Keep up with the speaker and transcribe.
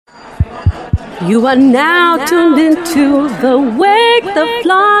You are now tuned into the Wake the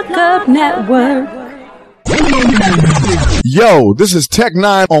Flock Up Network. Yo, this is Tech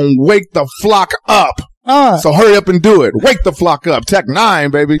 9 on Wake the Flock Up. So hurry up and do it. Wake the flock up. Tech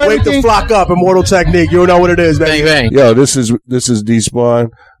 9, baby. Wake the flock up. Immortal Technique. You know what it is, baby. Bang, bang. Yo, this is D-Spawn.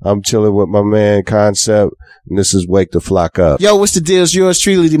 I'm chilling with my man Concept, and this is Wake the Flock Up. Yo, what's the deal? It's yours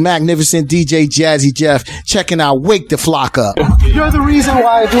truly, the magnificent DJ Jazzy Jeff, checking out Wake the Flock Up. You're the reason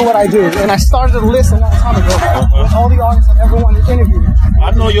why I do what I do, and I started a list a long time ago with all the artists I've ever wanted to interview.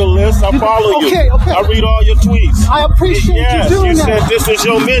 I know your list. I follow you. Okay. I read all your tweets. I appreciate you doing that. You said this was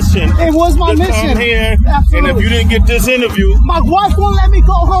your mission. It was my mission. Come here, absolutely. and if you didn't get this interview, my wife won't let me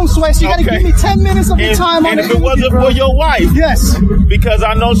go home, so you got to give me 10 minutes of your time. And if it wasn't for your wife, yes, because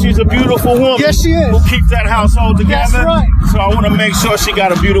I know she's a beautiful woman. Yes, she is. Who keeps that household together. That's right. So I want to make sure she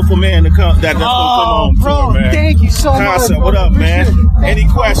got a beautiful man to come. That's gonna come on bro, to her, man. Thank you so much. What up, man? Any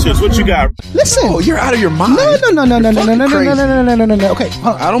questions? What you got? Listen. Oh, you're out of your mind. No. Okay,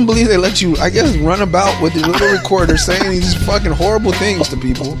 I don't believe they let you, I guess, run about with the little recorder saying these fucking horrible things to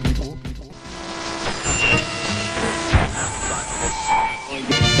people.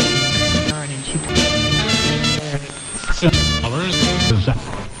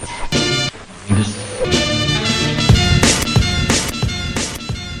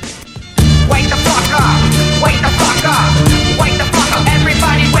 Wake the fuck up! Wake the fuck up! Wake the fuck up!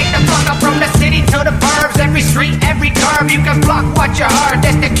 Everybody wake the fuck up! From the city to the burbs, every street, every curve, you can block what you heard.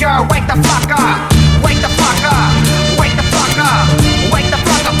 That's the cure. Wake the fuck up! Wake the fuck up! Wake the fuck up! Wake the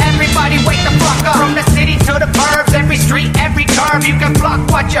fuck up! Everybody wake the fuck up! From the city to the burbs, every street, every curve, you can block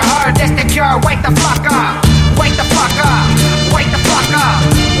what you heard. That's the cure. Wake the fuck up! Wake the fuck up! Wake the fuck up!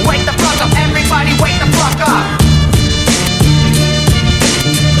 Wake the fuck up! Everybody wake the fuck up!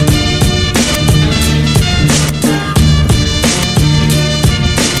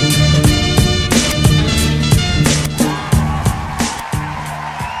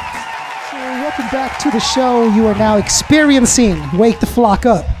 back to the show. You are now experiencing Wake the Flock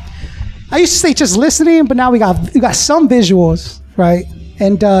Up. I used to say just listening, but now we got some visuals, right?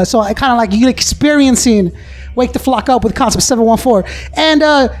 And so I kind of like you experiencing Wake the Flock Up with Concept 714. And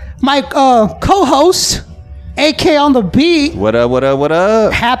my co-host, AK on the beat. What up, what up, what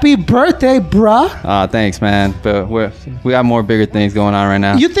up? Happy birthday, bruh. Thanks, man. But we got more bigger things going on right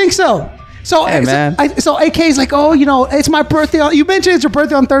now. You think so? So, hey, man. So AK's like, oh, you know, it's my birthday. You mentioned it's your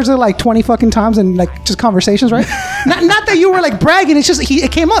birthday on Thursday like 20 fucking times and like just conversations, right? not that you were like bragging. It's just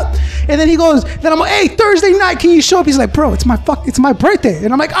it came up, and then he goes, then I'm like, hey, Thursday night, can you show up? He's like, bro, it's my birthday,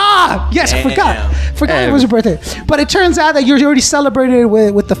 and I'm like, yes, I forgot it was your birthday. But it turns out that you're already celebrated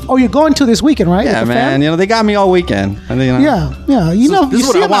with the. Oh, you're going to this weekend, right? Yeah, man. Fam? You know they got me all weekend. I think, Yeah. You know, you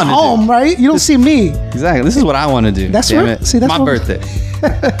see them at home, right? You don't see me. Exactly. This is what I want to do. That's right. See, that's my birthday.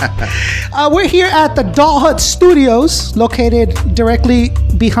 We're here at the Doll Hut Studios, located directly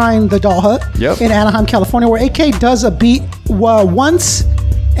behind the Doll Hut in Anaheim, California, where AK does a beat once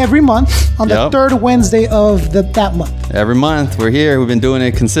every month on the third Wednesday of that month. Every month we're here. We've been doing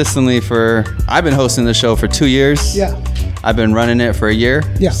it consistently I've been hosting the show for 2 years. Yeah. I've been running it for a year.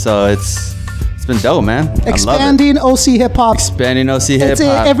 Yeah. So it's been dope, man. Expanding OC Hip Hop. Expanding OC Hip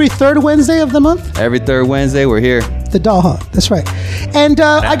Hop. Every third Wednesday of the month? Every third Wednesday, we're here. The Doll Hut. That's right. And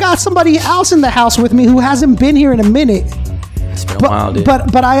I got somebody else in the house with me who hasn't been here in a minute. It's been a while, dude.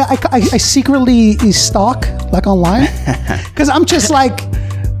 But I secretly stalk, like, online. Because I'm just like...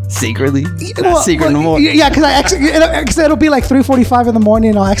 Secretly? Not secret no more. Yeah, because it'll be like 3:45 in the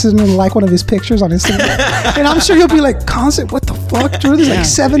morning and I'll accidentally like one of his pictures on Instagram. And I'm sure he'll be like, Concept, what the fuck? Jordan's like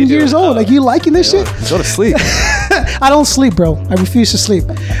 7 years old. Like, you liking this shit? Go to sleep. I don't sleep, bro. I refuse to sleep.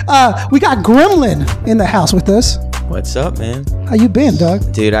 We got Gremlin in the house with us. What's up, man? How you been,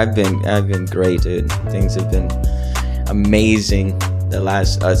 dog? Dude, I've been great, dude. Things have been amazing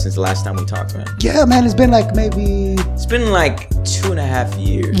since the last time we talked, man. Yeah, man, it's been like maybe... It's been like 2.5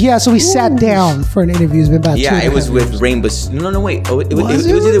 years. Yeah, so we sat down for an interview. It's been about 2.5 years. Yeah, it was with Rainbow... No, wait. Oh, it was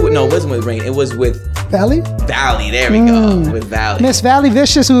either with... No, it wasn't with Rain. It was with... Valley? Valley, there we go. With Valley. Miss Valley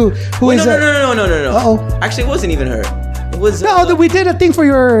Vicious, who is... No. Uh-oh. Actually, it wasn't even her. It was... we did a thing for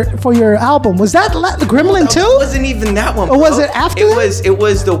your album. Was that Gremlin too? It wasn't even that one, bro. Or was it after that? It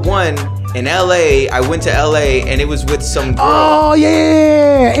was the one... In LA, I went to LA and it was with some girl. Oh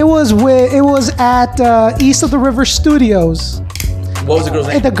yeah, it was at East of the River Studios. What was the girl's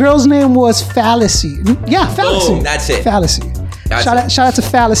name? The girl's name was Fallacy. Yeah, Fallacy. Boom, that's it. Fallacy. Shout out to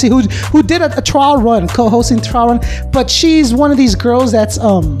Fallacy who did a trial run, co-hosting trial run. But she's one of these girls that's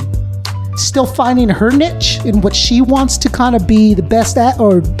still finding her niche in what she wants to kind of be the best at,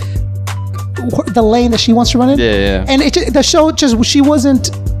 or the lane that she wants to run in. Yeah. And the show she wasn't.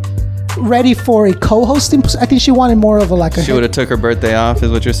 ready for a co-hosting. I think she wanted more of a like a. She would have took her birthday off,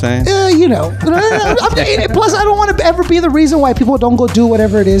 is what you're saying? You know. Plus, I don't want to ever be the reason why people don't go do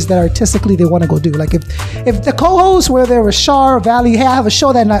whatever it is that artistically they want to go do. Like if the co-host, whether they're Rashar or Valley, hey, I have a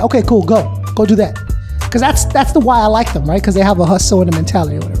show that night. Okay, cool, go do that. Because that's the why I like them, right? Because they have a hustle and a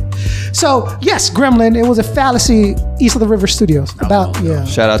mentality or whatever. So yes, Gremlin. It was a fallacy. East of the River Studios. Shout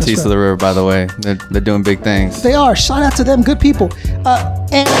out to East of the River, by the way. They're doing big things. They are. Shout out to them. Good people.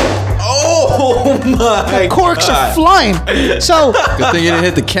 And the corks are flying. So good thing you didn't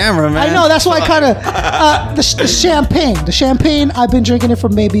hit the camera, man. I know. That's why I kind of the champagne. The champagne. I've been drinking it for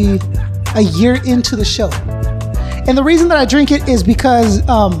maybe a year into the show, and the reason that I drink it is because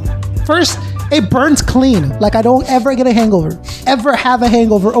first, it burns clean. Like I don't ever get a hangover, ever have a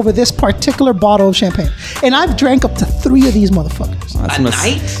hangover over this particular bottle of champagne. And I've drank up to 3 of these motherfuckers. A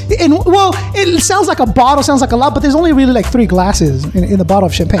night? And well, it sounds like a bottle, sounds like a lot, but there's only really like 3 glasses in the bottle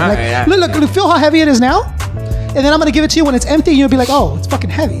of champagne. Look, feel how heavy it is now? And then I'm gonna give it to you when it's empty, and you'll be like, "Oh, it's fucking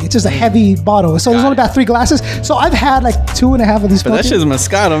heavy." It's just a heavy bottle. So there's only about 3 glasses. So I've had like 2.5 of these. But that shit's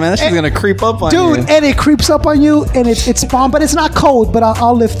Moscato, man. That shit's gonna creep up on you, dude. And it creeps up on you, and it's bomb, but it's not cold. But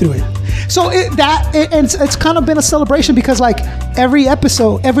I'll live through it. So it's kind of been a celebration because like every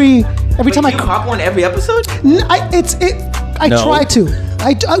episode, every time I pop one every episode. I try to.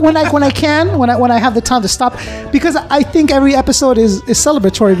 When I have the time to stop, because I think every episode is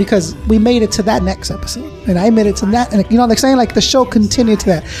celebratory because we made it to that next episode and I made it to that, and you know what I'm saying, like the show continued to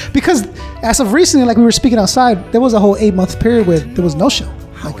that because as of recently, like we were speaking outside, there was a whole 8-month period where there was no show,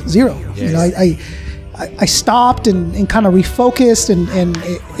 like zero. You know, I stopped and kind of refocused and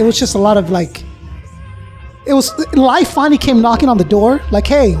it was just a lot of like. It was life finally came knocking on the door. Like,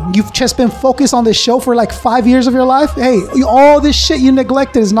 hey, you've just been focused on this show for like 5 years of your life. Hey, all this shit you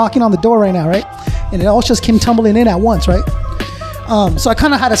neglected is knocking on the door right now, right? And it all just came tumbling in at once, right? So I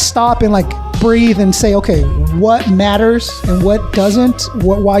kind of had to stop and like breathe and say, okay, what matters and what doesn't?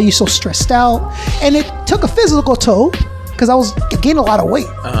 Why are you so stressed out? And it took a physical toll because I was gaining a lot of weight.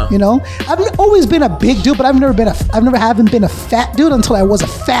 You know, I've always been a big dude, but I've never been a fat dude until I was a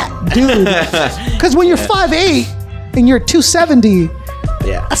fat dude. Because when you're 5'8" and you're 270,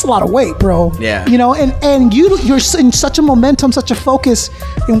 that's a lot of weight, bro. Yeah, you know, and you're in such a momentum, such a focus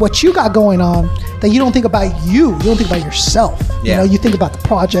in what you got going on that you don't think about you. You don't think about yourself. You know, you think about the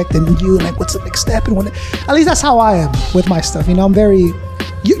project and you and like what's the next step and at least that's how I am with my stuff. You know, I'm very.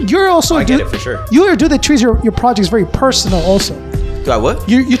 You're also I get it for sure. You're a dude that treats your projects very personal also. Do I what?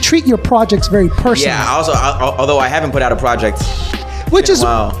 You treat your projects very personal. Yeah, also, although I haven't put out a project. Which is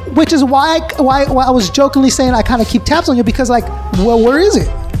why I was jokingly saying I kind of keep tabs on you because like, well, where is it?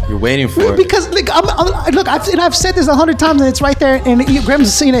 You're waiting for it. Because like, I've said this 100 times and it's right there and Graham's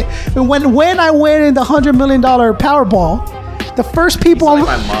has seen it. And when I went in the $100 million Powerball, the first people. Like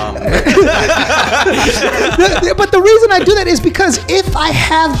my mom. But the reason I do that is because if I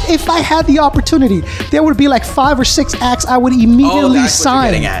had the opportunity, there would be like 5 or 6 acts I would immediately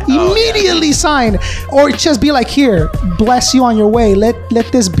sign. Sign, or just be like, here, bless you on your way. Let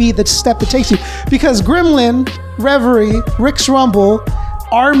this be the step that takes you. Because Gremlin, Reverie, Rick's Rumble,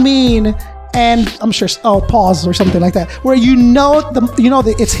 Armin, and I'm sure pause or something like that, where you know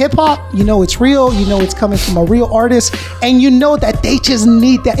it's hip hop, you know it's real, you know it's coming from a real artist, and you know that they just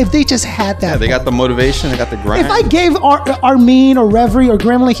need that. If they just had that, yeah, they got the motivation, they got the grind. If I gave Armin or Reverie or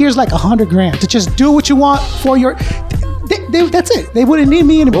Gremlin, here's like $100,000 to just do what you want for your. That's it. They wouldn't need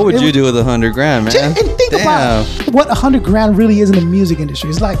me anymore. What would you do with $100,000, man? And think about what $100,000 really is in the music industry.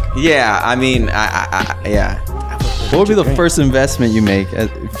 It's like, yeah, I mean, yeah. What would be the first investment you make?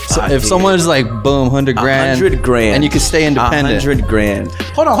 If someone's like, boom, $100,000, $100,000, and you can stay independent. $100,000.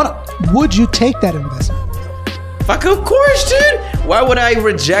 Hold on. Would you take that investment? Fuck, of course, dude. Why would I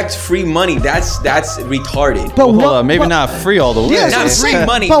reject free money? That's retarded. But hold up, maybe not free all the way. Yeah, not free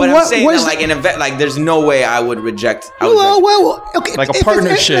money, but I'm saying that like an event, like there's no way I would reject. Well, okay. Like a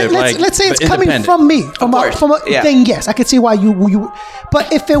partnership. Let's say it's coming from me, from a thing. Yes, I could see why you.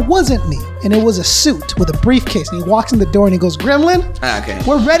 But if it wasn't me and it was a suit with a briefcase and he walks in the door and he goes, Gremlin, okay,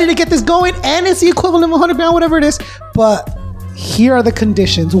 we're ready to get this going, and it's the equivalent of $100,000, whatever it is, but. Here are the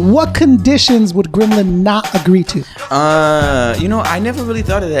conditions. What conditions would Gremlin not agree to? I never really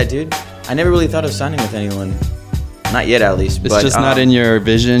thought of that, dude. I never really thought of signing with anyone. Not yet, at least. It's just not in your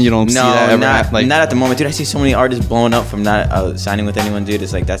vision. You don't see that ever. Not at the moment, dude. I see so many artists blowing up from not signing with anyone, dude.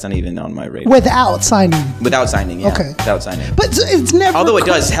 It's like that's not even on my radar. Without signing. Without signing, yeah. Okay. Without signing. But it's never. Although it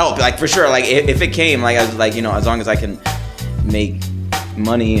does help, like for sure. Like if it came, like as long as I can make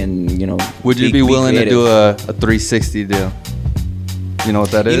money and Would you be willing to do a 360 deal? You know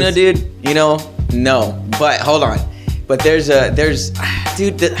what that is? Dude, no. But hold on. But there's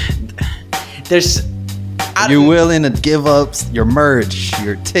You're willing to give up your merch,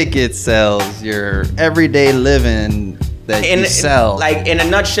 your ticket sales, your everyday living that you sell. Like, in a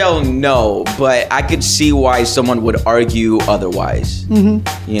nutshell, no. But I could see why someone would argue otherwise.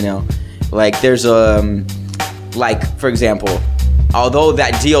 You know? Like, there's like, for example, although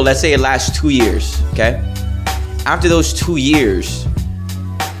that deal, let's say it lasts 2 years, okay? After those 2 years,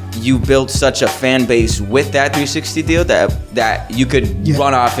 you built such a fan base with that 360 deal that you could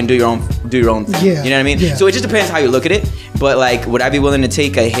run off and do your own thing. Yeah. You know what I mean? Yeah. So it just depends how you look at it. But like, would I be willing to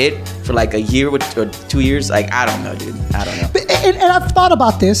take a hit for like a year or 2 years? Like, I don't know, dude. I don't know. And I've thought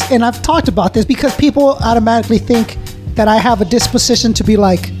about this, and I've talked about this because people automatically think that I have a disposition to be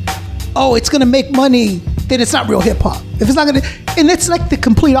like, oh, it's gonna make money, then it's not real hip hop. If it's not gonna, and it's like the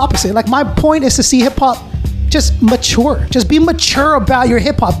complete opposite. Like, my point is to see hip hop just mature. Just be mature about your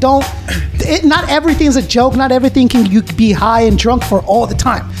hip hop. Not everything's a joke. Not everything can you be high and drunk for all the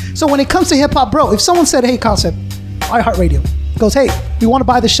time. So when it comes to hip hop, bro, if someone said, hey, Concept, iHeartRadio goes, hey, we want to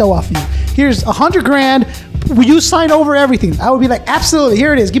buy the show off of you. Here's $100,000. Will you sign over everything? I would be like, absolutely.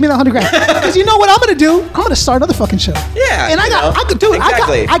 Here it is. Give me the $100,000. Because you know what I'm gonna do? I'm gonna start another fucking show. Yeah. And I could do it.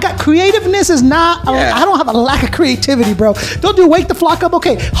 Exactly. I got creativeness is not. Yeah. I don't have a lack of creativity, bro. Don't do Wake the Flock Up.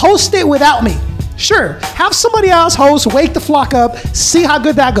 Okay, host it without me. Sure. Have somebody else host, Wake the Flock Up, see how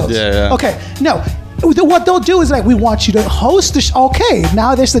good that goes. Yeah. Okay. No. What they'll do is like, we want you to host the show. Okay.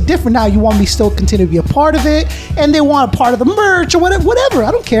 Now there's the different. Now you want me to still continue to be a part of it, and they want a part of the merch or whatever.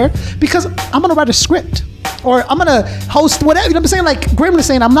 I don't care, because I'm gonna write a script. Or I'm gonna host whatever. You know what I'm saying? Like Gremlin is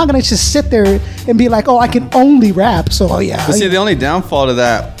saying, I'm not gonna just sit there and be like, oh, I can only rap. So yeah. But see, the only downfall to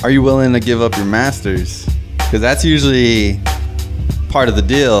that, are you willing to give up your masters? Because that's usually part of the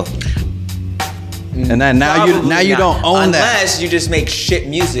deal. And then now you don't own that. Unless you just make shit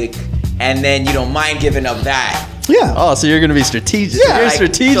music and then you don't mind giving up that. Yeah. Oh, so you're gonna be strategic. Yeah. If you're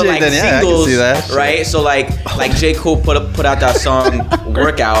strategic, so like then yeah, singles, I can see that. right? So like J. Cole put out that song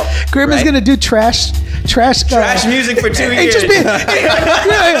 "Workout." Gremlin's right? gonna do trash music for 2 years.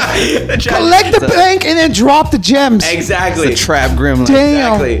 Just collect the bank and then drop the gems. Exactly. It's a trap Gremlin.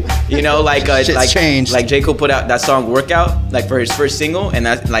 Damn. Exactly. You know, like changed. Like J. Cole put out that song "Workout" like for his first single, and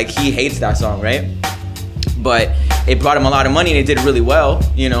that like he hates that song, right? But it brought him a lot of money and it did really well.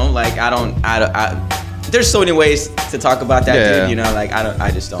 You know, like I there's so many ways to talk about that, dude. You know, like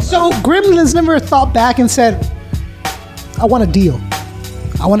I just don't know. So Gremlin's never thought back and said, I want a deal.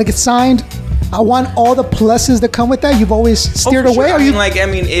 I want to get signed. I want all the pluses that come with that. You've always steered away. Sure. Or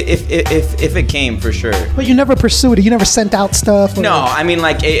if it came, for sure. But you never pursued it. You never sent out stuff. No, I mean, no.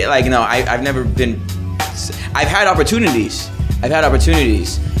 I've never been. I've had opportunities.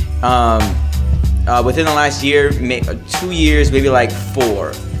 Within the last year, 2 years, maybe like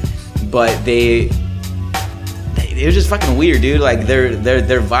 4, but they're just fucking weird, dude. Like their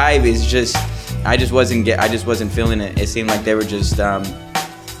vibe is just. I just wasn't feeling it. It seemed like they were just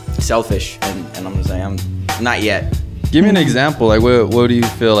selfish, and I'm just saying, I'm not yet. Give me an example. Like, what do you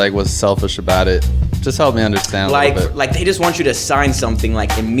feel like was selfish about it? Just help me understand a little bit. Like they just want you to sign something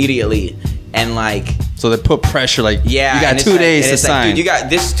like immediately, and like. So they put pressure. Like, yeah, you got 2 days to sign. Dude, you got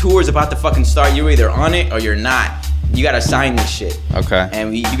this tour is about to fucking start. You're either on it or you're not. You gotta sign this shit. Okay.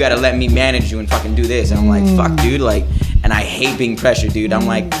 And you gotta let me manage you and fucking do this. And I'm like, fuck, dude. Like, and I hate being pressured, dude. I'm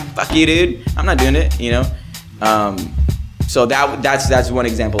like, fuck you, dude. I'm not doing it. You know. So that's one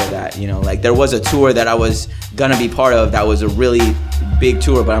example of that. You know, like there was a tour that I was gonna be part of that was a really big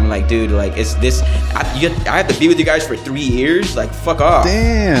tour, but I'm like, dude, like it's this. I have to be with you guys for 3 years. Like, fuck off.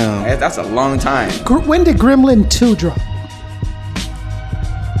 Damn. That's a long time. When did Gremlin 2 drop?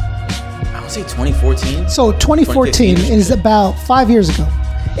 I would say 2014. So 2014 is about 5 years ago.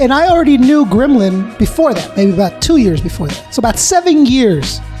 And I already knew Gremlin before that, maybe about 2 years before that. So about 7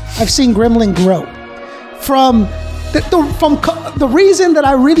 years, I've seen Gremlin grow. From the reason that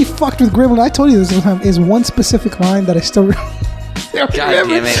I really fucked with Gremlin, I told you this one time, is one specific line that I still remember. God damn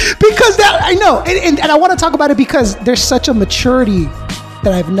it. Because that, I know, and I want to talk about it because there's such a maturity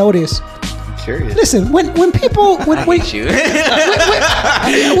that I've noticed. Curious. Listen, when people when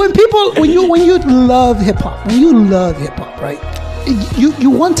you love hip hop, right? You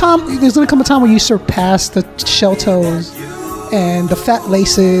one time there's gonna come a time where you surpass the shell toes and the fat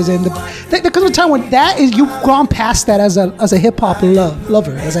laces and there comes a time when that is you've gone past that as a hip hop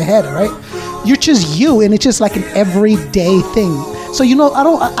lover, as a head, right? You're just you, and it's just like an everyday thing. So you know,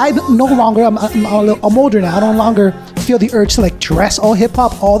 I no longer. I'm older now. I no longer feel the urge to like dress all hip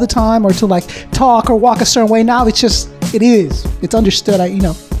hop all the time or to like talk or walk a certain way. Now it's understood.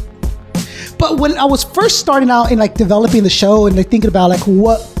 But when I was first starting out and like developing the show and like thinking about like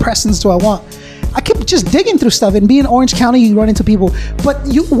what presence do I want, I kept just digging through stuff, and being Orange County, you run into people. But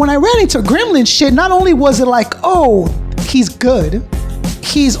when I ran into Gremlin shit, not only was it like, oh, he's good,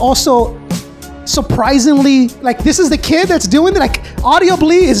 he's also surprisingly, like, this is the kid that's doing it. Like,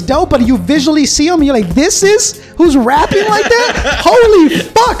 audibly is dope, but you visually see him, and you're like, this is who's rapping like that? Holy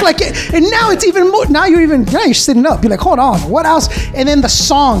fuck! Like, and now it's even more. Now you're sitting up. You're like, hold on, what else? And then the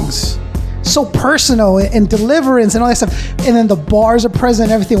songs, so personal, and deliverance and all that stuff. And then the bars are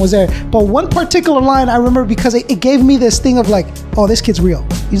present, and everything was there. But one particular line I remember because it gave me this thing of like, oh, this kid's real.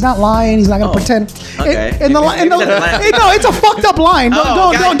 He's not lying. He's not gonna pretend. Okay. No, it's a fucked up line.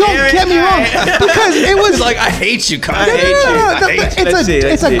 Don't get me wrong, because it was like, I hate you, Kyle.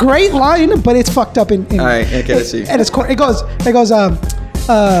 It's a great line, but it's fucked up in all right, okay, let's see. And it goes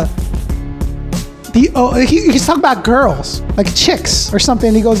he's talking about girls, like chicks or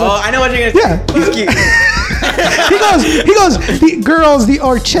something. He goes, I know what you're gonna say. Yeah. he goes, the girls,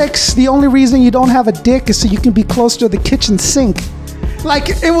 or chicks, the only reason you don't have a dick is so you can be close to the kitchen sink. Like,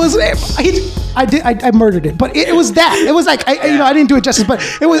 it was, I murdered it, but it was that. It was like, I didn't do it justice, but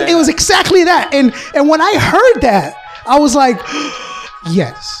it was exactly that. And when I heard that, I was like,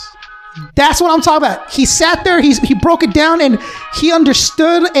 yes. That's what I'm talking about. He sat there, he broke it down, and he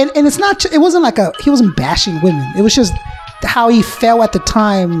understood, and it wasn't like he wasn't bashing women. It was just how he felt at the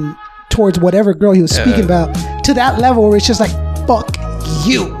time towards whatever girl he was speaking about, to that level where it's just like, fuck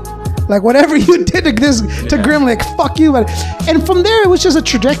you. Like, whatever you did to Gremlin, like, fuck you. And from there, it was just a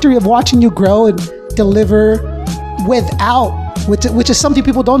trajectory of watching you grow and deliver which is something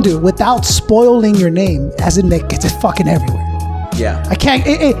people don't do, without spoiling your name, as in like, it's fucking everywhere. Yeah, I can't,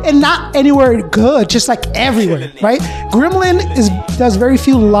 and not anywhere good, just like everywhere, right? Gremlin does very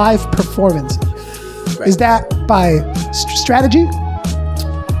few live performances. Right. Is that by strategy?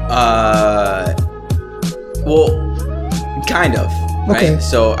 Well, kind of. Okay. Right?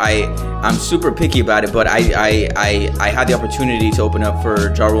 So I'm super picky about it, but I had the opportunity to open up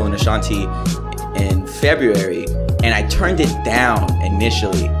for Ja Rule and Ashanti in February, and I turned it down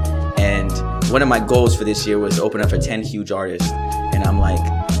initially. And one of my goals for this year was to open up for 10 huge artists. And I'm like,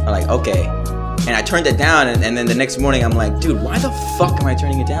 okay. And I turned it down, and then the next morning I'm like, dude, why the fuck am I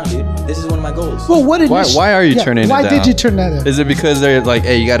turning it down, dude? This is one of my goals. Well, why are you turning it down? Why did you turn that down? Is it because they're like,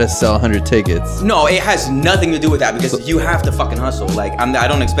 hey, you got to sell 100 tickets? No, it has nothing to do with that, because you have to fucking hustle. Like, I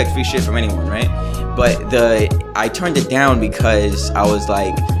don't expect free shit from anyone, right? But I turned it down because I was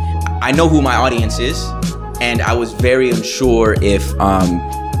like, I know who my audience is, and I was very unsure if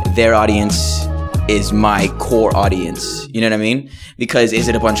their audience is my core audience. You know what I mean? Because is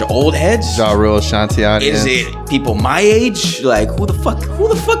it a bunch of old heads? Ja Rule, Ashanti audience. Is it people my age? Like, who the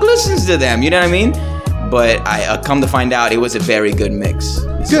fuck listens to them? You know what I mean? But I come to find out, it was a very good mix.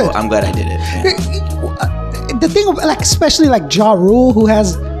 Good. So I'm glad I did it. Yeah. The thing, like, especially like Ja Rule, who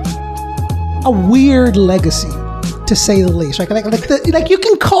has a weird legacy, to say the least. Like you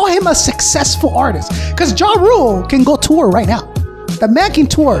can call him a successful artist, because Ja Rule can go tour right now. The man can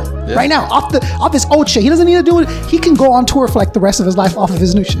tour right now off his old shit. He doesn't need to do it. He can go on tour for like the rest of his life off of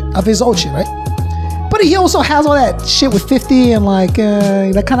his new shit, of his old shit, right? But he also has all that shit with 50 and like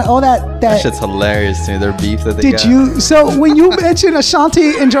that kind of all that. That shit's hilarious to me. Their beef that they got. So when you mentioned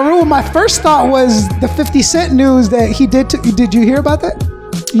Ashanti and Ja Rule, my first thought was the 50 Cent news that he did. Did you hear about that?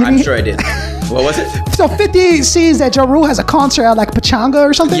 I'm sure I did. What was it? So 50 sees that Ja Rule has a concert at like Pachanga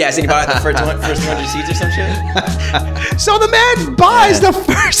or something. Yes, and he bought the first 200 seats or some shit. So the man buys the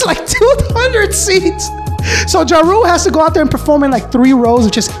first like 200 seats. So Ja Rule has to go out there and perform in like 3 rows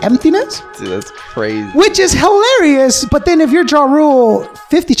of just emptiness. Dude, that's crazy. Which is hilarious. But then if you're Ja Rule,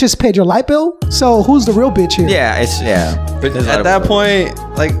 50 just paid your light bill. So who's the real bitch here? Yeah, But at that point,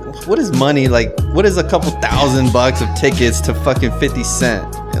 like, what is money? Like, what is a couple $1,000 of tickets to fucking 50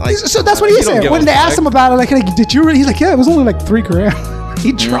 Cent? Like, so that's what he said. When they asked him about it, like, did you really? He's like, yeah, it was only like $3,000.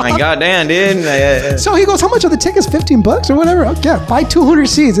 He dropped. My goddamn, dude. So he goes, how much are the tickets? $15 or whatever. Oh, yeah, buy 200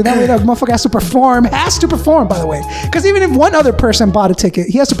 seats, and that way the motherfucker has to perform. Has to perform, by the way, because even if one other person bought a ticket,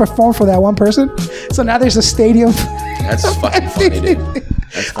 he has to perform for that one person. So now there's a stadium. That's fucking funny, dude.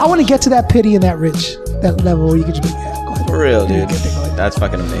 I want to get to that pity and that rich, that level where you can just be, yeah, go ahead. For real, dude. That's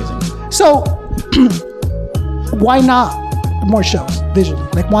fucking amazing. So why not more shows visually?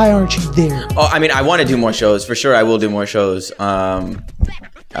 Like, why aren't you there? Oh, I mean, I want to do more shows. For sure, I will do more shows. I'm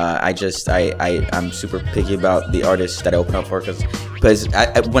super picky about the artists that I open up for, because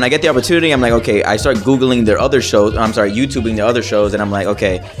when I get the opportunity, I'm like, okay, I start Googling their other shows. YouTubing their other shows, and I'm like,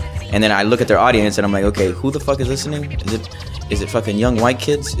 okay. And then I look at their audience, and I'm like, okay, who the fuck is listening? Is it fucking young white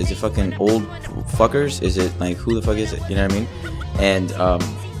kids? Is it fucking old fuckers? Is it like, who the fuck is it? You know what I mean?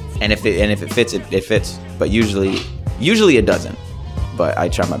 And if it fits, it fits. But usually it doesn't. But I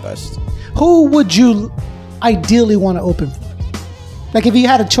try my best. Who would you ideally want to open for? Like if you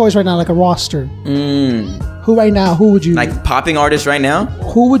had a choice right now, like a roster. Who right now? Who would you like? Popping artists right now?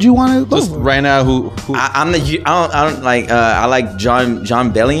 Who would you want to go Just for? right now, who? I don't like. I like John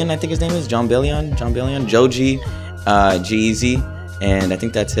Bellion. I think his name is John Bellion. Joji, G-Eazy, and I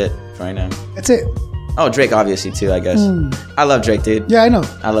think that's it for right now. That's it. Oh, Drake obviously too. I guess. I love Drake, dude. Yeah, I know.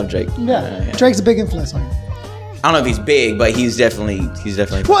 I love Drake. Yeah, Drake's a big influence on you. I don't know if he's big, but he's definitely.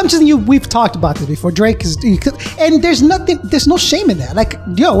 Well, I'm just saying, we've talked about this before. Drake is, and there's no shame in that. Like,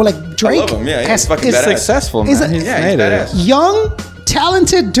 like Drake. I love him. Yeah, he's fucking He's badass. successful, man. He's he's made badass. it. Young,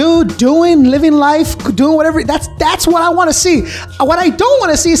 talented dude, living life, doing whatever. That's what I want to see. What I don't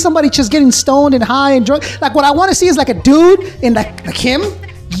want to see is somebody just getting stoned and high and drunk. Like, what I want to see is like a dude in like him,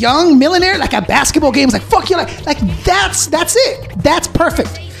 young millionaire, like at basketball games, like fuck you, like that's it. That's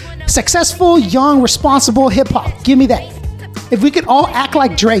perfect. Successful, young, responsible hip hop. Give me that. If we could all act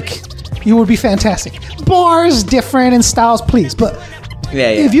like Drake, you would be fantastic. Bars different and styles, please, but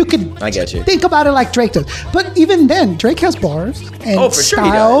if you could, I get you. think about it like Drake does. But even then, Drake has bars and for sure he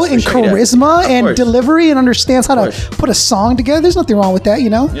style does. and For sure he does. charisma Of and course. delivery and understands how to put a song together. There's nothing wrong with that,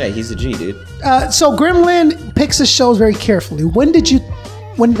 Yeah, he's a G, dude. So Gremlin picks his shows very carefully. When did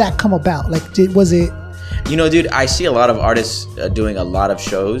that come about? Like, was it? Dude, I see a lot of artists doing a lot of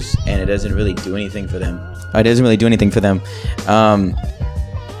shows, and it doesn't really do anything for them.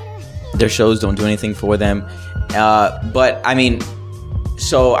 Their shows don't do anything for them. But I mean,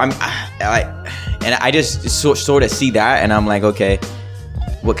 so I just sort of see that, and I'm like, okay,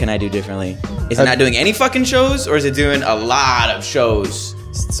 what can I do differently? Is it not doing any fucking shows, or is it doing a lot of shows?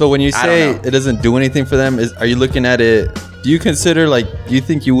 So when you say it doesn't do anything for them, are you looking at it? Do you consider do you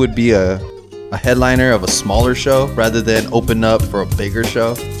think you would be a headliner of a smaller show rather than open up for a bigger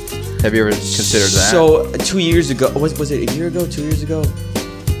show? Have you ever considered that? So 2 years ago, was it a year ago? 2 years ago?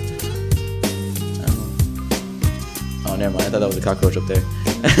 Oh, never mind. I thought that was a cockroach up there.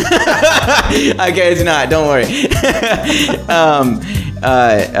 Okay, it's not. Don't worry.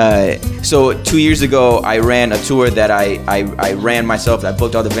 So 2 years ago, I ran a tour that I ran myself. I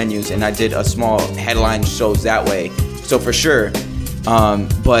booked all the venues, and I did a small headline shows that way. So for sure.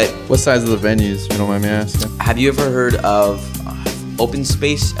 But what size of the venues, if you don't mind me asking? Have you ever heard of Open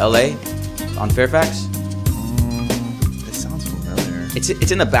Space LA on Fairfax? It sounds familiar.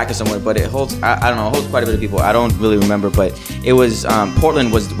 It's in the back of somewhere, but it holds I don't know, it holds quite a bit of people. I don't really remember, but it was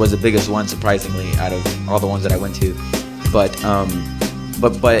Portland was the biggest one, surprisingly, out of all the ones that I went to. But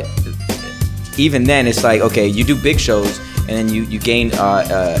even then, it's like, okay, you do big shows, and then you gain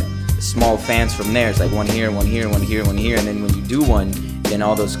small fans from there. It's like one here, one here, one here, one here, and then when you do one, then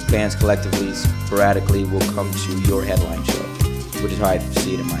all those fans collectively, sporadically, will come to your headline show, which is how I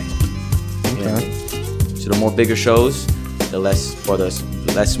see it in my head. You know what I mean? So the more bigger shows, the less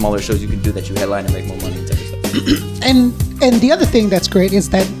smaller shows you can do that you headline and make more money and type of stuff. And the other thing that's great is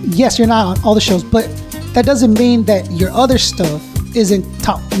that yes, you're not on all the shows, but that doesn't mean that your other stuff isn't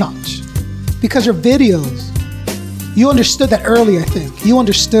top notch, because your videos. You understood that early, I think. You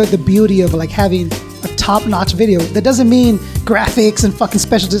understood the beauty of like having a top-notch video. That doesn't mean graphics and fucking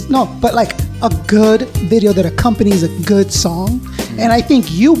specialties. No, but like a good video that accompanies a good song. And I think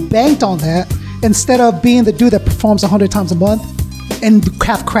you banked on that instead of being the dude that performs 100 times a month and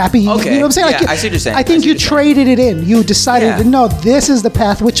have crappy. Okay. You know what I'm saying? Yeah, like, I see what you're saying. I think you traded it in. You decided, no, this is the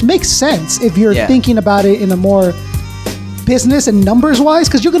path, which makes sense if you're thinking about it in a more business and numbers wise,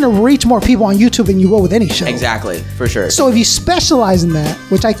 because you're going to reach more people on YouTube than you will with any show. Exactly, for sure. So if you specialize in that,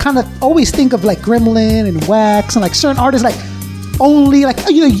 which I kind of always think of like Gremlin and Wax and like certain artists, like only like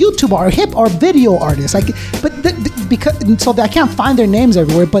YouTube or hip or video artists, like, but because so I can't find their names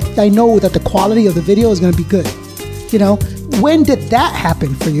everywhere, but I know that the quality of the video is going to be good. You know, when did that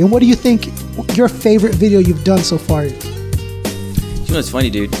happen for you? And what do you think your favorite video you've done so far is? You know what's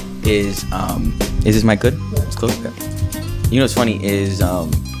funny, dude? Is this mic good? It's close. Okay. You know what's funny is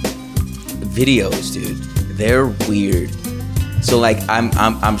videos, dude. They're weird. So like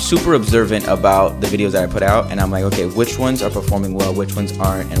I'm super observant about the videos that I put out, and I'm like, okay, which ones are performing well, which ones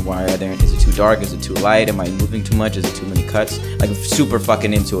aren't, and why are they? Is it too dark? Is it too light? Am I moving too much? Is it too many cuts? Like I'm super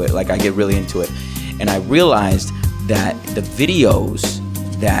fucking into it. Like I get really into it, and I realized that the videos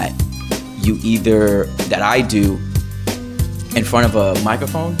that I do in front of a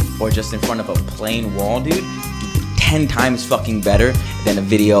microphone or just in front of a plain wall, dude, 10 times fucking better than a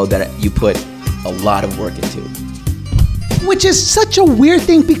video that you put a lot of work into. Which is such a weird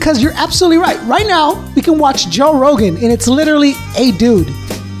thing, because you're absolutely right. Right now, we can watch Joe Rogan and it's literally a dude.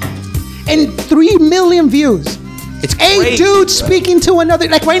 And 3 million views. It's a crazy, dude speaking to another.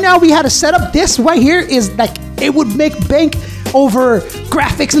 Like right now, we had a setup. This right here is like, it would make bank over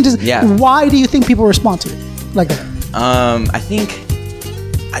graphics and just. Yeah. Why do you think people respond to it like that? I think,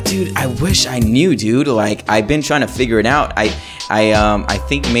 dude, I wish I knew, dude. Like, I've been trying to figure it out. I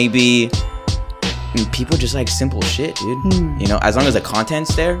think maybe people just like simple shit, dude. You know, as long as the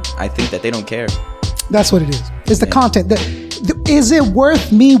content's there, I think that they don't care. That's what it is. It's the content. Is it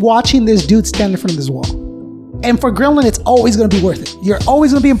worth me watching this dude stand in front of this wall? And for Gremlin, it's always going to be worth it. You're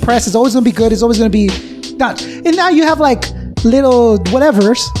always going to be impressed. It's always going to be good. It's always going to be done. And now you have like little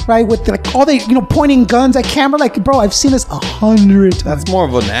whatevers, right? With like all the, pointing guns at camera. Like, bro, I've seen this 100 times. That's more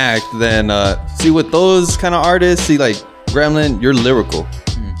of an act than, see, with those kind of artists, see, like Gremlin, you're lyrical.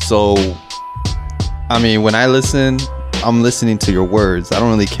 So, I mean, when I listen, I'm listening to your words. I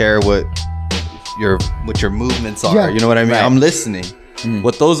don't really care what your movements are. Yeah. You know what I mean? Right. I'm listening.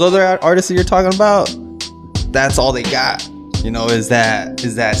 What those other artists that you're talking about, that's all they got. Is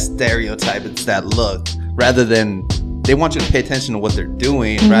that stereotype. It's that look. Rather than they want you to pay attention to what they're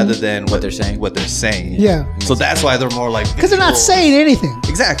doing rather than what they're saying. Yeah. So that's why they're more like, because they're not saying anything.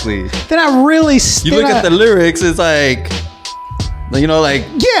 Exactly. They're not really. You look at the lyrics. It's like,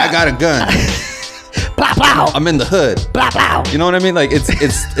 I got a gun. Blah, blah. I'm in the hood. Blah, blah. You know what I mean? Like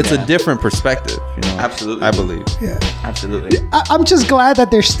it's a different perspective. Absolutely. I believe. Yeah. Absolutely. I'm just glad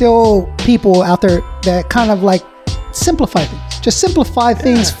that there's still people out there that kind of like simplify things. Just simplify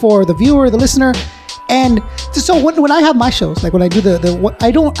things for the viewer, the listener. And so when I have my shows, like when I do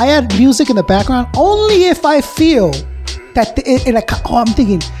I add music in the background only if I feel that I'm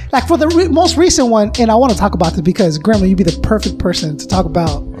thinking like for the most recent one, and I want to talk about this because Gremlin, you'd be the perfect person to talk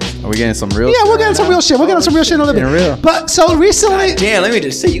about. Are we getting some real? Yeah, we're getting some real shit. We're getting some real shit in a little bit. Real. But so recently, damn, let me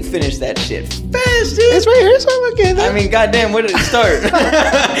just say you finished that shit fast, dude. It's right here. So okay, I mean, goddamn, where did it start?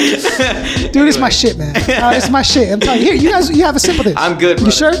 Dude, it's my shit, man. It's my shit. I'm telling you. Here, you have a sip of this. I'm good. You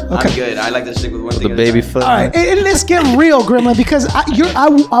sure? Okay. I'm good. I like to stick with one thing. The baby foot. All right, and let's get real, Gremlin, because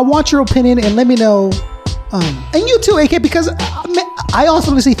I want your opinion and let me know. And you too, AK, because I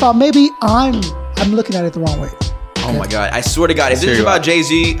also thought maybe I'm looking at it the wrong way. Oh my God! I swear to God, if this is about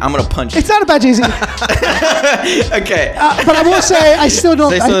Jay-Z, I'm gonna punch you. It's not about Jay-Z. Okay. But I will say I still don't.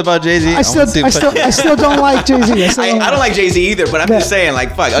 Say something about Jay-Z. I still don't like Jay-Z. I don't like Jay-Z either, but I'm just saying,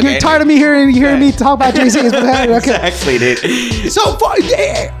 like, fuck. Okay. You're tired of me hearing me talk about Jay-Z. Okay. Exactly, dude. So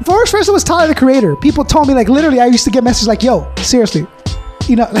first it was Tyler the Creator. People told me, like, literally, I used to get messages like, "Yo, seriously,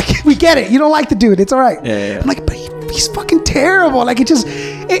 like, we get it. You don't like the dude. It's all right." Yeah. I'm like, but he's fucking terrible. Like,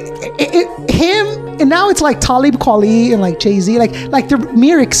 him, and now it's like Talib Kweli and like Jay-Z. Like their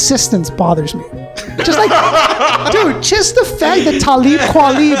mere existence bothers me. Just like, dude, just the fact that Talib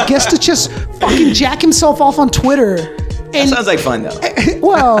Kweli gets to just fucking jack himself off on Twitter. And, that sounds like fun though.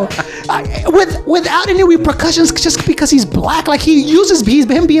 Well, without any repercussions, just because he's black. Like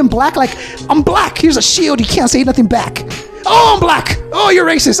him being black. Like, I'm black. Here's a shield. You can't say nothing back. Oh, I'm black. Oh, you're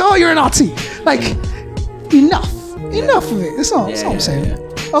racist. Oh, you're a Nazi. Like, enough of it. That's all I'm saying. Yeah.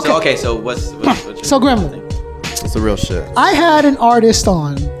 Okay. So what's so Gremlin? It's the real shit. I had an artist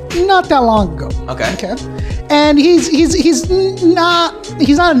on not that long ago. Okay. And he's not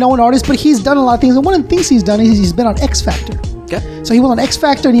a known artist, but he's done a lot of things. And one of the things he's done is he's been on X Factor. Okay. So he went on X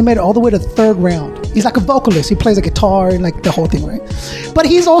Factor and he made it all the way to the third round. He's like a vocalist. He plays a guitar and like the whole thing, right? But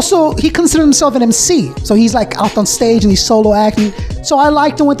he considered himself an MC. So he's like out on stage and he's solo acting. So I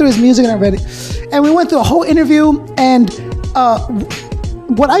liked and went through his music and I read it. And we went through a whole interview. And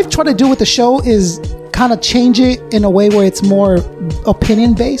what I've tried to do with the show is kind of change it in a way where it's more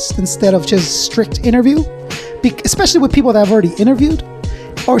opinion based instead of just strict interview. Especially with people that I've already interviewed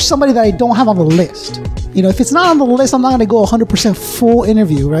or somebody that I don't have on the list. If it's not on the list, I'm not going to go 100% full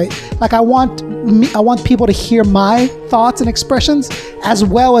interview, right? Like I want people to hear my thoughts and expressions as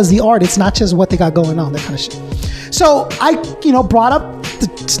well as the art. It's not just what they got going on, that kind of shit. So I, brought up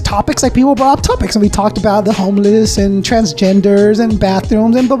the topics like people brought up topics, and we talked about the homeless and transgenders and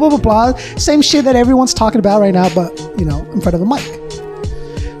bathrooms and blah, blah, blah, blah. Same shit that everyone's talking about right now, but, in front of a mic.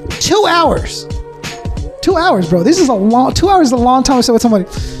 2 hours. 2 hours, bro. 2 hours is a long time to sit with somebody.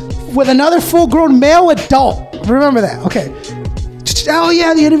 With another full-grown male adult. Remember that. Okay. Oh,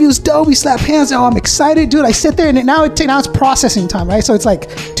 yeah, the interview's dope. We slap hands. Oh, I'm excited. Dude, I sit there, and now it's processing time, right? So it's like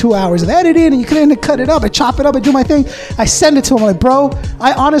 2 hours of editing, and you can cut it up and chop it up and do my thing. I send it to him. I'm like, bro,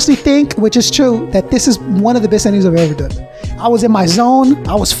 I honestly think, which is true, that this is one of the best interviews I've ever done. I was in my zone.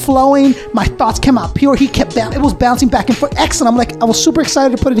 I was flowing. My thoughts came out pure. He kept it was bouncing back and forth. Excellent. I'm like, I was super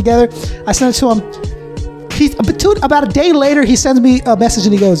excited to put it together. I sent it to him. About a day later, he sends me a message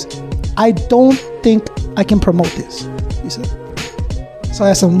and he goes, I don't think I can promote this, he said. So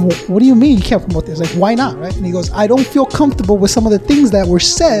I asked him, what do you mean you can't promote this? Like, why not, right? And he goes, I don't feel comfortable with some of the things that were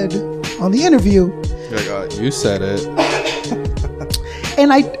said on the interview. You said it.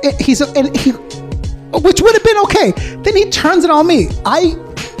 and which would have been okay. Then he turns it on me.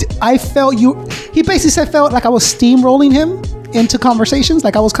 I felt he basically felt like I was steamrolling him into conversations.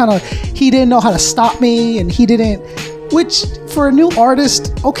 Like I was he didn't know how to stop me, and he didn't, which for a new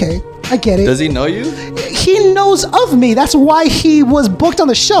artist, okay, I get it. Does he know you? He knows of me. That's why he was booked on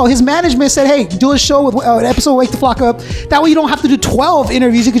the show. His management said, hey, do a show with an episode, Wake the Flock Up. That way you don't have to do 12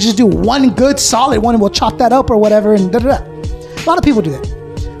 interviews. You could just do one good, solid one, and we'll chop that up or whatever, and da-da-da. A lot of people do that.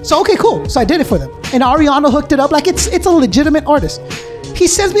 So, okay, cool. So I did it for them. And Ariana hooked it up. Like, it's a legitimate artist. He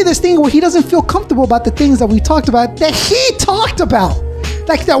sends me this thing where he doesn't feel comfortable about the things that we talked about, that he talked about.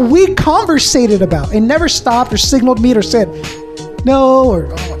 Like, that we conversated about and never stopped or signaled me or said, no, or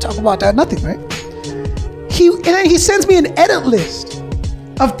talk about that, nothing, right? And then he sends me an edit list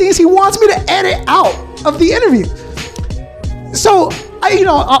of things he wants me to edit out of the interview. So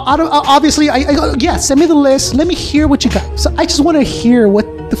obviously, I go, yeah, send me the list. Let me hear what you got. So I just want to hear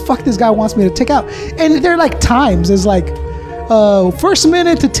what the fuck this guy wants me to take out. And they're like times. It's like, first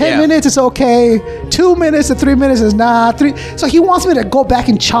minute to 10 minutes is okay. 2 minutes to 3 minutes is not. 3. So he wants me to go back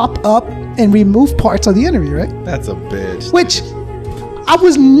and chop up and remove parts of the interview, right? That's a bitch. Which I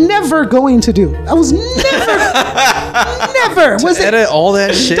was never going to do. I was never. To edit all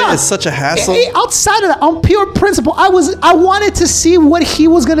that shit is such a hassle. Outside of that, on pure principle, I wanted to see what he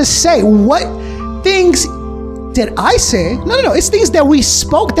was gonna say. What things did I say? No. It's things that we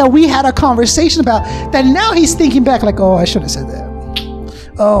spoke, that we had a conversation about, that now he's thinking back like, oh, I should have said that.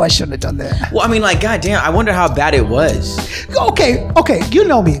 Oh, I shouldn't have done that. Well, I mean, like, goddamn, I wonder how bad it was. Okay, you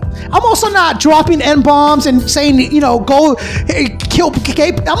know me. I'm also not dropping N-bombs and saying, go kill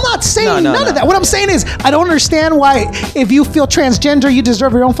Gabe. I'm not saying none of that. What I'm saying is, I don't understand why, if you feel transgender, you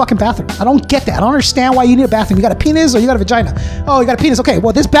deserve your own fucking bathroom. I don't get that. I don't understand why you need a bathroom. You got a penis or you got a vagina? Oh, you got a penis. Okay,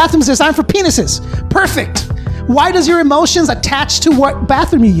 well, this bathroom is designed for penises. Perfect. Why does your emotions attach to what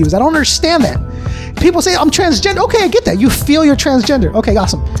bathroom you use? I don't understand that. People say, I'm transgender. Okay, I get that. You feel you're transgender. Okay,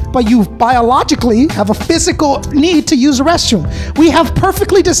 awesome. But you biologically have a physical need to use a restroom. We have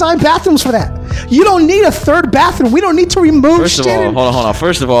perfectly designed bathrooms for that. You don't need a third bathroom. We don't need to remove First of all, hold on.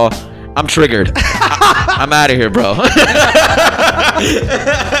 First of all, I'm triggered. I'm out of here, bro.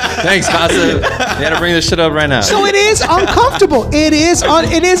 Thanks, Casa. You gotta bring this shit up right now. So it is uncomfortable. It is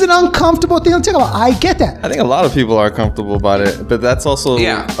an uncomfortable thing to talk about. I get that. I think a lot of people are comfortable about it, but that's also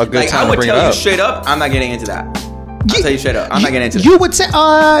a good time to bring it up. I would tell you straight up, I'm not getting into that. I'll tell you straight up, I'm not getting into that. You would say,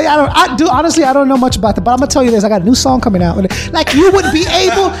 honestly, I don't know much about that, but I'm gonna tell you this. I got a new song coming out. Like, you would be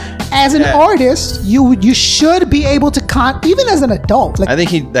able, as an artist, you should be able to even as an adult. Like, I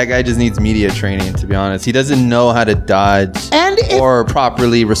think that guy just needs media training, to be honest. He doesn't know how to dodge or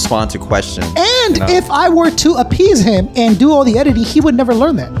properly respond to questions. And if I were to appease him and do all the editing, he would never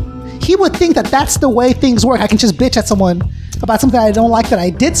learn that. He would think that that's the way things work. I can just bitch at someone about something I don't like that I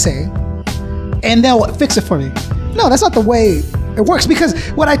did say, and they'll fix it for me. No, that's not the way it works. Because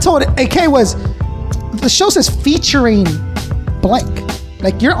what I told AK was, the show says featuring blank.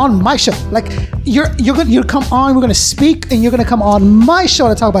 Like, you're on my show. Like, you're gonna come on. We're gonna speak, and you're gonna come on my show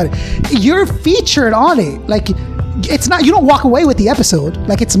to talk about it. You're featured on it. Like, it's not. You don't walk away with the episode.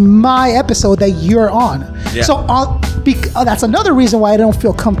 Like, it's my episode that you're on. Yeah. So that's another reason why I don't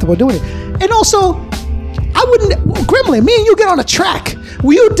feel comfortable doing it. And also, I wouldn't. Gremlin, me and you get on a track.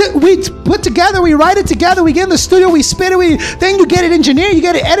 We put together, we write it together, we get in the studio, we spit it, then you get it engineered, you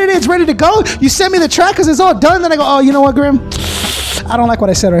get it edited, it's ready to go. You send me the track because it's all done. Then I go, oh, you know what, Grim? I don't like what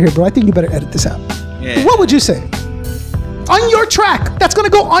I said right here, bro. I think you better edit this out. Yeah. What would you say? On your track, that's going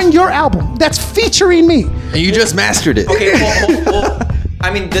to go on your album. That's featuring me. And you just mastered it. Okay, well,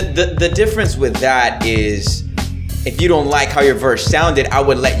 I mean, the difference with that is, if you don't like how your verse sounded, I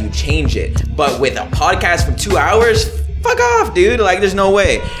would let you change it. But with a podcast for 2 hours, fuck off, dude. Like, there's no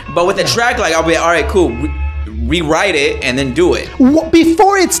way. But with a track, like, I'll be, all right, cool. Rewrite it and then do it.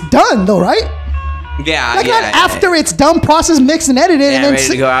 Before it's done, though, right? Yeah. Like, not after it's done, process, mix, and edit it. Yeah, and then ready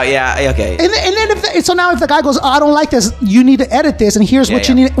to go out. Yeah, okay. And then so now if the guy goes, oh, I don't like this, you need to edit this, and here's what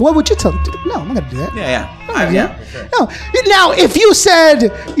you need. What would you tell him? No, I'm not going to do that. Yeah. No. Now, if you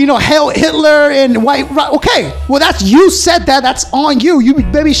said, Hail Hitler and white, okay, well, that's, you said that. That's on you. You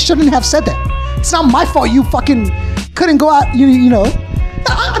maybe shouldn't have said that. It's not my fault. You fucking couldn't go out.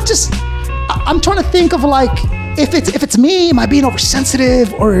 I'm trying to think of, like, if it's me, am I being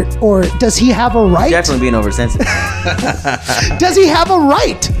oversensitive, or does he have a right? Definitely being oversensitive. Does he have a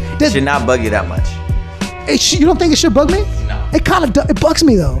right? It should not bug you that much. You don't think it should bug me? No. It kind of it bugs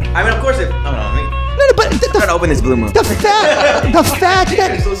me though. I mean, of course it. No, but I'm trying to open this blue moon. The fact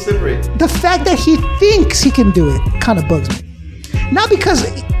that it's so slippery. The fact that he thinks he can do it kind of bugs me. Not because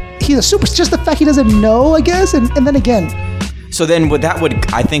he's a super, just the fact he doesn't know, I guess, and then again. So then what that would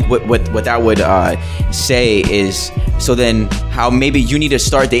say is, so then how maybe you need to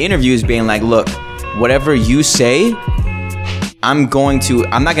start the interviews being like, look, whatever you say, I'm not going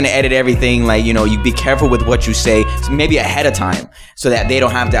to edit everything. Like, you know, you be careful with what you say, so maybe ahead of time, so that they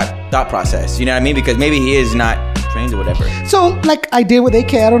don't have that thought process. You know what I mean? Because maybe he is not trained or whatever. So like I did with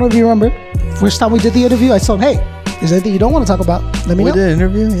AK, I don't know if you remember. First time we did the interview, I told him, hey, is there anything you don't want to talk about? Let me know. We did an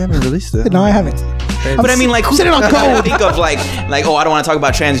interview? You haven't released it. No, I haven't. But I mean, like, who's sitting on gold? Think of like, oh, I don't want to talk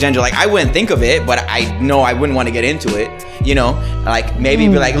about transgender. Like, I wouldn't think of it, but I know I wouldn't want to get into it. You know, like maybe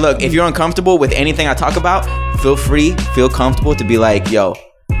be like, look, if you're uncomfortable with anything I talk about, feel comfortable to be like, yo.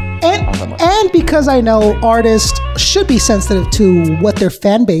 And because I know artists should be sensitive to what their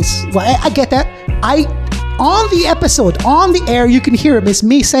fan base. Well, I get that. On the episode, on the air, you can hear him. It's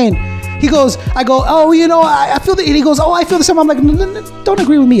me saying. I go, oh, you know, I feel that. And he goes, oh, I feel the same. I'm like, no, don't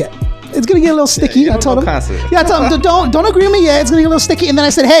agree with me yet. It's gonna get a little sticky. I told him. I told him, don't agree with me yet. It's gonna get a little sticky. And then I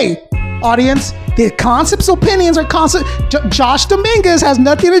said, hey, audience, the concepts, opinions are concept. Josh Dominguez has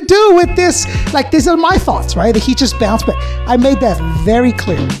nothing to do with this. Like, these are my thoughts, right? That he just bounced back. I made that very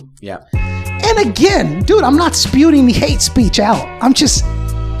clear. Yeah. And again, dude, I'm not spewing the hate speech out. I'm just.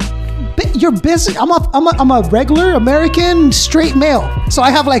 You're busy. I'm a regular American straight male. So I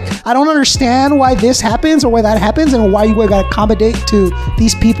have I don't understand why this happens or why that happens and why you got to accommodate to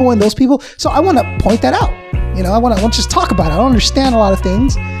these people and those people. So I want to point that out. You know, I want to just talk about it. I don't understand a lot of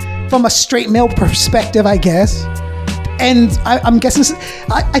things from a straight male perspective, I guess. And I'm guessing,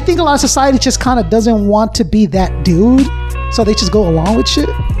 I think a lot of society just kind of doesn't want to be that dude. So they just go along with shit.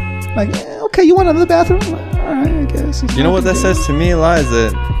 Like, okay, you want another bathroom? All right, I guess. You know what that says to me a lot is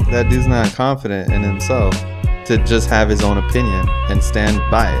that dude's not confident in himself to just have his own opinion and stand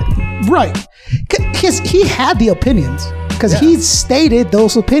by it. Right. Because he had the opinions. Because he stated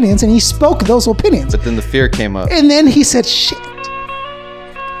those opinions and he spoke those opinions. But then the fear came up. And then he said, shit.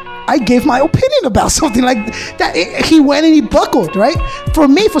 I gave my opinion about something like that. He went and he buckled, right? For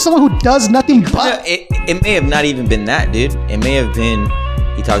me, for someone who does nothing but... It may have not even been that, dude. It may have been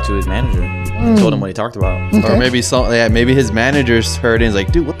he talked to his manager. Told him what he talked about. Okay. Or maybe his managers heard it and was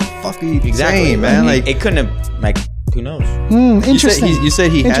like, dude, what the fuck are you saying, man? Like, it couldn't have, like, who knows? Interesting. You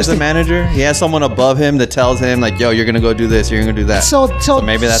said he has a manager? He has someone above him that tells him, like, yo, you're going to go do this, you're going to do that. So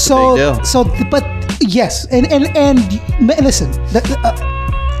maybe that's a big deal. But yes. And listen,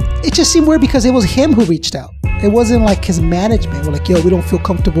 it just seemed weird because it was him who reached out. It wasn't like his management were like, yo, we don't feel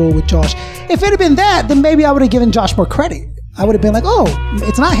comfortable with Josh. If it had been that, then maybe I would have given Josh more credit. I would have been like, oh,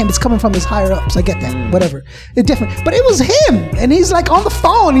 it's not him. It's coming from his higher ups. I get that. Whatever. It's different. But it was him. And he's like on the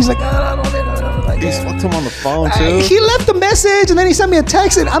phone. He's like, I don't know. He's fucked him on the phone too. He left a message and then he sent me a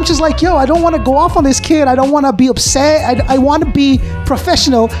text. And I'm just like, yo, I don't want to go off on this kid. I don't want to be upset. I want to be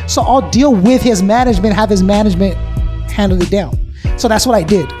professional. So I'll deal with his management, have his management handle it down. So that's what I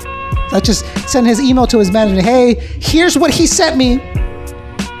did. I just sent his email to his manager. Hey, here's what he sent me.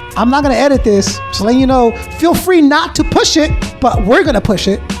 I'm not going to edit this. Just letting you know, feel free not to push it, but we're going to push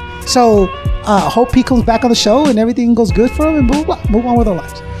it. So hope he comes back on the show and everything goes good for him and move on with our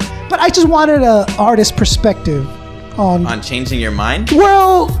lives. But I just wanted an artist perspective on changing your mind.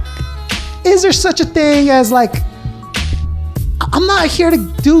 Well, is there such a thing as like, I'm not here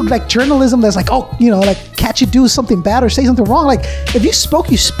to do like journalism that's like, oh, you know, like catch you do something bad or say something wrong. Like if you spoke,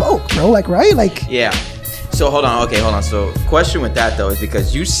 bro. Like, right? Like, yeah. So hold on. So question with that though is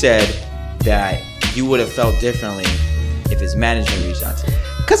because you said that you would have felt differently if his management reached out to you.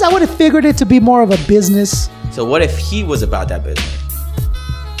 Because I would have figured it to be more of a business. So what if he was about that business?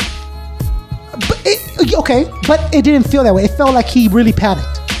 But it didn't feel that way. It felt like he really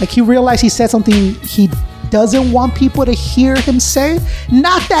panicked. Like he realized he said something he doesn't want people to hear him say.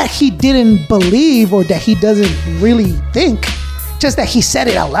 Not that he didn't believe or that he doesn't really think, just that he said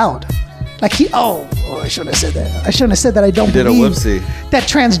it out loud. Like I shouldn't have said that. I shouldn't have said that I don't believe that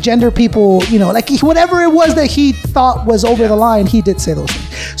transgender people, you know, like whatever it was that he thought was over the line, he did say those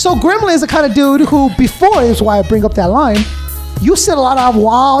things. So Gremlin is the kind of dude who, before, is why I bring up that line, you said a lot of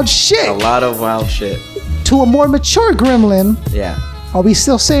wild shit. A lot of wild shit. To a more mature Gremlin. Yeah. Are we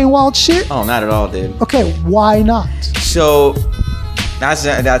still saying wild shit? Oh, not at all, dude. Okay, why not? So that's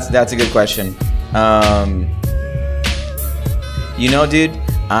a good question. You know, dude,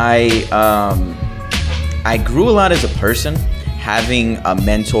 I grew a lot as a person, having a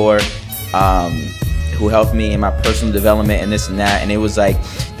mentor who helped me in my personal development and this and that. And it was like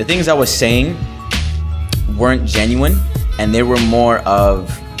the things I was saying weren't genuine, and they were more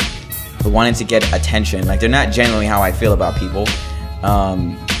of wanting to get attention. Like they're not genuinely how I feel about people.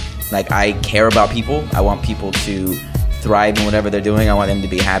 Like I care about people. I want people to thrive in whatever they're doing. I want them to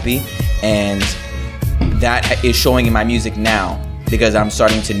be happy. And that is showing in my music now because I'm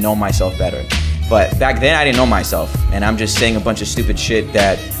starting to know myself better. But back then I didn't know myself, and I'm just saying a bunch of stupid shit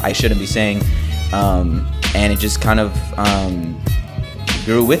that I shouldn't be saying, and it just kind of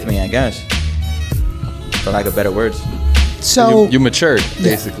grew with me, I guess, for lack of better words. So you matured,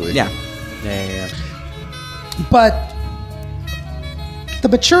 basically. Yeah. But the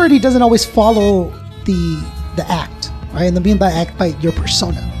maturity doesn't always follow the act, right? And the mean by act, by your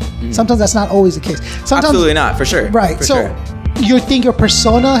persona. Sometimes that's not always the case. Sometimes, absolutely not, for sure. Right. For so sure. you think your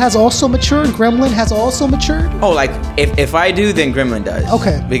persona has also matured? Gremlin has also matured? Oh, like if I do, then Gremlin does.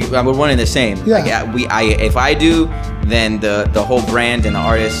 Okay. We're one and the same. Yeah. Like, if I do, then the whole brand and the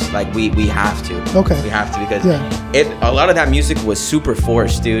artist, like we have to. Okay. We have to because a lot of that music was super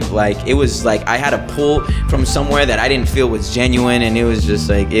forced, dude. Like it was like I had a pull from somewhere that I didn't feel was genuine, and it was just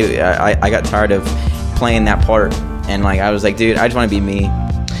like I got tired of playing that part, and like I was like, dude, I just want to be me.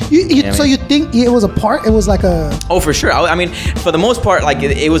 So you think it was a part? It was like a... Oh, for sure. I mean, for the most part, like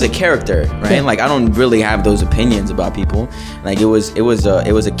it was a character, right? Yeah. Like I don't really have those opinions about people. Like it was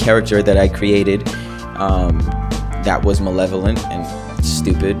a character that I created that was malevolent and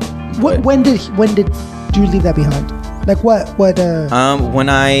stupid. When did you leave that behind? Like what? When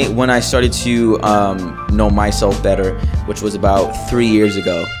I started to know myself better, which was about 3 years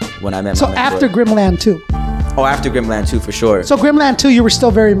ago when I met. So my mentor. after Grimland 2. Oh, after Gremlin 2, for sure. So Gremlin 2, you were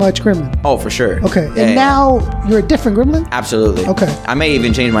still very much Gremlin. Oh, for sure. Okay, and now you're a different Gremlin? Absolutely. Okay. I may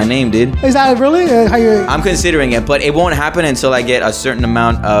even change my name, dude. Is that really how you're? I'm considering it, but it won't happen until I get a certain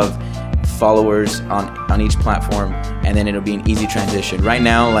amount of followers on each platform, and then it'll be an easy transition. Right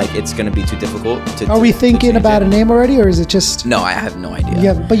now, like it's gonna be too difficult. Are we thinking about a name already, or is it just? No, I have no idea.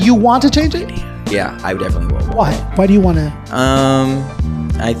 Yeah, but you want to change it? Yeah, I definitely will. Why? Why do you want to?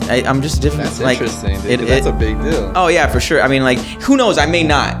 I'm just different. That's like, interesting, dude. That's a big deal. Oh yeah, for sure. I mean, like, who knows? I may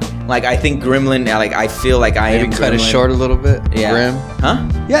not. Like, I think Gremlin. Like, I feel like I am. Maybe cut Gremlin. it short a little bit. Yeah. Grim. Huh?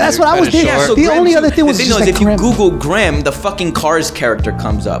 Yeah, that's what I was thinking. Yeah, so the Grem only too. other thing was the thing just is, like if you Grim. Google Grim, the fucking Cars character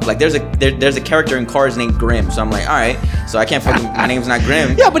comes up. Like, there's a character in Cars named Grim. So I'm like, all right. So I can't fucking. My name's not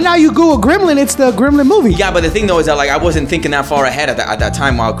Grim. Yeah, but now you Google Gremlin, it's the Gremlin movie. Yeah, but the thing though is that like I wasn't thinking that far ahead at that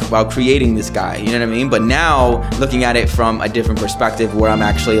time while creating this guy. You know what I mean? But now looking at it from a different perspective, where I'm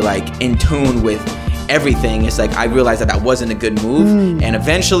actually like in tune with everything, it's like I realized that wasn't a good move, and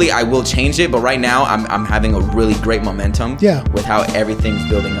eventually I will change it. But right now I'm having a really great momentum. Yeah. With how everything's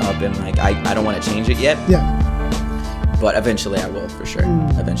building up, and like I don't want to change it yet. Yeah. But eventually I will, for sure.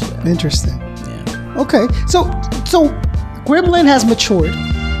 Eventually. I will. Interesting. Yeah. Okay, so Gremlin has matured,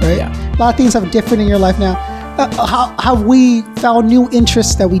 right? Yeah. A lot of things have different in your life now. How have we found new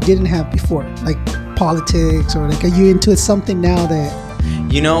interests that we didn't have before, like politics, or like are you into something now that?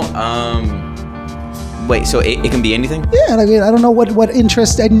 You know, wait. So it can be anything? Yeah, like, I don't know what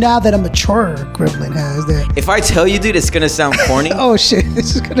interest now that a mature Gremlin has that. If I tell you, dude, it's gonna sound corny. Oh shit!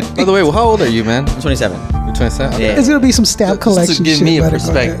 This is gonna. By the way, how old are you, man? I'm 27. You're 27. Okay. Yeah. It's gonna be some stamp collection. Just to give shit me a better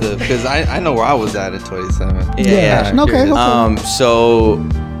go ahead. perspective, because I know where I was at 27. Yeah. Okay. curious. Okay. So,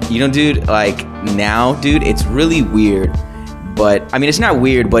 you know, dude, like now, dude, it's really weird, but I mean, it's not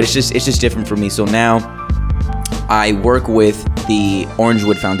weird, but it's just different for me. So now, I work with the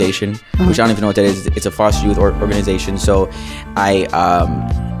Orangewood Foundation, which I don't even know what that is. It's a foster youth organization. So,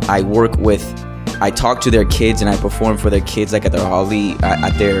 I work with. I talk to their kids and I perform for their kids, like at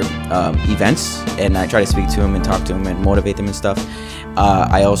their events, and I try to speak to them and talk to them and motivate them and stuff.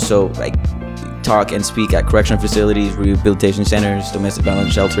 I also like talk and speak at correctional facilities, rehabilitation centers, domestic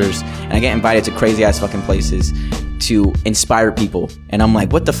violence shelters, and I get invited to crazy ass fucking places to inspire people. And I'm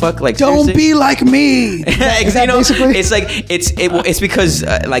like, what the fuck? Like, Don't seriously? be like me. Is that basically? It's like it's because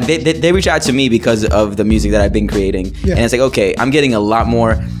like they reach out to me because of the music that I've been creating, Yeah. and it's like, okay, I'm getting a lot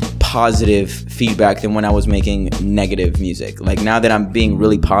more positive feedback than when I was making negative music. Like now that I'm being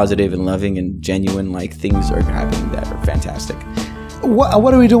really positive and loving and genuine, like things are happening that are fantastic.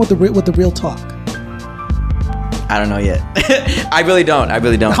 What are we doing with the real talk? I don't know yet. I really don't.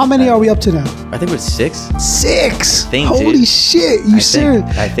 How many are we up to now? I think we're 6. 6. Think, Holy dude. shit! You serious?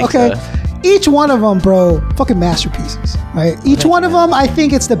 I think okay. so. Each one of them, bro, fucking masterpieces, right? Each one of them, I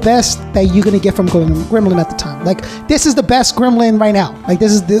think it's the best that you're gonna get from Gremlin at the time. Like this is the best Gremlin right now. Like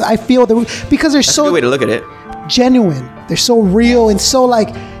this is I feel because they're That's so a good way to look at it. genuine. They're so real and so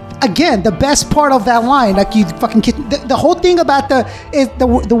like. Again, the best part of that line, like you fucking the whole thing about the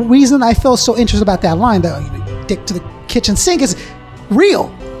reason I feel so interested about that line, the dick to the kitchen sink, is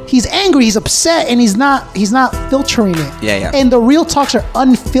real. He's angry, he's upset, and he's not filtering it. Yeah. And the real talks are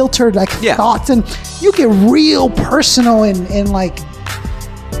unfiltered, like thoughts, and you get real personal and like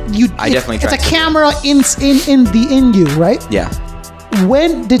you. I definitely. It's a camera in you, right? Yeah.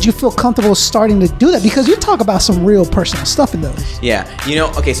 when did you feel comfortable starting to do that? Because you talk about some real personal stuff in those. Yeah,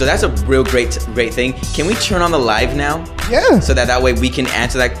 okay, so that's a real great thing. Can we turn on the live now? Yeah. So that way we can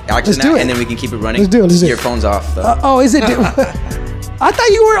answer that Let's do it. and then we can keep it running. Let's do it. Your phone's off though. Is it? I thought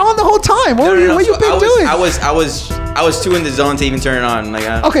you were on the whole time. What you been doing? I was too in the zone to even turn it on.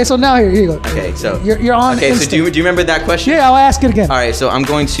 Okay, so now here you go. Okay, so you're on. Okay, instant. so do you remember that question? Yeah, I'll ask it again. All right, so I'm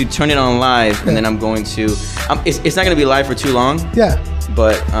going to turn it on live, and then I'm going to. It's not going to be live for too long. Yeah.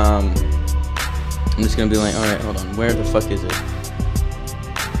 But I'm just going to be like, all right, hold on, where the fuck is it?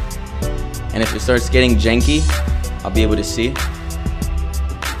 And if it starts getting janky, I'll be able to see.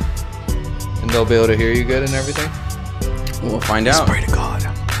 And they'll be able to hear you good and everything? We'll find out. Pray to God.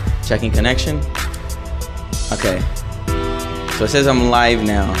 Checking connection. Okay. So it says I'm live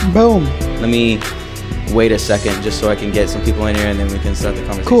now. Boom. Let me wait a second just so I can get some people in here and then we can start the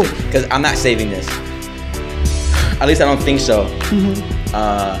conversation. Cool. Because I'm not saving this. At least I don't think so.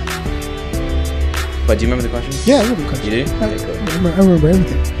 But do you remember the question? Yeah, I remember the question. You do? Okay, cool. I remember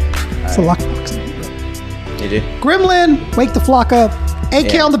everything. It's a right. lockbox. You do? Gremlin, Wake the Flock Up.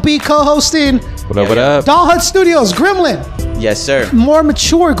 AK on the beat, co-hosting. What up, what up? Doll Hut Studios, Gremlin. Yes, sir. More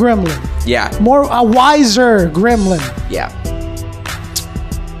mature Gremlin. Yeah. More wiser Gremlin. Yeah.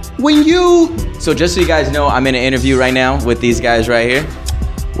 When you... So just so you guys know, I'm in an interview right now with these guys right here.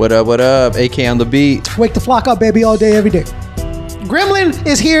 What up, what up? AK on the beat. Wake the Flock Up, baby, all day, every day. Gremlin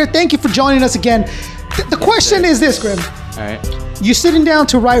is here. Thank you for joining us again. The question is this, Grim. All right. You're sitting down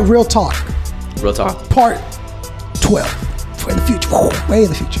to write Real Talk. Real Talk. Part 12. For in the future. Way in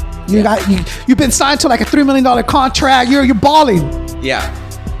the future. You've been signed to like a $3 million contract. You're balling. Yeah.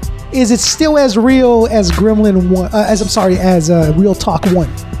 Is it still as real as Gremlin 1? As Real Talk 1?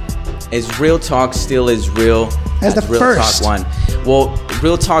 Is Real Talk still as real as the Real first? Talk 1? Well,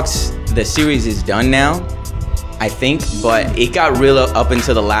 Real Talk's, the series is done now, I think, but it got real up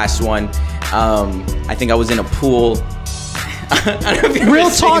until the last one. I think I was in a pool. I don't know if you Real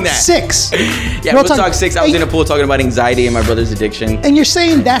ever seen Talk that. 6. Yeah, Real Talk 6. I was in a pool talking about anxiety and my brother's addiction. And you're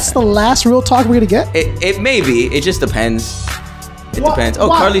saying that's the last Real Talk we're going to get? It may be. It just depends. It depends. Oh,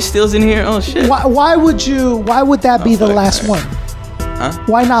 Carly Steele's in here? Oh, shit. Why would that be the last one? Huh?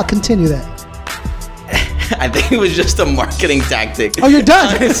 Why not continue that? I think it was just a marketing tactic. Oh, you're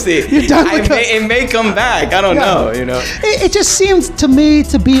done. Honestly, you're done. It may come back. I don't know. You know. It just seems to me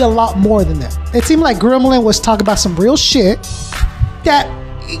to be a lot more than that. It seemed like Gremlin was talking about some real shit. That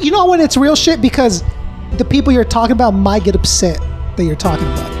when it's real shit because the people you're talking about might get upset that you're talking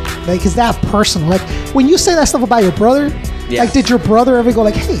about it. Like, is that personal? Like when you say that stuff about your brother, like did your brother ever go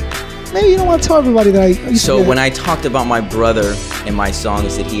like, hey, maybe you don't want to tell everybody that I used to So do that? when I talked about my brother in my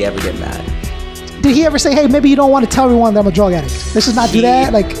songs, did he ever get mad? Did he ever say, hey, maybe you don't want to tell everyone that I'm a drug addict? Let's just not do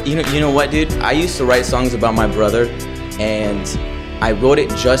that? Like, you know what, dude? I used to write songs about my brother, and I wrote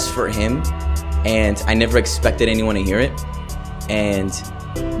it just for him, and I never expected anyone to hear it. And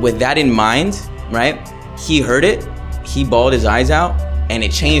with that in mind, right, he heard it, he bawled his eyes out, and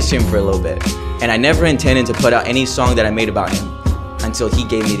it changed him for a little bit. And I never intended to put out any song that I made about him until he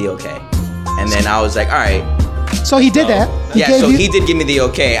gave me the okay. And then I was like, all right. So he did that. He did give me the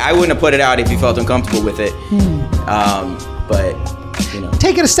okay. I wouldn't have put it out if he felt uncomfortable with it. But,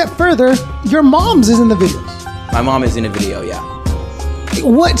 Take it a step further. Your mom's is in the video. My mom is in the video, yeah.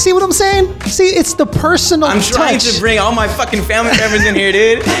 What? See what I'm saying? See, it's the personal I'm trying touch. to bring all my fucking family members in here,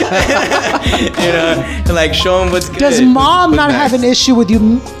 dude. Like show them what's good. Does mom not have an issue with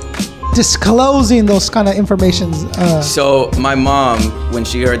you disclosing those kind of informations? So my mom, when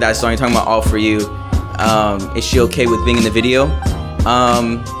she heard that song, you're talking about All For You, is she okay with being in the video?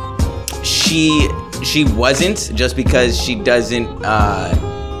 She wasn't, just because she doesn't,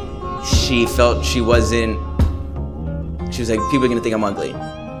 she felt she wasn't, she was like, people are gonna think I'm ugly.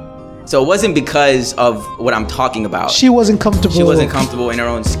 So it wasn't because of what I'm talking about. She wasn't comfortable. She wasn't comfortable in her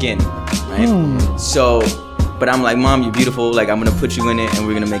own skin, right? So, but I'm like, Mom, you're beautiful. Like, I'm gonna put you in it and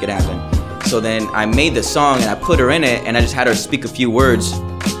we're gonna make it happen. So then I made the song and I put her in it and I just had her speak a few words.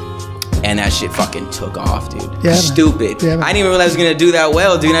 And that shit fucking took off, dude. Yeah, stupid. Yeah, I didn't even realize it was gonna do that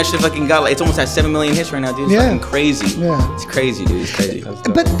well, dude. That shit fucking got like, it's almost at 7 million hits right now, dude. It's fucking crazy. Yeah. It's crazy, dude. It's crazy.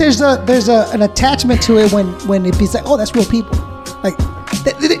 But there's an attachment to it when it be like, oh, that's real people.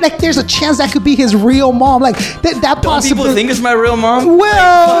 Like there's a chance that could be his real mom. Like that possibly. People think it's my real mom?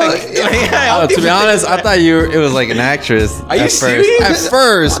 Well, to be honest, I thought it was like an actress. Are you serious? At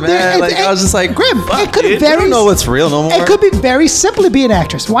first, man. I was just like, Grim. It could I don't know what's real no more. It could be very simply be an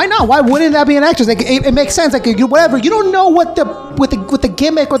actress. Why not? Why wouldn't that be an actress? Like it makes sense. Like whatever. You don't know what the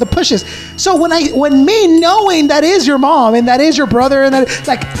gimmick or the push is. So when me knowing that is your mom and that is your brother and that,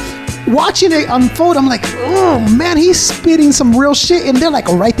 like, watching it unfold, I'm like, oh man, he's spitting some real shit, and they're like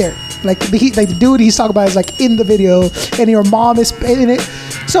right there. Like the dude he's talking about is like in the video, and your mom is in it.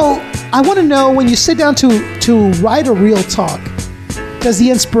 So I want to know, when you sit down to write a real talk, does the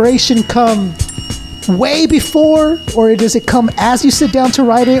inspiration come way before, or does it come as you sit down to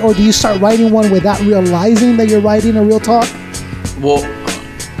write it, or do you start writing one without realizing that you're writing a real talk? Well,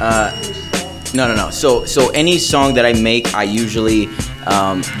 no. So any song that I make, I usually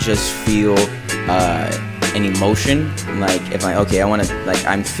just feel an emotion. Like if I want to, like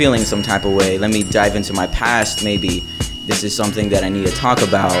I'm feeling some type of way, let me dive into my past. Maybe this is something that I need to talk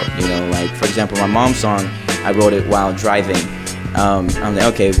about. You know, like for example, my mom's song, I wrote it while driving. I'm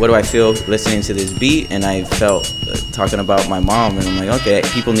like, okay, what do I feel listening to this beat? And I felt talking about my mom, and I'm like, okay,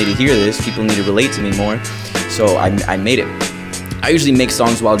 people need to hear this. People need to relate to me more. So I made it. I usually make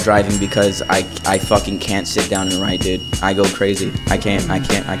songs while driving because I fucking can't sit down and write, dude. I go crazy. I can't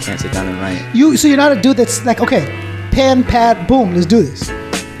sit down and write. So you're not a dude that's like, okay, pen, pad, boom, let's do this.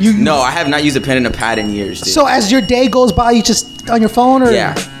 No, I have not used a pen and a pad in years, dude. So as your day goes by, you just on your phone, or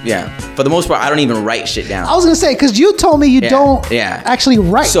yeah. For the most part, I don't even write shit down. I was gonna say, because you told me you don't actually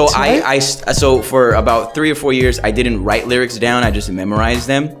write. So right? so for about 3 or 4 years, I didn't write lyrics down. I just memorized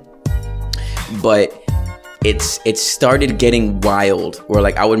them. But it started getting wild, where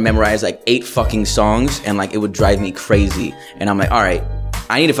like I would memorize like 8 fucking songs, and like it would drive me crazy. And I'm like, all right,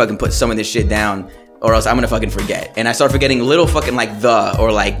 I need to fucking put some of this shit down, or else I'm gonna fucking forget. And I start forgetting little fucking like the,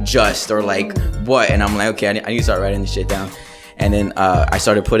 or like just, or like what. And I'm like, okay, I need to start writing this shit down. And then I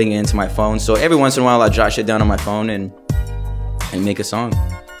started putting it into my phone. So every once in a while, I jot shit down on my phone and make a song.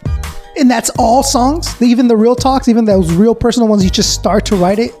 And that's all songs? Even the real talks, even those real personal ones, you just start to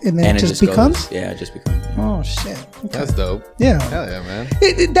write it and then it just becomes? It just becomes. Oh, shit. Okay. That's dope. Yeah. Hell yeah,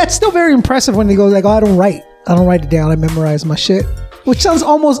 man. That's still very impressive when they go like, oh, I don't write it down. I memorize my shit. Which sounds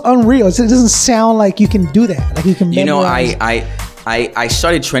almost unreal. It doesn't sound like you can do that. Like you can memorize. I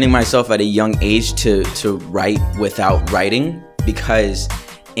started training myself at a young age to write without writing, because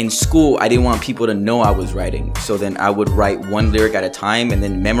in school, I didn't want people to know I was writing. So then I would write one lyric at a time and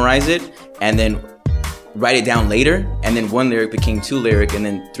then memorize it, and then write it down later. And then one lyric became 2 lyric, and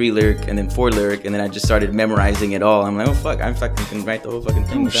then 3 lyric, and then 4 lyric. And then I just started memorizing it all. I'm like, oh, fuck, I fucking can write the whole fucking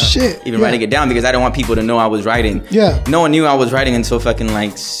thing without even writing it down, because I don't want people to know I was writing. Yeah. No one knew I was writing until fucking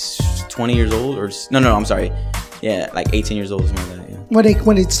like 20 years old, or no, I'm sorry. Yeah, like 18 years old, something like that, yeah.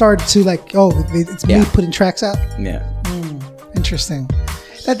 When it started to like, oh, it's me putting tracks out? Yeah. Interesting.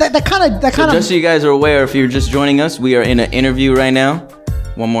 That kind of. Just so you guys are aware, if you're just joining us, we are in an interview right now.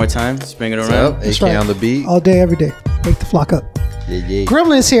 One more time, let's bring it around. What's up? AK on the beat. All day, every day. Wake the flock up. Yeah.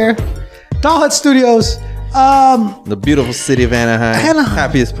 Gremlin's here. Doll Hut Studios. The beautiful city of Anaheim.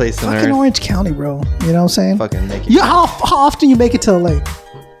 Happiest place on earth. Fucking Orange County, bro. You know what I'm saying? Fucking make it. How often you make it to LA?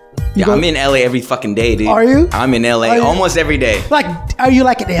 I'm in LA every fucking day, dude. Are you? I'm in LA almost every day. Like, are you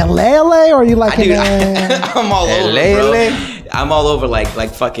like in LA, or are you like I'm all over, LA, bro. LA? I'm all over, like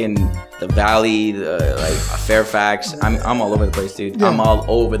fucking the Valley, like Fairfax. I'm all over the place, dude. Yeah. I'm all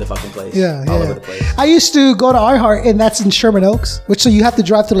over the fucking place. Yeah, all over the place. I used to go to iHeart, and that's in Sherman Oaks, which so you have to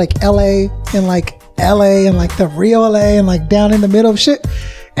drive to like LA and like the real LA and like down in the middle of shit.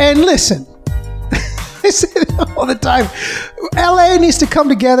 And listen, I say it all the time. LA needs to come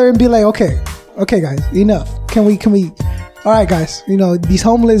together and be like, okay, guys, enough. Can we? All right, guys. You know, these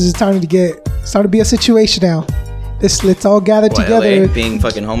homeless is starting to be a situation now. Let's all gather together. LA being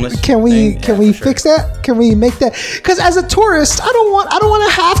fucking homeless. Can we fix that? Can we make that? Because as a tourist, I don't want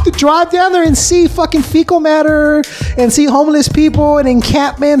to have to drive down there and see fucking fecal matter and see homeless people and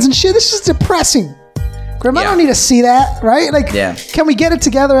encampments and shit. This is depressing. Grim, I don't need to see that, right? Like, can we get it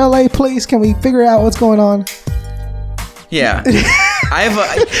together, LA, please? Can we figure out what's going on? Yeah. I have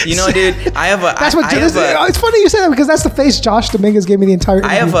a, dude, it's funny you say that, because that's the face Josh Dominguez gave me the entire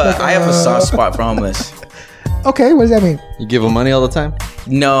interview. I have a soft spot for homeless. Okay, what does that mean? You give them money all the time?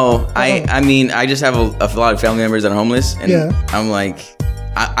 No, I mean, I just have a lot of family members that are homeless, and I'm like,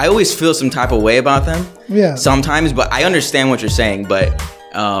 I always feel some type of way about them. Yeah. Sometimes, but I understand what you're saying, but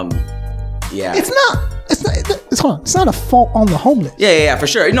yeah. It's not a fault on the homeless. Yeah, for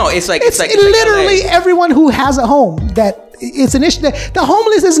sure. No, it's literally everyone who has a home that it's an issue. The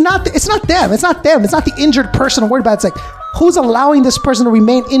homeless is not. It's not them. It's not them. It's not the injured person I'm worried about. It's like, who's allowing this person to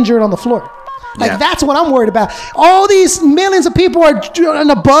remain injured on the floor? Like, that's what I'm worried about. All these millions of people are on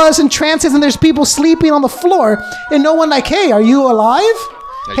a bus and transit, and there's people sleeping on the floor, and no one like, hey, are you alive?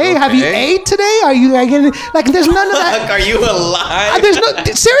 Hey, have you ate today? Are you like, there's none of that. Are you alive? There's no,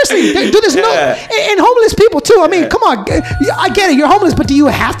 seriously, dude, there's no, and homeless people too. I mean, come on. I get it. You're homeless, but do you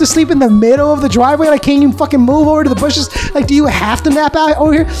have to sleep in the middle of the driveway? Like, can you fucking move over to the bushes? Like, do you have to nap out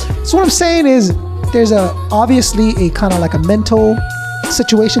over here? So what I'm saying is there's obviously a kind of like a mental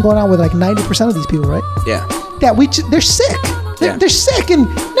situation going on with like 90% of these people, right? Yeah. That they're sick. They're sick, and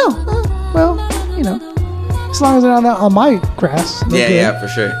as long as they're not on my grass. Yeah, for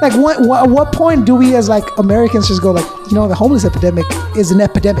sure. Like, at what point do we as like Americans just go like, the homeless epidemic is an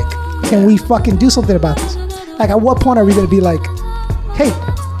epidemic? Can we fucking do something about this? Like, at what point are we going to be like, hey,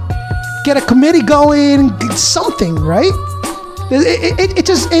 get a committee going, something, right?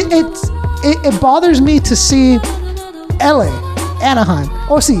 It bothers me to see LA, Anaheim,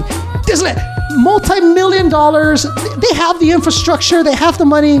 there's like multi-million dollars. They have the infrastructure, they have the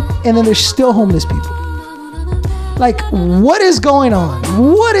money, and then there's still homeless people. Like, what is going on?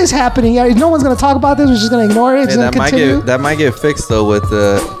 What is happening? No one's going to talk about this. We're just going to ignore it. It's going to continue. That might get fixed, though, with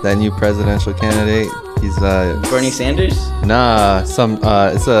that new presidential candidate. He's Bernie Sanders? Nah, it's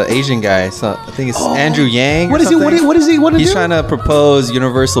an Asian guy. I think it's Andrew Yang. What is he? What is he? He's trying to propose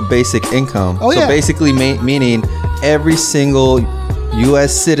universal basic income. Oh, yeah. So basically, meaning every single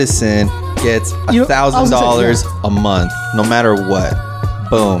U.S. citizen gets $1,000 a month, no matter what.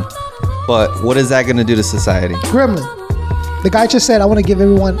 Boom. But what is that going to do to society? Gremlin. The guy just said, I want to give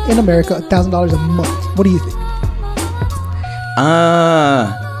everyone in America $1,000 a month. What do you think?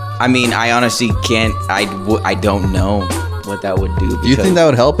 I mean, I honestly can't. I don't know what that would do. Do you think that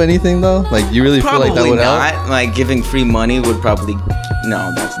would help anything, though? Like, you really feel like that would help? Probably not. Like, giving free money would probably...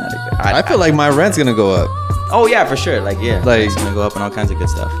 No, that's not a good... I feel like my rent's going to go up. Oh, yeah, for sure. Like, it's going to go up and all kinds of good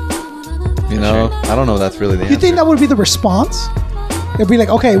stuff. You know? Sure. I don't know if that's really the answer. You think that would be the response? It'd be like,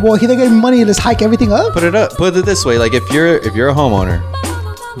 okay, well, they get money and just hike everything up? Put it this way. Like, if you're a homeowner,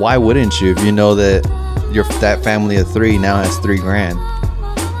 why wouldn't you? If you know that that family of 3 now has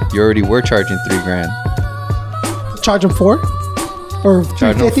 $3,000. You already were charging $3,000. Charge them 4? Or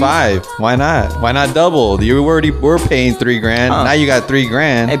charge them 5? Why not? Why not double? You already were paying $3,000. Now you got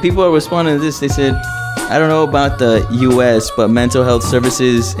 $3,000. Hey, people are responding to this. They said, I don't know about the U.S., but mental health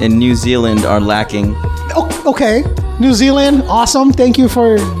services in New Zealand are lacking. Okay. New Zealand, awesome. Thank you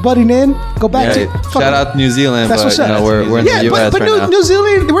for butting in. Go back to... Shout out New Zealand, but we're in the U.S. but right now. New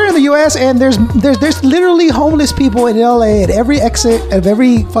Zealand, we're in the U.S. and there's literally homeless people in L.A. at every exit of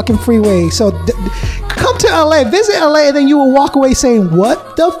every fucking freeway. So come to L.A., visit L.A., and then you will walk away saying,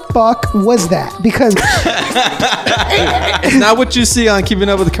 what the fuck was that? Because... it's not what you see on Keeping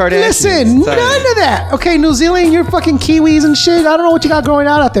Up with the Kardashians. Listen, none of that. Okay, New Zealand, you're fucking Kiwis and shit. I don't know what you got going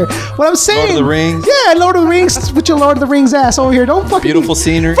on out there. What I'm saying... Lord of the Rings. Yeah, Lord of the Rings. With your Lord of the Rings ass over here. Don't fucking... Beautiful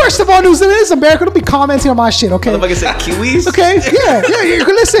scenery. First of all, New Zealand is America. Don't be commenting on my shit, okay? Like I said, Kiwis? Okay, yeah.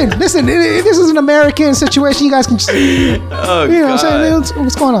 Listen. This is an American situation. You guys can just... Oh, you know God. what I'm saying?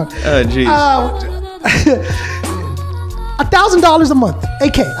 What's going on? Oh, jeez. $1,000 a month.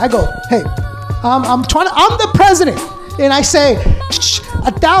 AK, I go, hey, I'm the president. And I say,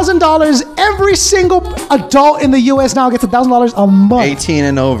 $1,000, every single adult in the U.S. now gets $1,000 a month. 18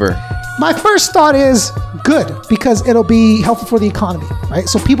 and over. My first thought is good, because it'll be helpful for the economy, right?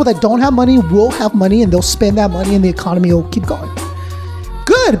 So people that don't have money will have money and they'll spend that money and the economy will keep going.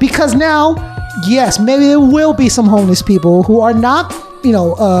 Good, because now, yes, maybe there will be some homeless people who are not,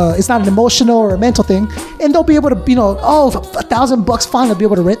 it's not an emotional or a mental thing, and they'll be able to, for $1,000 fine, they'll be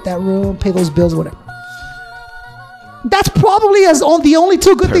able to rent that room, pay those bills, whatever. That's probably the only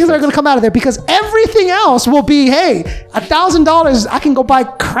two good things that are going to come out of there, because everything else will be, hey, $1,000, I can go buy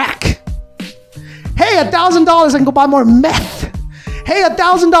crack. Hey, $1,000, I can go buy more meth. Hey,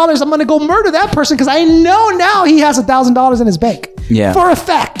 $1,000, I'm going to go murder that person because I know now he has $1,000 in his bank. Yeah. For a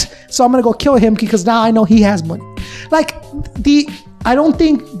fact. So I'm going to go kill him because now I know he has money. Like, I don't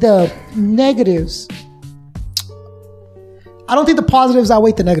think the positives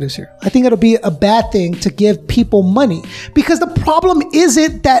outweigh the negatives here. I think it'll be a bad thing to give people money, because the problem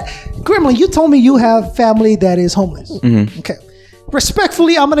isn't that... Gremlin, you told me you have family that is homeless. Mm-hmm. Okay.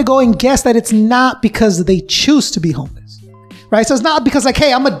 Respectfully, I'm going to go and guess that it's not because they choose to be homeless, right? So it's not because like,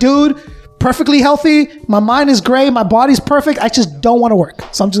 hey, I'm a dude, perfectly healthy, my mind is gray, my body's perfect, I just don't want to work.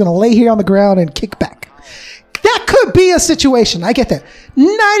 So I'm just going to lay here on the ground and kick back. That could be a situation. I get that.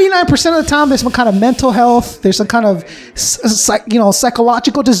 99% of the time, there's some kind of mental health. There's some kind of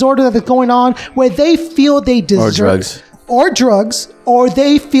psychological disorder that's going on where they feel they deserve... Or drugs, or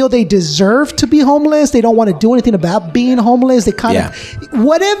they feel they deserve to be homeless. They don't want to do anything about being homeless. They kind of...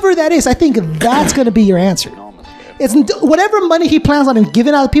 Whatever that is, I think that's going to be your answer. It's whatever money he plans on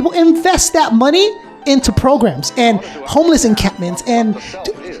giving out to people, invest that money into programs and homeless encampments and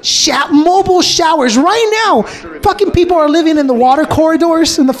mobile showers. Right now, fucking people are living in the water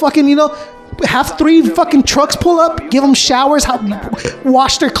corridors and the fucking, have 3 fucking trucks pull up, give them showers,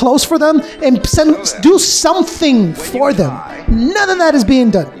 wash their clothes for them, and do something for them. None of that is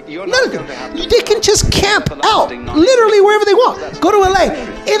being done. None of it. They can just camp out, literally wherever they want. Go to LA,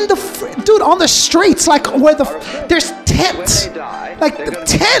 on the streets, like where there's tents,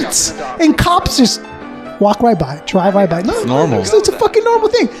 and cops just walk right by, drive right by. No, it's normal. It's a fucking normal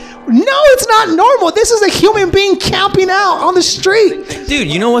thing. No, it's not normal. This is a human being camping out on the street. Dude,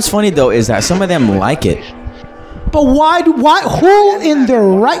 you know what's funny though is that some of them like it. But why? Who in their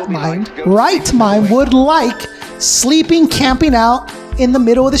right mind would like sleeping, camping out in the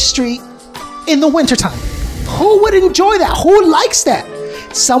middle of the street in the wintertime? Who would enjoy that? Who likes that?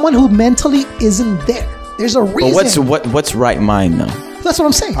 Someone who mentally isn't there. There's a reason. But what's right mind though? That's what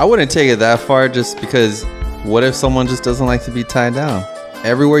I'm saying. I wouldn't take it that far just because what if someone just doesn't like to be tied down?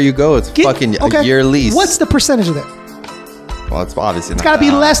 Everywhere you go, it's a year lease. What's the percentage of that? Well, it's obviously it's got to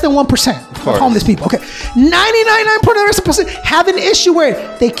be less than 1% of homeless people. Okay, 99.9% have an issue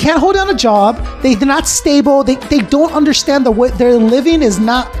where they can't hold down a job. They're not stable. They don't understand the way their living is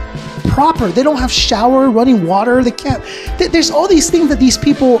not proper. They don't have shower, running water. They can't. There's all these things that these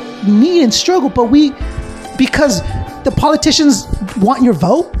people need and struggle. But because the politicians want your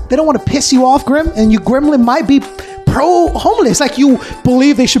vote, they don't want to piss you off, Grim, and Gremlin might be pro-homeless, like you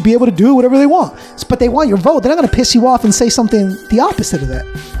believe they should be able to do whatever they want, but they want your vote. They're not going to piss you off and say something the opposite of that.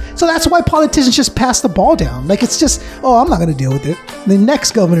 So that's why politicians just pass the ball down. Like it's just, I'm not going to deal with it. The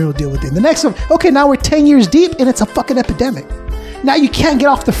next governor will deal with it. The next one, okay, now we're 10 years deep and it's a fucking epidemic. Now you can't get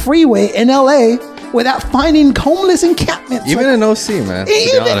off the freeway in LA without finding homeless encampments. Even in OC, man. To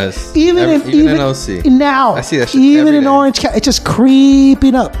be honest, even in OC now, I see that shit even every in day. Orange County, it's just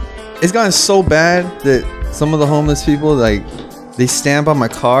creeping up. It's gotten so bad that some of the homeless people, like, they stand by my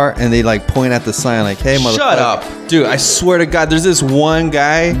car and they like point at the sign like, hey, motherfucker. Shut up. Dude, I swear to God, there's this one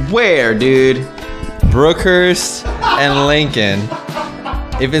guy. Where, dude? Brookhurst and Lincoln.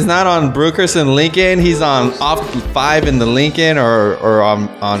 If it's not on Brookhurst and Lincoln, he's on off 5 in the Lincoln or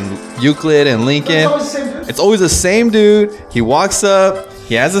on Euclid and Lincoln. It's always the same dude. He walks up.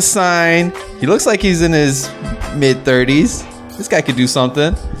 He has a sign. He looks like he's in his mid-30s. This guy could do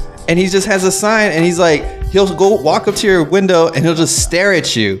something. And he just has a sign, and he's like, he'll go walk up to your window, and he'll just stare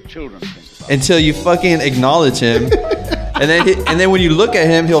at you until you fucking acknowledge him. and then when you look at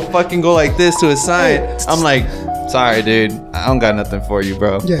him, he'll fucking go like this to his sign. I'm like, sorry, dude, I don't got nothing for you,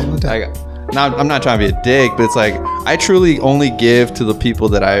 bro. Yeah, no doubt. I'm not trying to be a dick, but it's like I truly only give to the people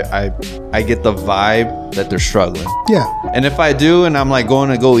that I get the vibe that they're struggling. Yeah. And if I do, and I'm like going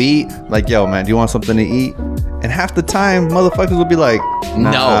to go eat, like, yo, man, do you want something to eat? And half the time, motherfuckers will be like,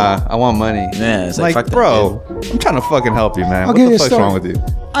 nah, no, I want money. Yeah, it's like, fuck that, bro, I'm trying to fucking help you, man. I'll What give the you a fuck's story. wrong with you?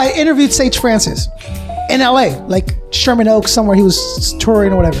 I interviewed Sage Francis in LA, like Sherman Oaks, somewhere he was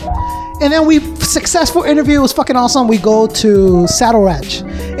touring or whatever. And then successful interview, it was fucking awesome. We go to Saddle Ranch.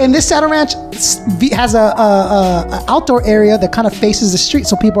 And this Saddle Ranch has a outdoor area that kind of faces the street,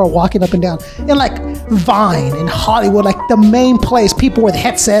 so people are walking up and down. And like Vine in Hollywood, like the main place, people with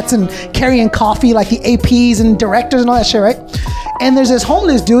headsets and carrying coffee, like the APs and directors and all that shit, right? And there's this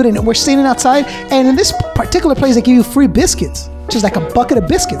homeless dude, and we're standing outside. And in this particular place, they give you free biscuits. Just like a bucket of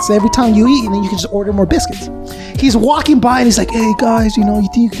biscuits every time you eat, and then you can just order more biscuits. He's walking by and he's like, hey guys, you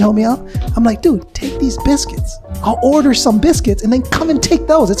think you can help me out? I'm like, dude, take these biscuits. I'll order some biscuits and then come and take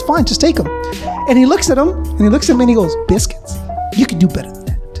those. It's fine, just take them. And he looks at him and he goes, biscuits? You can do better than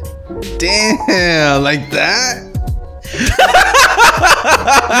that. Damn, like that?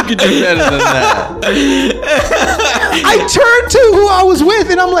 You could do better than that. I turned to who I was with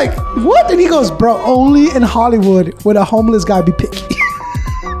and I'm like, what? And he goes, bro, only in Hollywood would a homeless guy be picky.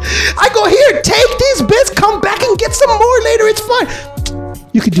 I go, here, take these bits, come back and get some more later. It's fine.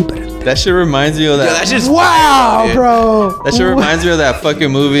 You could do better. That shit reminds me of that. Yeah, that's just wow, fire, bro. That shit reminds me of that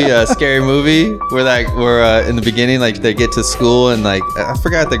fucking movie, Scary Movie, where in the beginning, like they get to school and like I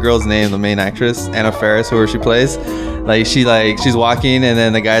forgot the girl's name, the main actress, Anna Faris, whoever she plays. Like she's walking and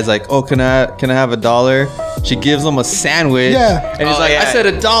then the guy's like, oh, can I have $1? She gives him a sandwich. Yeah. And he's like, yeah. I said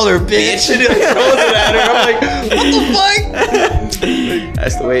 $1, bitch. And he like throws it at her. I'm like, what the fuck?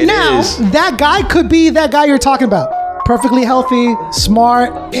 That's the way it now, is. that guy could be that guy you're talking about. Perfectly healthy,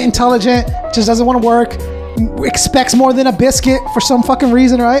 smart, intelligent, just doesn't want to work, expects more than a biscuit for some fucking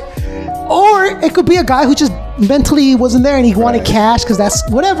reason, right? Or it could be a guy who just mentally wasn't there and he wanted cash because that's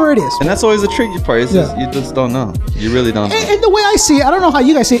whatever it is. And that's always the tricky part. It's just, you just don't know. You really don't know. And the way I see it, I don't know how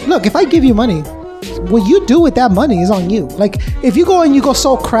you guys see it. Look, if I give you money, what you do with that money is on you. Like, if you go and you go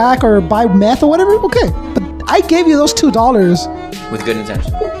sell crack or buy meth or whatever, okay. But I gave you those $2 with good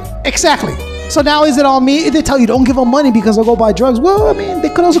intention. Exactly. So now is it on me? They tell you don't give them money because they'll go buy drugs. Well, I mean, they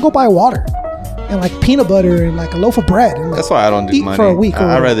could also go buy water and like peanut butter and like a loaf of bread. And, like, that's why I don't do eat money for a week.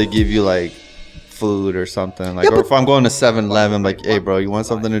 I'd rather give you like food or something. Like, or if I'm going to 7-Eleven, like, hey, bro, you want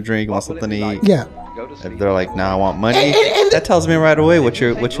something to drink? You want something to eat? Yeah. If they're like, nah, I want money. That tells me right away what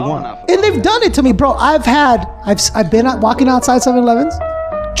you want. And they've done it to me, bro. I've been walking outside 7-Elevens.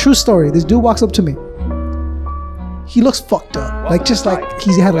 True story. This dude walks up to me. He looks fucked up. Like, just like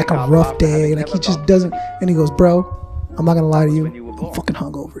he's had like a rough day. Like, he just doesn't. And he goes, bro, I'm not going to lie to you. I'm fucking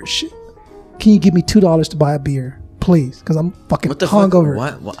hungover as shit. Can you give me $2 to buy a beer? Please, because I'm fucking hungover.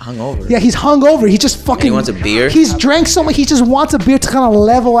 What hungover? Yeah, he's hungover. He just fucking. And he wants a beer. He's drank so much. He just wants a beer to kind of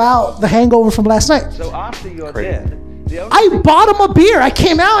level out the hangover from last night. So after you're dead, I bought him a beer. I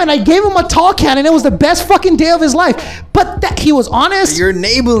came out and I gave him a tall can, and it was the best fucking day of his life. But that he was honest. You're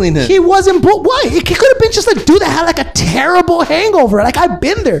enabling him. He wasn't. Why? It could have been just a dude that had like a terrible hangover. Like, I've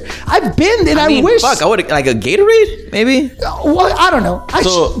been there. I've been, and I wish. Fuck, I would like a Gatorade, maybe. Well, I don't know.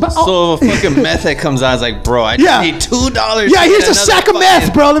 So a fucking meth head comes out. It's like, bro, I just need $2. Yeah, here's a sack of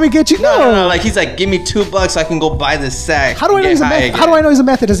meth, bro. Let me get you. No. Like, he's like, give me $2 so I can go buy this sack. How do I know he's a meth? How do I know he's a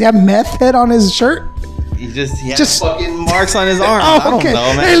meth head? Does he have meth head on his shirt? He has fucking marks on his arm. Oh, I don't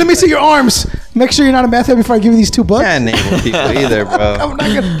know, man. Hey, let me see your arms. Make sure you're not a meth head before I give you these $2. Can't enable people either, bro. I'm not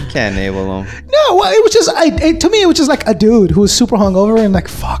gonna. Can't enable them. No, well, it was just to me, it was just like a dude who was super hungover and like,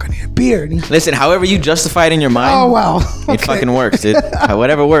 fuck, I need a beer. And Listen, however you justify it in your mind. Oh wow, it fucking works, dude.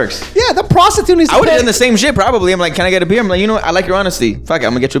 Whatever works. Yeah, the prostitute needs. I would have done the same shit probably. I'm like, can I get a beer? I'm like, you know what? I like your honesty. Fuck it,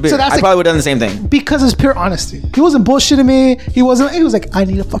 I'm gonna get you a beer. So that's I probably would have done the same thing. Because it's pure honesty. He wasn't bullshitting me. He was like, I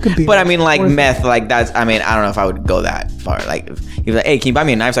need a fucking beer. But I mean, like meth, like that's. I mean, I don't know if I would go that far. Like, if he was like, hey, can you buy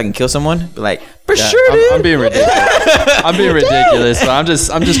me a knife so I can kill someone? Be like, for sure, dude. I'm being ridiculous. I'm being ridiculous. So I'm just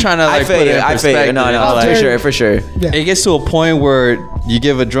trying to like put it in perspective. No, like, for sure. Yeah. It gets to a point where you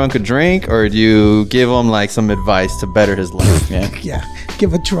give a drunk a drink, or do you give him like some advice to better his life? Yeah.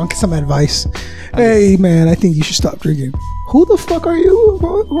 Give a drunk some advice. Hey, man, I think you should stop drinking. Who the fuck are you?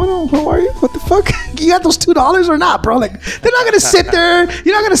 Who are you? What the fuck? You got those $2 or not, bro? Like, they're not gonna sit there.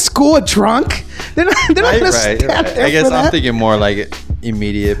 You're not gonna school a drunk. They're not gonna stand there. I guess for I'm that. thinking more like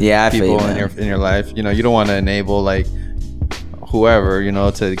immediate people you, in your life. You know, you don't want to enable like whoever, you know,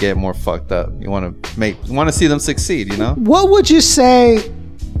 to get more fucked up. You want to see them succeed. You know. What would you say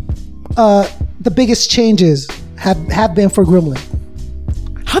the biggest changes have been for Gremlin?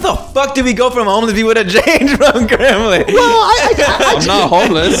 How the fuck did we go from homeless people to change from Gremlin? Well, I'm not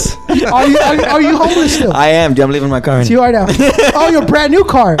homeless. Are you homeless still? I am. Dude, I'm leaving my car. You are now. Oh, your brand new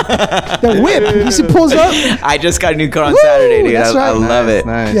car. The whip. You see, pulls up. I just got a new car on Saturday, dude. That's right. I love it.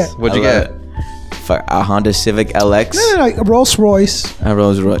 Nice. Yeah. What'd you get? A Honda Civic LX. No, a Rolls Royce. A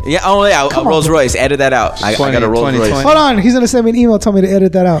Rolls Royce. Yeah, a Rolls Royce. Edit that out. I got a Rolls Royce. Hold on, he's gonna send me an email telling me to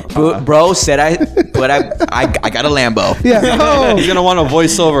edit that out. Bro said I got a Lambo. Yeah. Oh. He's gonna want a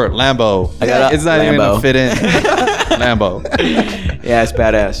voiceover Lambo. It's not even gonna fit in. Lambo. Yeah, it's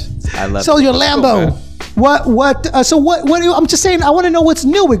badass. I love it. So your Lambo. Cool, I'm just saying, I want to know what's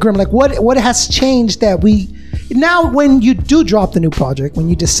new with Gremlin. Like, what has changed that we now, when you do drop the new project, when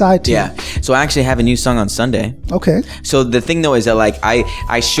you decide to. Yeah. So I actually have a new song on Sunday. Okay. So the thing though is that like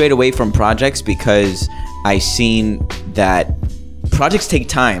I strayed away from projects because I seen that projects take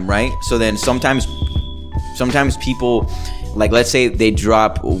time, right? So then sometimes people, like, let's say they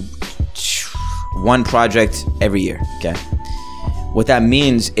drop one project every year. Okay. What that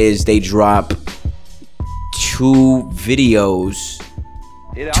means is they drop 2 videos,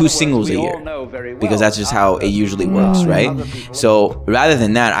 2 singles a year, because that's just how it usually works, right? So rather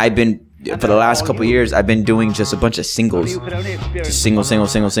than that, for the last couple of years, I've been doing just a bunch of singles, just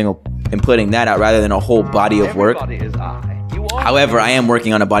single, and putting that out rather than a whole body of work. However, I am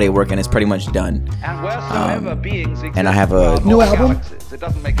working on a body of work and it's pretty much done. And I have a new album.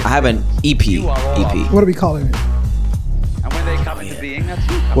 I have an EP. What are we calling it?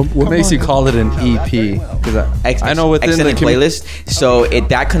 What makes you call it an EP? Because I know within the playlist. So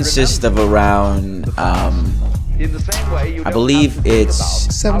that consists of around, I believe it's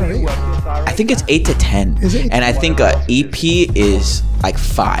 7 or 8. I think it's 8 to 10. Is it? And I think a EP is like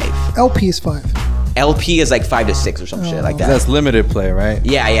 5. LP is 5. LP is like 5 to 6 or some shit like that. That's limited play, right?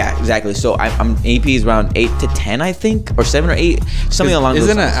 Yeah, exactly. So I'm EP is around 8 to 10, I think, or 7 or 8, something along those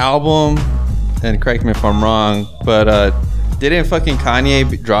lines. Isn't an album? And correct me if I'm wrong, but didn't fucking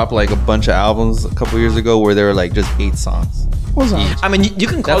Kanye drop like a bunch of albums a couple years ago where there were like just 8 songs? What's that? I mean, you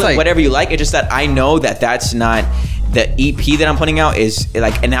can call it like whatever you like. It's just that I know that that's not the EP that I'm putting out is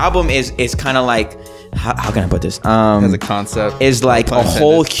like an album is kind of like how can I put this? As a concept is like a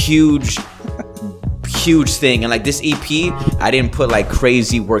whole huge thing, and like this EP, I didn't put like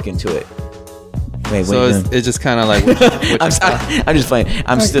crazy work into it. Wait, so it's just kind of like I'm just playing.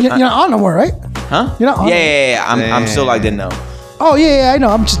 You're not on no more, right? Huh? You're not on. Yeah. I'm still logged in though. Oh yeah, I know.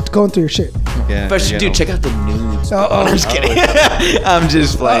 I'm just going through your shit. Yeah, but dude, check out the nudes. I'm just kidding. I'm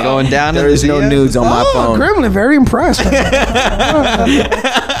just playing. Going down. There is no nudes on my phone. Gremlin, very impressed.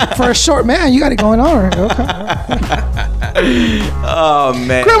 For a short man, you got it going on. Okay. Oh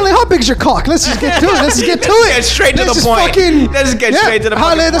man, Gremlin, how big's your cock? Let's just get to it. Let's get straight to the point. Let's get straight to the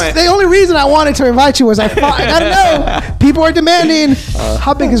point. The only reason I wanted to invite you was I gotta know. People are demanding.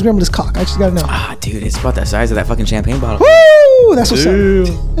 How big is Gremlin's cock? I just gotta know. Dude, it's about the size of that fucking champagne bottle. Woo! That's what's up.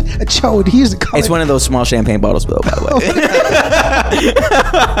 A chode. He used to call It's one of those small champagne bottles, though, by the way.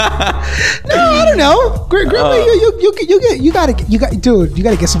 No, I don't know. Gremlin, you gotta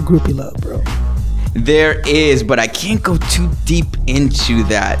get some groupie love, bro. There is, but I can't go too deep into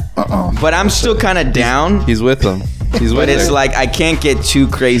that. But I'm still kind of down. He's with them. But it's like I can't get too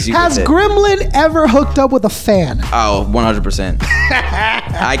crazy Has with it. Gremlin ever hooked up with a fan? Oh, 100%.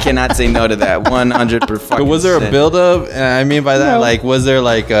 I cannot say no to that. 100%. But was there a build-up? I mean by that, like, was there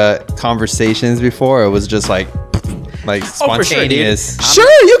like conversations before, or was it just like spontaneous?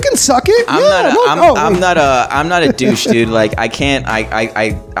 Sure, you can suck it. I'm not a douche, dude. Like I can't.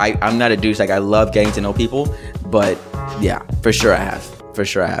 I'm not a douche. Like I love getting to know people, but yeah, for sure I have.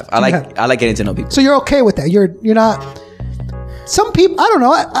 I like getting to know people. So you're okay with that? You're not. Some people, I don't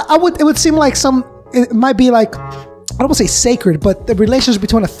know. It would seem like it might be like, I don't want to say sacred, but the relationship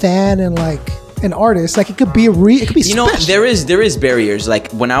between a fan and like an artist, like it could be it could be. You know, there is barriers.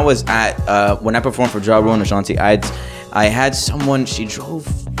 Like when I was at when I performed for Ja Rule and Ashanti, I had someone.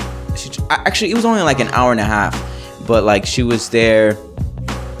 Actually, it was only like an hour and a half, but like she was there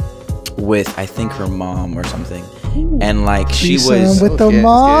with I think her mom or something. And like she was with the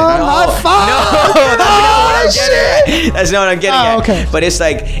mom. That's not what I'm getting at. Okay. But it's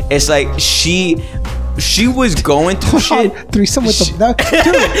like she was going through shit. Threesome with the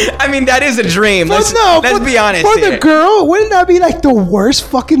dude. I mean, that is a dream. Let's be honest. For here. the girl, wouldn't that be like the worst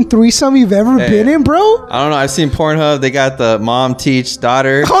fucking threesome you've ever been in, bro? I don't know. I've seen Pornhub. They got the mom teach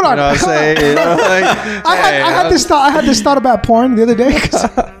daughter. Hold on. You know what I'm saying? You know, like, I had this thought about porn the other day.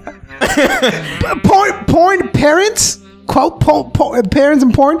 Porn parents, quote, parents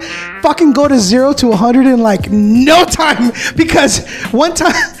and porn fucking go to 0 to 100 in like no time, because one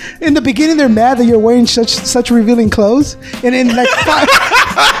time in the beginning they're mad that you're wearing such revealing clothes, and in like 5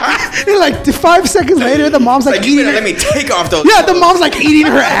 seconds later the mom's like eating let me take off those the mom's like eating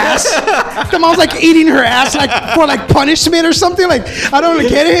her ass. The mom's like eating her ass like for like punishment or something. Like I don't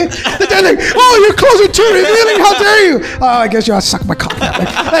get it. The dad's like, oh, your clothes are too revealing, how dare you? Oh, I guess you ought to suck my cock.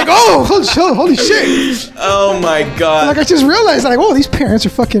 Like oh, holy shit. Oh my god. Like I just realized like, oh, these parents are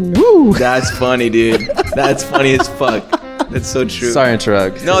fucking woo. That's funny, dude. That's funny as fuck. That's so true. Sorry to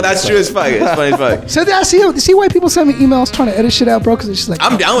interrupt. No, that's true as fuck. It's funny as fuck. So I see why people send me emails trying to edit shit out, bro, because it's just like,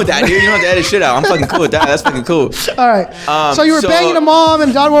 I'm down with that, dude. You don't have to edit shit out. I'm fucking cool with that. That's fucking cool. All right. So you were banging the mom and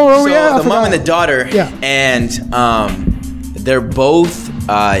the daughter. Where were we at? The mom and the daughter. Yeah. And they're both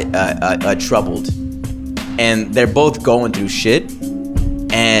troubled, and they're both going through shit,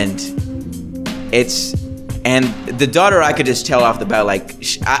 and the daughter, I could just tell off the bat, like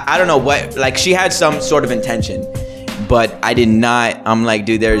I don't know what, like she had some sort of intention, but I did not. I'm like,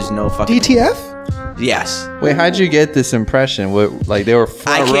 dude, there's no fucking DTF. Yes. Wait, how'd you get this impression? What, like they were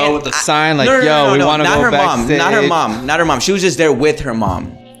front row with the sign, like, yo, we want to go backstage? Not her mom. She was just there with her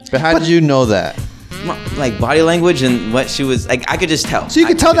mom. But how did you know that? Like body language and what she was like, I could just tell. So you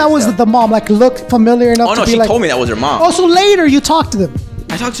could tell that was the mom, like looked familiar enough. Oh no, to be she like, told me that was her mom. Also later you talked to them.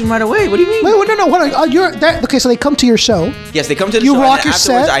 I talked to them right away. What do you mean? Wait, no. Hold on. Okay, so they come to your show. Yes, they come to the show. You rock your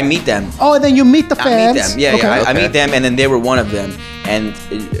afterwards, set. I meet them. Oh, and then you meet the fans. I meet them. Yeah, okay. I meet them, and then they were one of them. And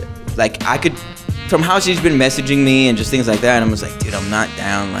like I could, from how she's been messaging me and just things like that, and I was like, dude, I'm not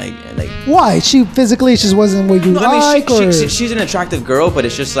down. Like. Why? She physically just wasn't what you like, I mean, she's an attractive girl, but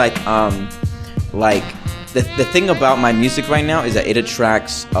it's just like the thing about my music right now is that it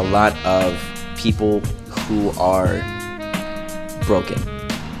attracts a lot of people who are broken.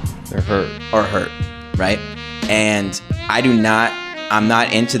 They're hurt. Or hurt, right? And I'm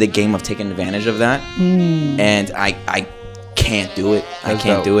not into the game of taking advantage of that. And I can't do it. I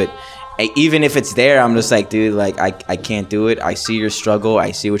can't do it. Even if it's there, I'm just like, dude, like I can't do it. I see your struggle.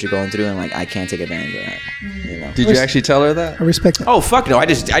 I see what you're going through, and like I can't take advantage of that. You know? Did you actually tell her that? I respect that. Oh fuck no! I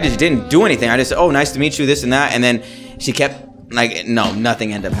just didn't do anything. I just nice to meet you, this and that, and then she kept Like, no,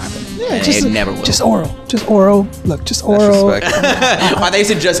 nothing ended up happening. Yeah, and it never will. Just oral. Look, just oral. They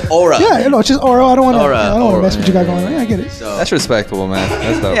said just aura. Yeah, just oral. I don't want to. Aura, I don't want to mess with you guys yeah. going on. Yeah, I get it. So, That's respectable, man.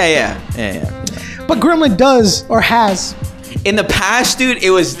 That's dope. yeah. But Gremlin does or has. In the past, dude,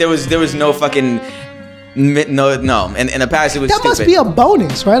 there was no fucking no. In the past, it was That stupid. must be a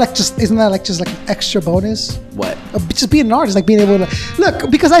bonus, right? Like, isn't that like just like an extra bonus? What? Just being an artist, like being able to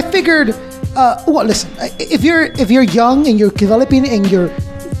look. Because I figured, well, listen, if you're young and you're developing and your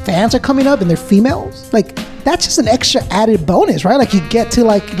fans are coming up and they're females, like that's just an extra added bonus, right? Like you get to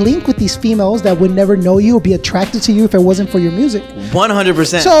like link with these females that would never know you or be attracted to you if it wasn't for your music.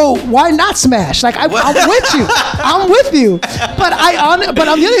 100%. So why not smash? Like I'm with you. I'm with you. But on the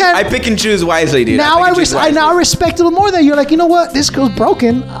other hand, I pick and choose wisely, dude. Now I now respect it a little more that you're like, you know what, this girl's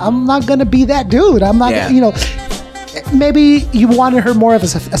broken. I'm not gonna be that dude. I'm not, you know. Maybe you wanted her more of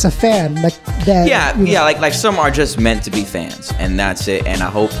as a fan, like that. Yeah. Like some are just meant to be fans, and that's it. And I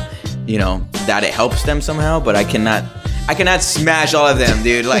hope, you know, that it helps them somehow. But I cannot smash all of them,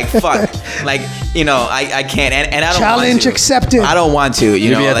 dude. Like fuck, like you know, I can't. And I don't challenge want to. accepted. I don't want to.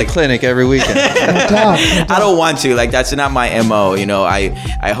 You know, be at like the clinic every weekend. I don't want to. Like that's not my MO. You know,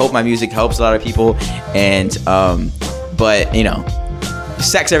 I hope my music helps a lot of people, and but you know.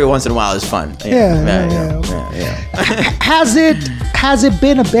 Sex every once in a while is fun. Yeah. Has it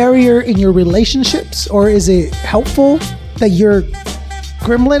been a barrier in your relationships, or is it helpful that you're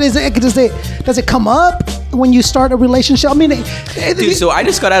Gremlin? Does it come up when you start a relationship? I mean, dude. So I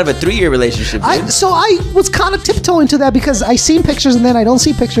just got out of a 3-year relationship. So I was kind of tiptoeing to that because I seen pictures and then I don't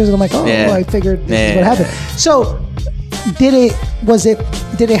see pictures and I'm like, I figured this is what happened. So did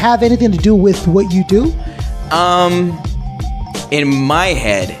it have anything to do with what you do? In my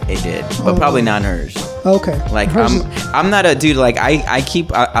head, it did, but probably not hers. Okay. Like I'm not a dude. Like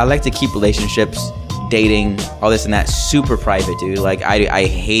I like to keep relationships, dating, all this and that super private, dude. Like I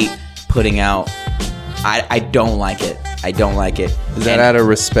hate putting out. I don't like it. I don't like it. Is that out of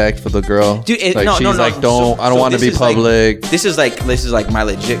respect for the girl? Dude, like no. Like, I don't want to be public. This is like my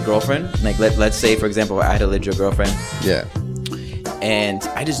legit girlfriend. Like let's say for example, I had a legit girlfriend. Yeah. And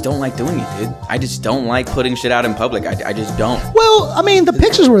I just don't like doing it, dude. I just don't like putting shit out in public. I just don't. Well, I mean, the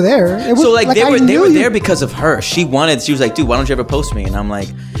pictures were there. It was, so like they were there because of her. She was like, dude, why don't you ever post me? And I'm like,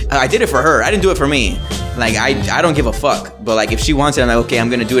 I did it for her. I didn't do it for me. Like I don't give a fuck. But like if she wants it, I'm like, okay,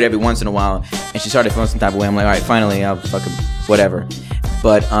 I'm gonna do it every once in a while. And she started feeling some type of way. I'm like, all right, finally, I'll fucking whatever.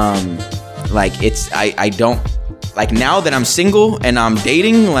 But like I don't like now that I'm single and I'm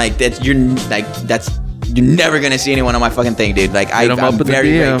dating. Like you're never gonna see anyone on my fucking thing, dude. Like I'm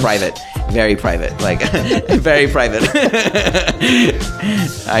very private, like very private.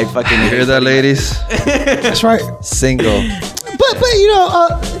 I fucking hear that, ladies. That's right. Single. But you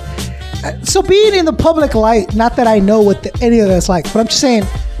know, so being in the public light, not that I know what any of that's like, but I'm just saying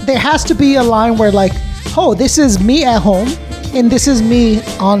there has to be a line where like, oh, this is me at home, and this is me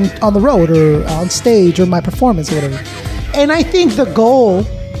on the road or on stage or my performance or whatever. And I think the goal.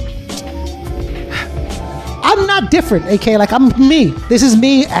 I'm not different, AK. Like, I'm me. This is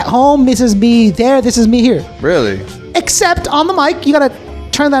me at home. This is me there. This is me here. Really? Except on the mic, you gotta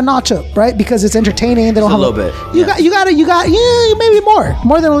turn that notch up, right? Because it's entertaining. They don't have a little bit. You got maybe more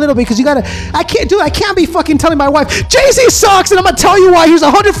than a little bit because you gotta. I can't be fucking telling my wife Jay-Z sucks, and I'm gonna tell you why. Here's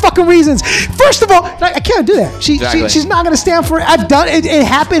 100 fucking reasons. First of all, I can't do that. She's not gonna stand for it. I've done it. It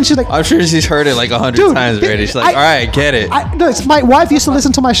happened. She's like, I'm sure she's heard it like 100 times already. She's like, all right, get it. My wife used to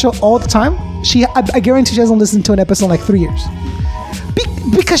listen to my show all the time. I guarantee she doesn't listen to an episode in like 3 years.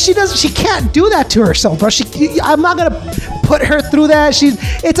 Because she can't do that to herself, bro. I'm not gonna put her through that.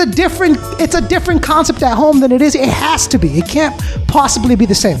 It's a different concept at home than it is. It has to be. It can't possibly be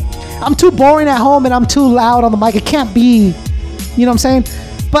the same. I'm too boring at home and I'm too loud on the mic. It can't be. You know what I'm saying?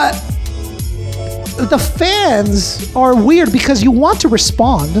 But the fans are weird because you want to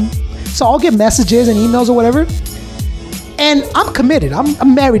respond. So I'll get messages and emails or whatever. And I'm committed.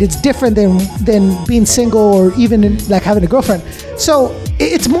 I'm married. It's different than being single or even like having a girlfriend. So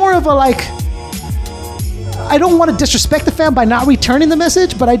it's more of a like, I don't want to disrespect the fan by not returning the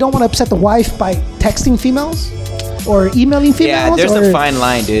message, but I don't want to upset the wife by texting females or emailing females. Yeah, there's a fine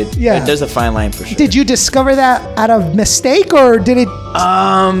line, dude. Yeah, there's a fine line for sure. Did you discover that out of mistake or did it?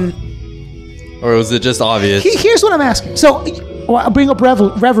 Or was it just obvious? Here's what I'm asking. So. Well, I bring up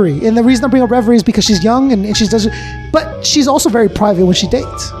Reverie, and the reason I bring up Reverie is because she's young and she does, but she's also very private when she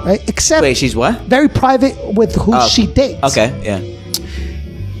dates, right? Except wait, she's what? Very private with who she dates. Okay, yeah.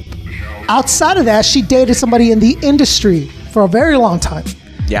 Outside of that, she dated somebody in the industry for a very long time.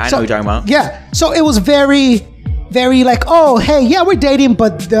 Yeah, I know who you're talking about. Yeah, so it was very, very like, oh, hey, yeah, we're dating,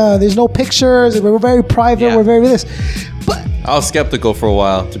 but there's no pictures. We're very private. Yeah. We're very this, but. I was skeptical for a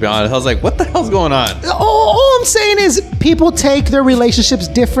while, to be honest. I was like, what the hell's going on? All I'm saying is people take their relationships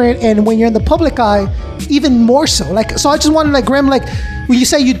different, and when you're in the public eye, even more so. Like, so I just wanted, like, Grim, like, when you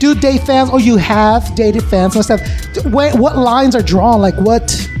say you do date fans or you have dated fans and stuff, what lines are drawn? Like, what?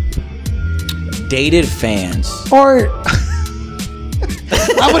 Dated fans. Or...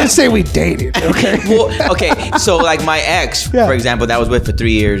 I wouldn't say we dated, okay? Well, okay, so like my ex, for example, that I was with for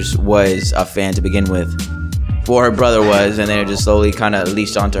 3 years, was a fan to begin with. Well, her brother was, and then it just slowly kind of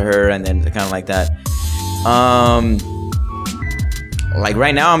leashed onto her, and then kind of like that. Like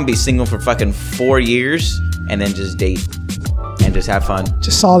right now, I'm gonna be single for fucking 4 years, and then just date and just have fun.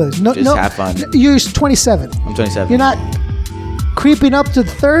 Just solid. No, have fun. You're 27. I'm 27. You're not creeping up to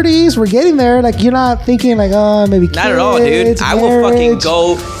the 30s. We're getting there. Like, you're not thinking like, oh, maybe kids. Not at all, dude. I will fucking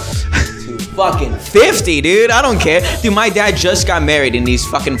go to fucking 50, dude. I don't care. Dude, my dad just got married and he's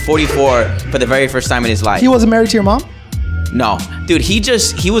fucking 44 for the very first time in his life. He wasn't married to your mom? No. Dude, he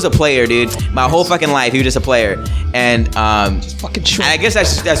was a player, dude. My whole fucking life, he was just a player. And just fucking true. I guess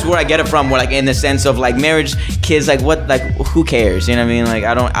that's where I get it from, where like in the sense of like marriage, kids, like what, like who cares? You know what I mean? Like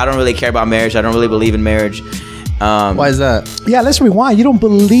I don't really care about marriage. I don't really believe in marriage. Why is that? Yeah, let's rewind. You don't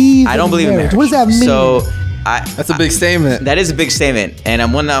believe I don't believe in marriage. What does that mean? So that's a big statement. That is a big statement, and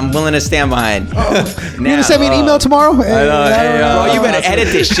I'm willing to stand behind. You're gonna send me an email tomorrow? Bro, you better edit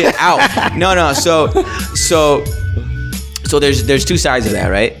this shit out. No. So there's two sides of that,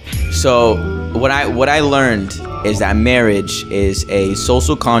 right? So what I learned is that marriage is a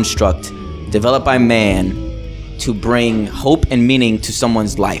social construct developed by man to bring hope and meaning to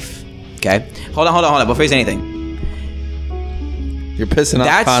someone's life. Okay, hold on. Before you say anything. You're pissing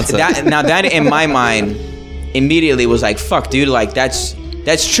off concept. Now that in my mind immediately was like, fuck, dude, like that's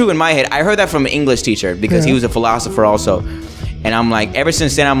true in my head. I heard that from an English teacher because he was a philosopher also. And I'm like, ever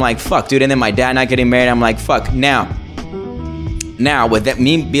since then, I'm like, fuck, dude. And then my dad not getting married, I'm like, fuck. Now with that,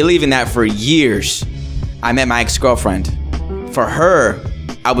 me believing that for years, I met my ex-girlfriend. For her,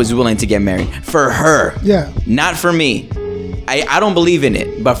 I was willing to get married. For her. Yeah. Not for me. I don't believe in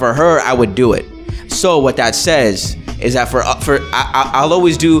it, but for her, I would do it. So what that says is that I'll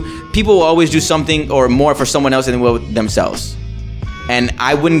always do, people will always do something or more for someone else than themselves. And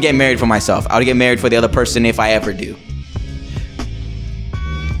I wouldn't get married for myself. I would get married for the other person if I ever do.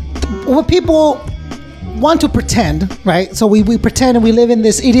 What people want to pretend, right? So we pretend and we live in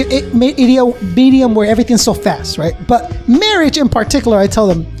this medium where everything's so fast, right? But marriage in particular, I tell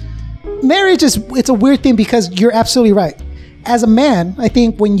them, marriage it's a weird thing because you're absolutely right. As a man, I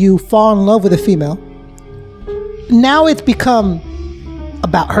think when you fall in love with a female, now it's become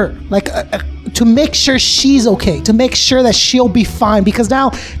about her, like to make sure she's okay, to make sure that she'll be fine, because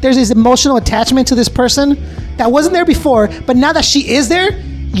now there's this emotional attachment to this person that wasn't there before, but now that she is there,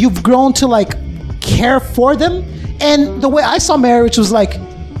 you've grown to like care for them. And the way I saw marriage was like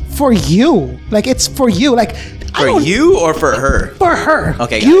for you, like it's for you, like for you or for her? For her.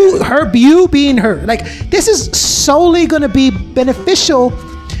 Okay. You being her. Like this is solely going to be beneficial.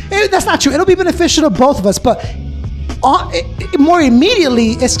 That's not true. It'll be beneficial to both of us, but more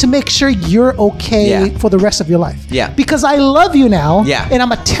immediately it's to make sure you're okay for the rest of your life. Yeah. Because I love you now. Yeah. And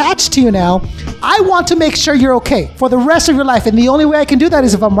I'm attached to you now. I want to make sure you're okay for the rest of your life. And the only way I can do that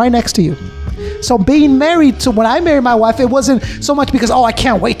is if I'm right next to you. So being married, so when I married my wife, it wasn't so much because, I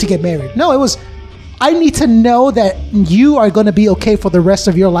can't wait to get married. No, it was, I need to know that you are going to be okay for the rest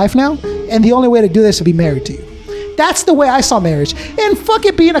of your life now. And the only way to do this is to be married to you. That's the way I saw marriage. And fuck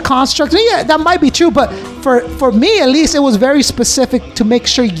it being a construct. Yeah, that might be true. But for me, at least, it was very specific to make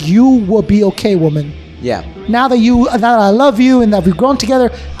sure you will be okay, woman. Yeah. Now that I love you and that we've grown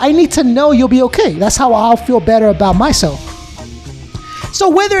together, I need to know you'll be okay. That's how I'll feel better about myself. So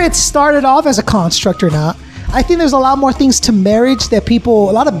whether it started off as a construct or not, I think there's a lot more things to marriage that a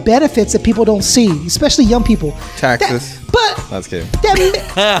lot of benefits that people don't see, especially young people. Taxes. That's kidding.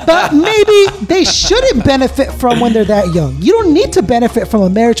 But maybe they shouldn't benefit from when they're that young. You don't need to benefit from a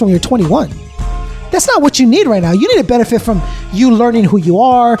marriage when you're 21. That's not what you need right now. You need to benefit from you learning who you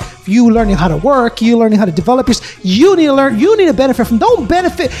are, you learning how to work, you learning how to develop yourself. You need to benefit from, don't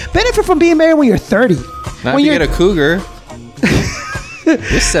benefit from being married when you're 30. Not when you get a cougar.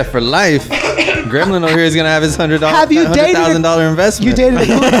 You're set for life. Gremlin over here is gonna have his $100,000 investment. You dated a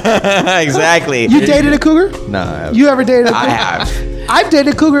cougar? Exactly. You dated a cougar? No, I haven't. You ever dated a cougar? I have. I've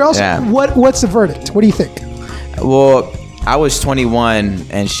dated a cougar also. Yeah. What's the verdict? What do you think? Well, I was 21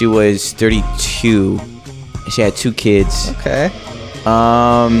 and she was 32. And she had 2 kids. Okay.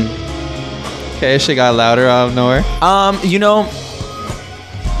 Okay, she got louder out of nowhere.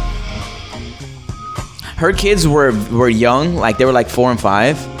 Her kids were young, like they were like 4 and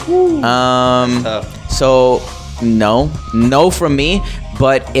 5. So no from me.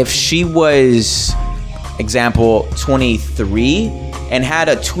 But if she was, example, 23 and had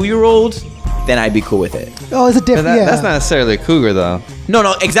a 2-year-old, then I'd be cool with it. Oh, it's a different. That's not necessarily a cougar, though.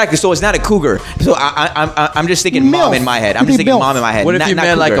 No, exactly. So it's not a cougar. So I'm just thinking mom in my head. I'm just thinking mom in my head. What if you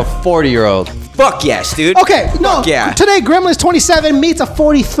met like a 40-year-old? Fuck yes, dude. Okay, no. Fuck yeah. Today, Gremlin's 27 meets a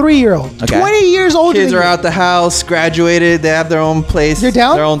 43-year-old. Okay. 20 years older. Kids are out the house, graduated, they have their own place. You're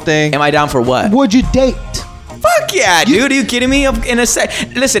down? Their own thing. Am I down for what? Would you date? Fuck yeah, dude. Are you kidding me? In a sec.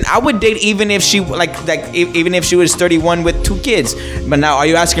 Listen, I would date even if she even if she was 31 with 2 kids. But now, are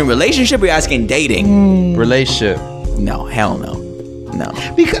you asking relationship or are you asking dating? Relationship. No, hell no.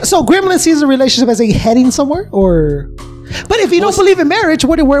 Because so Gremlin sees a relationship as a heading somewhere, or. But if you don't believe in marriage,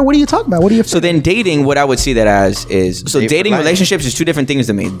 what are you talking about? What are you? So then dating, what I would see that as is, so dating relationships is 2 different things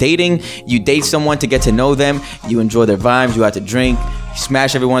to me. Dating, you date someone to get to know them, you enjoy their vibes, you have to drink, you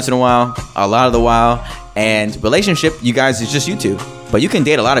smash every once in a while, a lot of the while. And relationship, you guys, is just you 2. But you can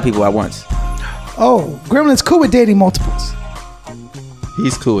date a lot of people at once. Oh, Gremlin's cool with dating multiples.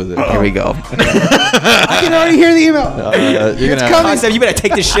 He's cool with it. Here we go. I can already hear the email. It's coming. You better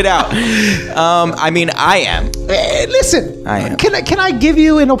take this shit out. I mean, I am. Listen, I am. Can I give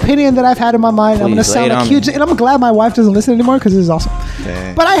you an opinion that I've had in my mind? Please, I'm gonna sound like huge, and I'm glad my wife doesn't listen anymore because this is awesome.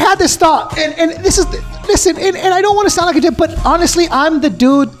 Okay. But I had this thought, and this is listen, and I don't want to sound like a dick, but honestly, I'm the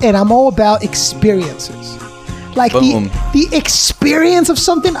dude, and I'm all about experiences. Like the experience of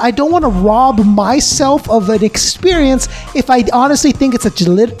something. I don't want to rob myself of an experience if I honestly think it's a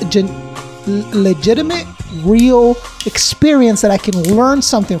legitimate, real experience that I can learn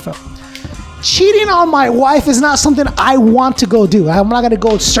something from. Cheating on my wife is not something I want to go do. I'm not going to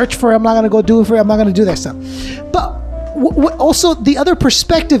go search for it. I'm not going to go do it for it. I'm not going to do that stuff. But also the other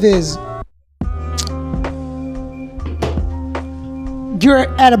perspective is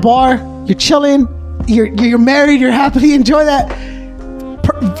you're at a bar, you're chilling, you're married, you're happy, enjoy that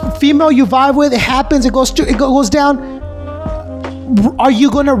female you vibe with, it happens, it goes down. Are you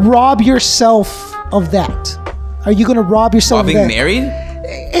gonna rob yourself of that? Are you gonna rob yourself of that? Being married?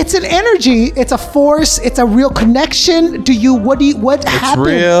 It's an energy, it's a force, it's a real connection. What happens?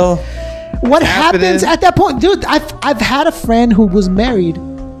 Real. What happens at that point? Dude, I've had a friend who was married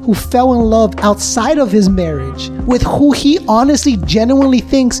who fell in love outside of his marriage with who he honestly, genuinely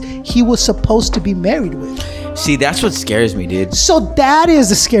thinks he was supposed to be married with. See, that's what scares me, dude. So that is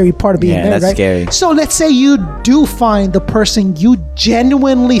the scary part of being married, that's right? Scary. So let's say you do find the person you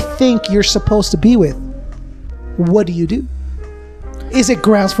genuinely think you're supposed to be with. What do you do? Is it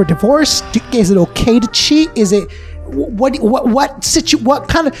grounds for divorce? Is it okay to cheat? Is it what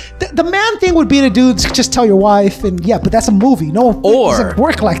kind of the man thing would be to do just tell your wife and but that's a movie. No, it doesn't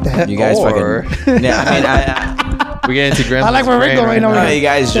work like that. You guys fucking we get into Gremlin. I like where we're going right now. You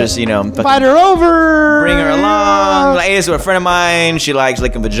guys just fight her over, bring her along. Like, hey, this is a friend of mine. She likes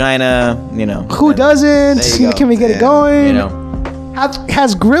licking vagina. Who doesn't? Can we get it going?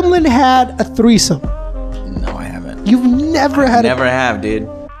 Has Gremlin had a threesome? No, I haven't. You've never had? Never have, dude.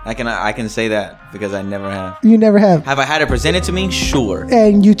 I can say that because I never have. You never have? Have I had it presented to me? Sure.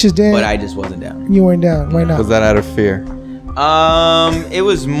 And you just didn't? But I just wasn't down. You weren't down. Why not? Was that out of fear? It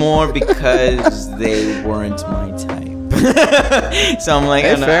was more because they weren't my type. So I'm like,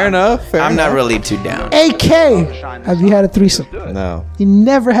 fair enough. I'm not really too down. AK, have you had a threesome? No. You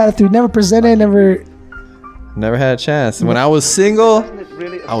never had a threesome. Never presented. Never had a chance. When I was single,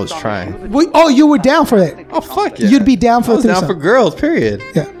 I was trying. You were down for that? Oh fuck yeah! You'd be down for I was a threesome. down for girls. Period.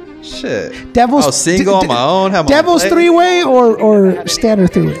 Yeah. Shit. I was single on my own. Devil's three-way or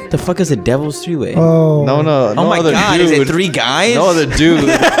standard three-way? The fuck is a devil's three-way? Oh. No. Oh my god! Dude. Is it 3 guys? No other dude.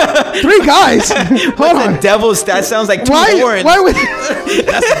 3 guys. Hold on. Devil's. That sounds like 2 horns. Why would?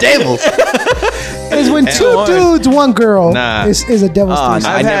 That's the devil. Is when 2 dudes, 1 girl. Nah. Is a devil's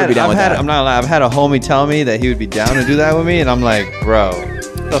threesome. I'd never be down with that. I'm not lying. I've had a homie tell me that he would be down to do that with me, and I'm like, bro.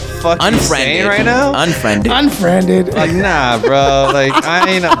 The fuck you saying right now? Unfriended. Like, nah, bro. Like, I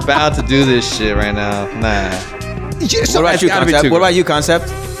ain't about to do this shit right now. Nah. So what about you, Concept?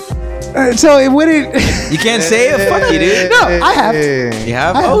 So it wouldn't. You can't say it. Fuck you, dude. No, I have. You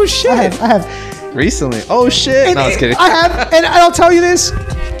have? Oh shit. I have. Recently. Oh shit. And no, I was kidding. I have, and I'll tell you this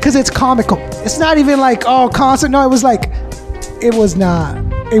because it's comical. It's not even like Concept. No, it was like, it was not.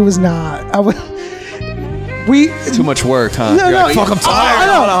 Too much work, huh? No. Like, fuck, I'm tired. I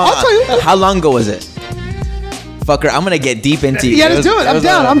know. I'll tell you. How long ago was it? Fucker, I'm gonna get deep into you. Yeah, let's do it.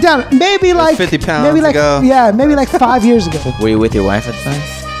 I'm down. Maybe like 50 pounds maybe like ago. Maybe like 5 years ago. Were you with your wife at the time?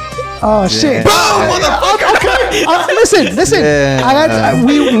 Oh shit! Boom, motherfucker. Okay. Listen. Yeah.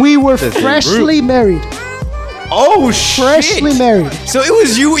 We were freshly married. Oh shit! Freshly married. So it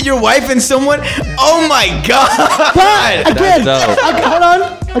was you with your wife and someone. Oh my god! But again, hold on.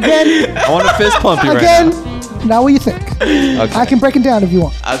 Again, I want to fist pump you again. right now. Now, what do you think? Okay. I can break it down if you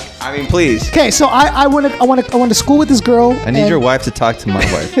want. I mean, please. Okay, so I went to school with this girl. I need your wife to talk to my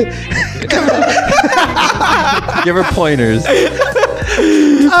wife. Give her pointers.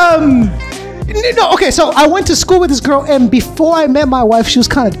 No, okay, so I went to school with this girl, and before I met my wife, she was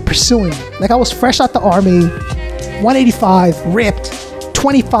kind of pursuing me. Like, I was fresh out the army, 185, ripped,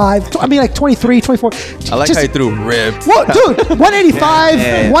 25, I mean, like 23, 24. I like how you threw ripped. Well, dude,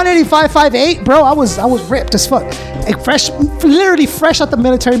 185, 185, 5'8", bro, I was ripped as fuck. Like, literally fresh out the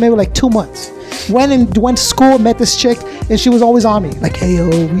military, maybe like 2 months. Went to school, met this chick, and she was always on me. Like, hey,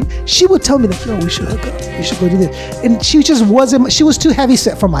 yo, she would tell me, like, yo, we should hook up. We should go do this. And she just wasn't, she was too heavy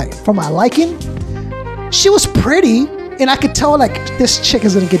set for my liking. She was pretty, and I could tell, like, this chick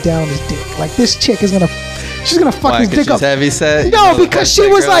is gonna get down on his dick. Like, this chick is gonna, she's gonna fuck his dick up. She's heavy set? No, because she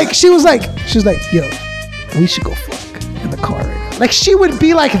was like, yo, we should go fuck in the car right now. Like, she would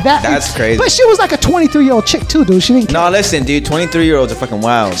be like that. That's crazy. But she was like a 23-year-old chick too, dude. She didn't care. No, listen, dude. 23-year-olds are fucking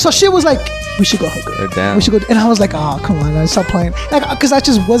wild. So she was like, we should go hook up. They're down. We should go. And I was like, oh, come on, man, stop playing. Like, because I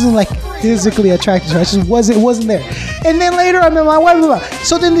just wasn't like physically attracted to her. I just wasn't there. And then later, I met my wife.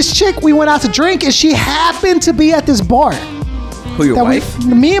 So then this chick, we went out to drink, and she happened to be at this bar. Who, your wife?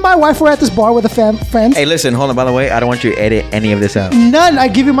 Me and my wife were at this bar with a friends. Hey, listen, hold on. By the way, I don't want you to edit any of this out. None. I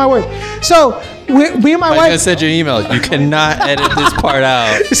give you my word. So me and my I'm wife. gonna send you an email. You cannot edit this part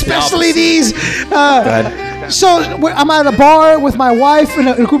out. Especially these. Go ahead. So I'm at a bar with my wife and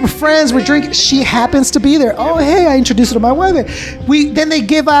a group of friends. We're drinking. She happens to be there. Oh, hey! I introduced her to my wife. Then they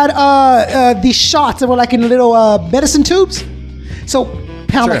give out these shots that were like in little medicine tubes. So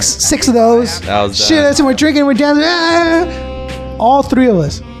pound like 6 of those. That was shit. And we're drinking. We're dancing. All 3 of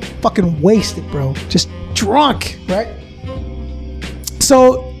us, fucking wasted, bro. Just drunk, right?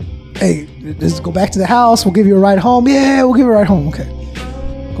 So, hey, let's go back to the house. We'll give you a ride home. Yeah, we'll give you a ride home. Okay.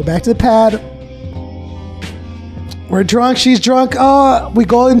 Go back to the pad. We're drunk. She's drunk. We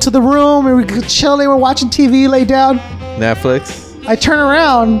go into the room and we're chilling. We're watching TV. Lay down. Netflix. I turn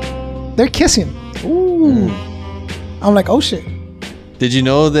around. They're kissing. Ooh. I'm like, oh shit. Did you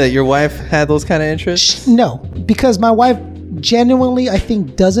know that your wife had those kind of interests? No, because my wife genuinely, I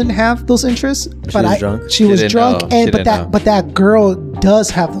think, doesn't have those interests. She was drunk, but that girl does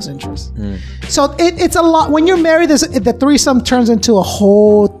have those interests. So it's a lot. When you're married, the threesome turns into a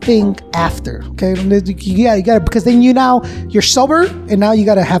whole thing after. Okay, you gotta because then you're sober, and now you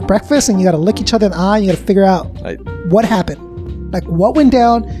gotta have breakfast, and you gotta lick each other in the eye. And you gotta figure out what happened, like what went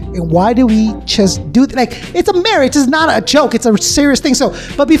down, and why do we just do like it's a marriage. It's not a joke. It's a serious thing. So,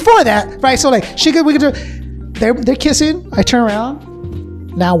 but before that, right? So like we could do. They're kissing. I turn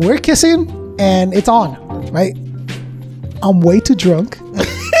around. Now we're kissing, and it's on, right? I'm way too drunk.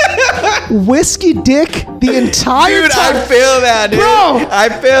 Whiskey dick the entire time. I feel that, dude. Bro, I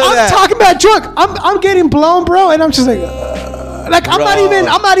feel that. I'm talking about drunk. I'm getting blown, bro, and I'm just like I'm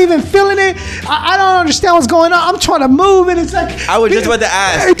not even feeling it. I don't understand what's going on. I'm trying to move, and it's like I was just about to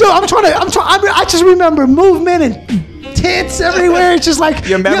ask. Dude, I just remember movement and tits everywhere. It's just like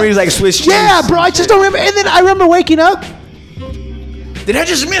your memory's like Swiss cheese. Yeah, bro. I just don't remember. And then I remember waking up. Did I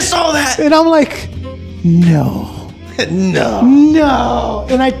just miss all that? And I'm like, no. And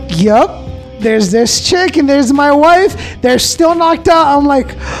yup. There's this chick and there's my wife. They're still knocked out. I'm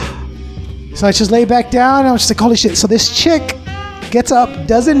like, so I just lay back down. And I'm just like, holy shit. So this chick gets up,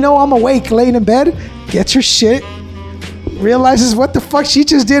 doesn't know I'm awake, laying in bed, gets her shit, realizes what the fuck she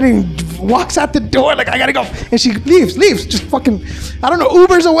just did, and walks out the door like I gotta go, and she leaves, just fucking, I don't know,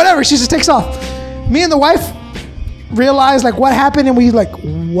 Ubers or whatever. She just takes off. Me and the wife realize like what happened, and we like,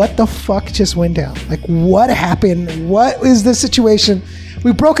 what the fuck just went down? Like what happened? What is the situation?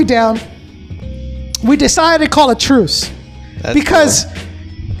 We broke it down. We decided to call a truce. Because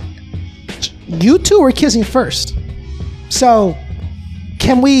you two were kissing first. So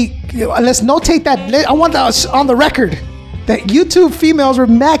can we, let's notate that. I want that on the record that you two females were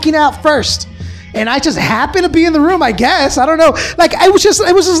macking out first. And I just happened to be in the room, I guess. I don't know. Like, it was just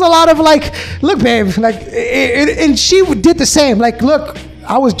a lot of like, look, babe, like, and she did the same. Like, look,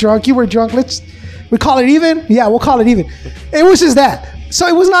 I was drunk, you were drunk. We call it even? Yeah, we'll call it even. It was just that. So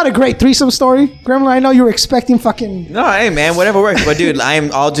it was not a great threesome story. Gremlin, I know you were expecting fucking... No, hey, man, whatever works. But, dude, I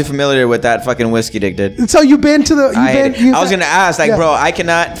am all too familiar with that fucking whiskey dick, dude. So you've been to the... I was going to ask, like, bro, I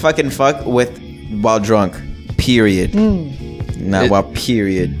cannot fucking fuck while drunk. Period. Not while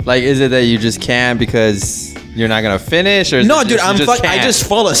period. Like, is it that you just can't because you're not gonna finish, or No, dude, I just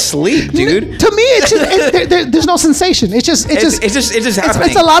fall asleep, dude. To me, it's just, there's no sensation. It's just happening.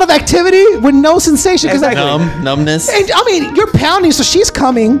 It's a lot of activity with no sensation. Exactly. Numbness. And I mean, you're pounding, so she's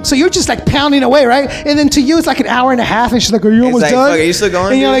coming, so you're just like pounding away, right? And then to you, it's like an hour and a half, and she's like, "Are you almost like, done?" fuck, are you still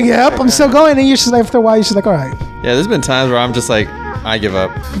going? And you're like, "Yep, I'm still going." And you're just like, after a while, you're just like, "All right." Yeah, there's been times where I'm just like, I give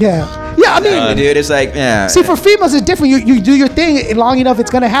up. Yeah. I mean, dude, it's like, yeah. See, for females, it's different. You do your thing long enough,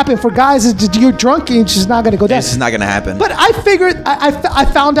 it's gonna happen. For guys, you're drunk and it's just not gonna go down. It's just not gonna happen. But I figured, I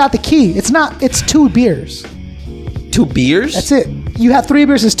found out the key. It's 2 beers. 2 beers? That's it. You have 3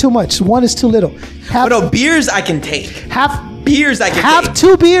 beers is too much. 1 is too little. Beers I can take. Have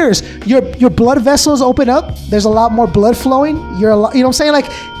 2 beers. Your blood vessels open up. There's a lot more blood flowing. You know what I'm saying?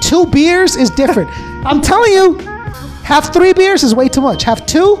 Like 2 beers is different. I'm telling you, have 3 beers is way too much. Have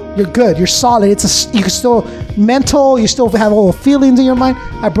 2, you're good. You're solid. You can still mental. You still have all the feelings in your mind.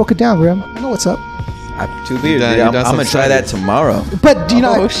 I broke it down, Graham. I know what's up. I have 2 beers. Dude, I'm gonna try that tomorrow. But you're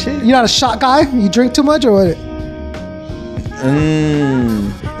not a shot guy. You drink too much or what?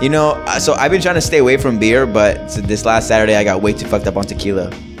 You know, so I've been trying to stay away from beer, but this last Saturday I got way too fucked up on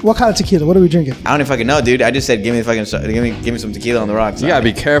tequila. What kind of tequila? What are we drinking? I don't even fucking know, dude. I just said give me some tequila on the rocks. You gotta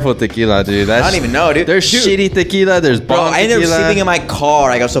be careful with tequila, dude. I don't even know, dude. There's shitty tequila. There's bomb tequila. I ended up sleeping in my car.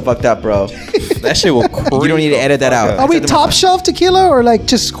 I got so fucked up, bro. That shit will creep. You don't need to edit that out. Are we top shelf tequila or like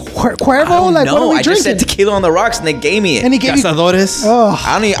just Cuervo? Like, what are we I drinking? just said tequila on the rocks and they gave me it. And he gave Cazadores?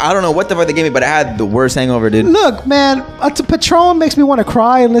 I don't know what the fuck they gave me, but I had the worst hangover, dude. Look, man, Patron makes me want to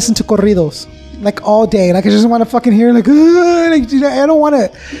cry and listen to corridos. Like all day, like I just want to fucking hear like I don't want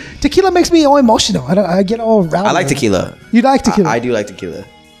to. Tequila makes me all emotional. I get all rowdy. I like tequila. You like tequila? I do like tequila.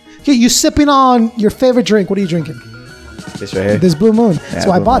 Okay, you sipping on your favorite drink? What are you drinking? This right here. This Blue Moon. Yeah,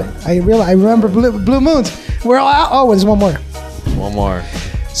 so I bought it. I remember Blue Moons. We're all out. Oh, there's one more. One more.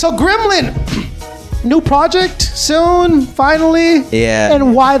 So Gremlin, new project soon, finally. Yeah.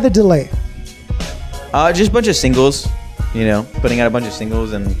 And why the delay? Just a bunch of singles. You know, putting out a bunch of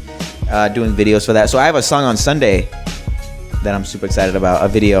singles and doing videos for that. So I have a song on Sunday that I'm super excited about. A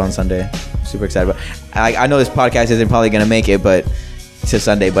video on Sunday. Super excited about. I know this podcast isn't probably gonna make it, but to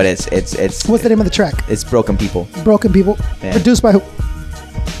Sunday. But it's. What's the name of the track? It's Broken People. Broken People. Yeah. Produced by who?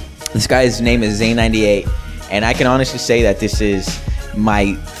 This guy's name is Zane98, and I can honestly say that this is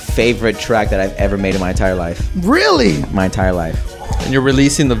my favorite track that I've ever made in my entire life. Really? My entire life. And you're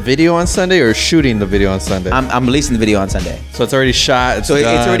releasing the video on Sunday or shooting the video on Sunday? I'm releasing the video on Sunday. So it's already shot. It's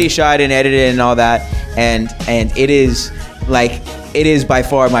already shot and edited and all that, and it is by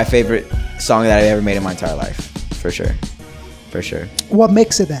far my favorite song that I've ever made in my entire life, for sure. What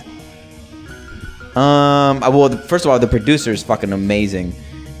makes it that? Well, first of all, the producer is fucking amazing.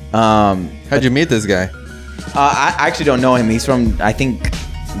 How'd you meet this guy? I actually don't know him. He's from, I think,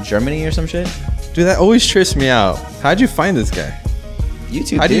 Germany or some shit. Dude, that always trips me out. How'd you find this guy?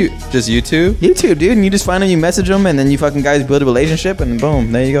 YouTube. How do you just YouTube? YouTube, dude. And you just find him, you message him, and then you fucking guys build a relationship, and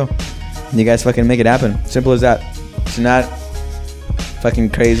boom, there you go. And you guys fucking make it happen. Simple as that. It's not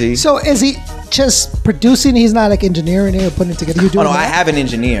fucking crazy. So is he just producing? He's not like engineering it or putting it together. Oh no, I have an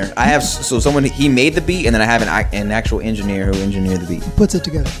engineer. I have someone. He made the beat, and then I have an actual engineer who engineered the beat. Puts it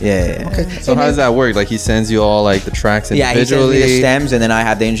together. Yeah. Okay. So how does that work? Like he sends you all like the tracks individually. Yeah, he sends me the stems, and then I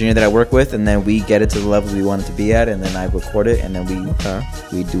have the engineer that I work with, and then we get it to the levels we want it to be at, and then I record it, and then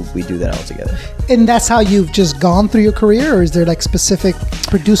we do that all together. And that's how you've just gone through your career, or is there like specific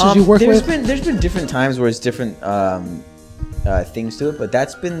producers you work with? There's been different times where it's different things to it, but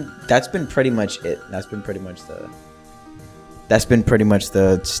that's been pretty much it. That's been pretty much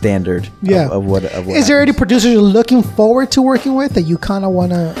the standard of what is there any producers you're looking forward to working with that you kind of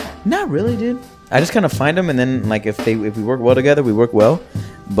want to? Not really, dude. I just kind of find them, and then like if we work well together, we work well.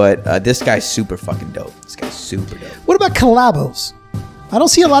 But this guy's super fucking dope. This guy's super dope. What about collabos? I don't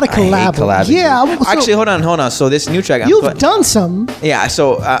see a lot of collabos. Yeah, actually, hold on. So this new track, you've done some. Yeah,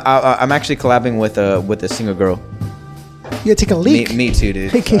 so I'm actually collabing with a single girl. You take a leak. Me too,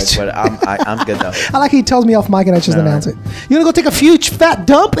 dude. But I'm good though. I like he tells me off mic and I just announce it. You gonna go take a huge fat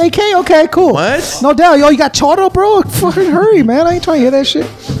dump, AK? Okay, cool. What? No doubt. Yo, you got chorro, bro? Fucking hurry, man. I ain't trying to hear that shit.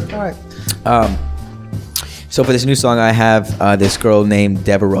 All right. So for this new song, I have this girl named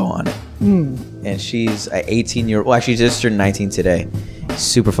Devereaux on it. And she's an 18-year-old. Well, she just turned 19 today.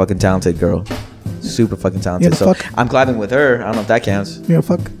 Super fucking talented girl. Super fucking talented. So I'm collabing with her. I don't know if that counts. You gonna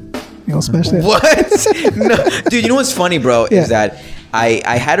fuck? You gonna smash that? What? No, dude. You know what's funny, bro? Is that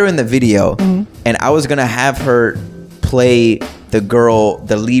I had her in the video, and I was gonna have her play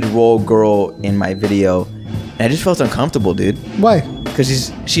the lead role girl in my video, and I just felt uncomfortable, dude. Why?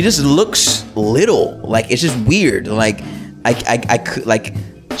 Because she just looks little. Like it's just weird. Like I could like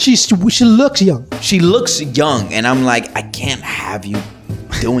She looks young. She looks young, and I'm like, I can't have you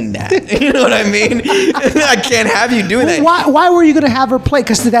doing that. You know what I mean? I can't have you doing that. Why were you gonna have her play?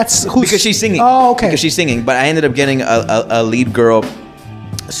 Because because she's singing. Oh, okay. Because she's singing. But I ended up getting a lead girl,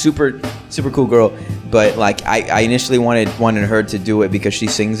 a super cool girl. But like I initially wanted her to do it because she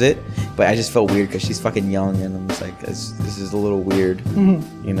sings it. But I just felt weird because she's fucking young, and I'm just like, this is a little weird,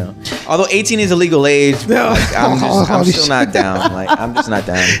 you know. Although 18 is a legal age, but like, I'm still not down. Like I'm just not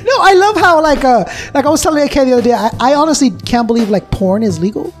down. No, I love how like I was telling AK the other day. I honestly can't believe like porn is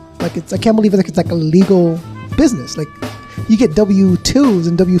legal. Like I can't believe it's like a legal business. Like you get W-2s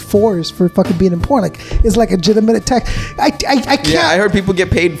and W-4s for fucking being in porn. Like it's like a legitimate tax. I can't. Yeah, I heard people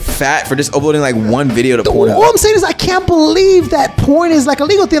get paid fat for just uploading like one video to Pornhub. All I'm saying is I can't believe that porn is like a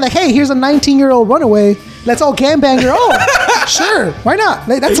legal thing. Like, hey, here's a 19-year-old runaway. Let's all gangbang her. Oh, sure, why not?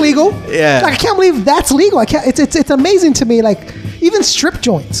 Like, that's legal. Yeah. Like, I can't believe that's legal. I can't. It's amazing to me. Like even strip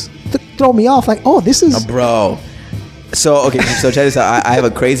joints throw me off. Like, oh, this is bro. So okay, so check this out. I have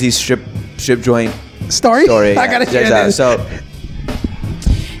a crazy strip joint story. I gotta hear this. So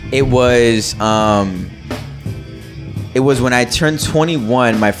it was when I turned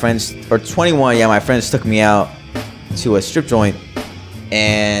 21. My friends took me out to a strip joint,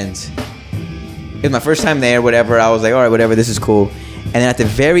 and it was my first time there. Whatever, I was like, all right, whatever, this is cool. And then at the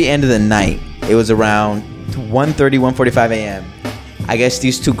very end of the night, it was around 1:45 a.m. I guess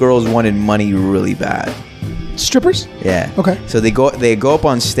these two girls wanted money really bad. Strippers? Yeah. Okay. So they go up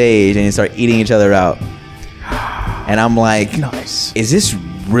on stage and they start eating each other out. And I'm like, nice. Is this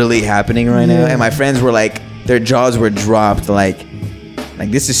really happening right now? And my friends were like, their jaws were dropped. Like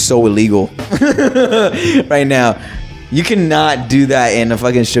this is so illegal right now. You cannot do that in a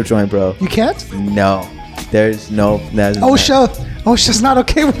fucking strip joint, bro. You can't? No. There's no. OSHA's not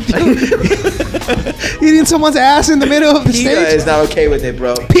okay with you eating someone's ass in the middle of the stage. PETA is not okay with it,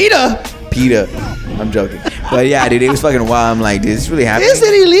 bro. PETA. I'm joking. But yeah, dude, it was fucking wild. I'm like, dude, this really happening? Is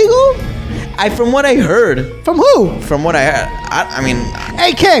it illegal? From what I heard. From who? From what I heard. I mean.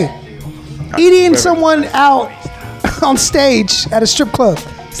 AK, eating someone out on stage at a strip club.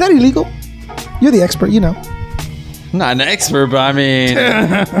 Is that illegal? You're the expert, you know. I'm not an expert, but I mean,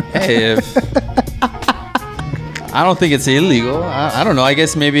 hey, I don't think it's illegal. I don't know. I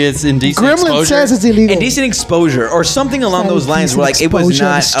guess maybe it's indecent Gremlin exposure. says it's illegal. Indecent exposure or something along those lines where like it was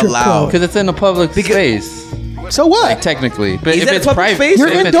not allowed. Because it's in a public space. So what? Like, technically. But is if that it's a public private, space?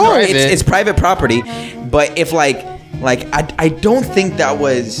 You're indoors. It's private property. But if I don't think that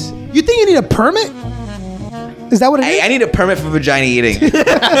was... You think you need a permit? Is that what it is? I need a permit for vagina eating. Okay,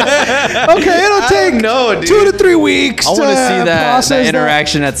 it'll take 2 to 3 weeks. I want to see that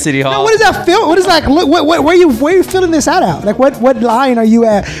interaction at City Hall. No, what does that feel? What is like? Where are you filling this out? Like what line are you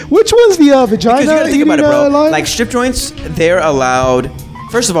at? Which one's the vagina? Because you gotta think about it, bro. Line? Like strip joints, they're allowed.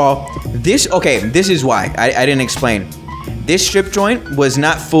 First of all, this is why I didn't explain. This strip joint was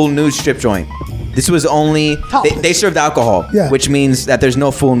not full nude strip joint. This was only they served alcohol, which means that there's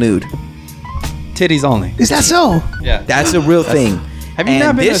no full nude. Titties only. Is that so? Yeah, that's a real thing. Have you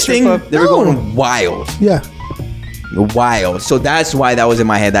not been to a strip club? They were going wild. Yeah. Wild. So that's why that was in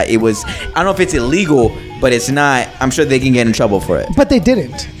my head. That it was. I don't know if it's illegal, but it's not. I'm sure they can get in trouble for it. But they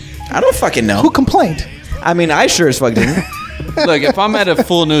didn't. I don't fucking know. Who complained? I mean, I sure as fuck didn't. Look, if I'm at a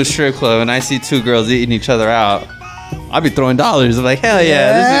full nude strip club and I see two girls eating each other out, I'll be throwing dollars. I'm like, hell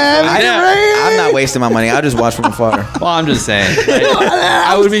yeah. This is I'm not wasting my money. I'll just watch from afar. Well, I'm just saying. Like,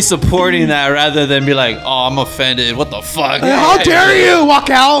 I would be supporting that rather than be like, oh, I'm offended. What the fuck? How dare you walk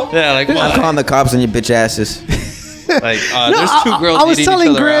out? Yeah, like, I'm calling the cops on your bitch asses. Like, there's two girls I was eating telling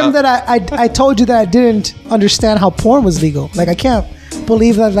each other Graham out. that I told you that I didn't understand how porn was legal. Like, I can't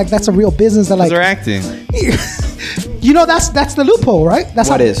believe that like that's a real business that like they're acting. You know, that's the loophole, right? That's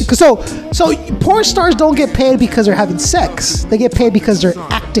what is. So porn stars don't get paid because they're having sex. They get paid because they're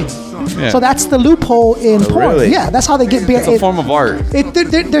acting. Yeah. So that's the loophole in porn. Really? Yeah, that's how they get paid. It's a form of art.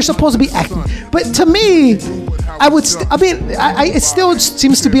 They're supposed to be acting. But to me, it still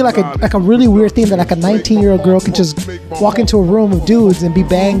seems to be like a really weird thing that like a 19-year-old girl can just walk into a room of dudes and be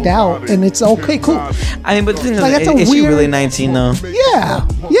banged out, and it's okay, cool. I mean, but the thing Like, is she really 19 though?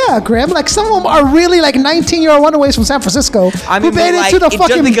 Yeah, Graham. Like some of them are really like 19-year-old runaways from San Francisco. I mean, who made but, it to the just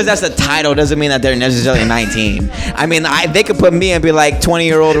fucking. because that's the title doesn't mean that they're necessarily 19. I mean, they could put me and be like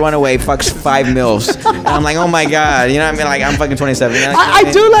 20-year-old runaway fucks 5 milfs, and I'm like, oh my god, you know what I mean? Like I'm fucking 27. You know,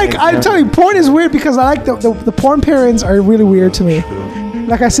 I do like. I'm telling you, porn is weird because I like the porn parents are really weird to me.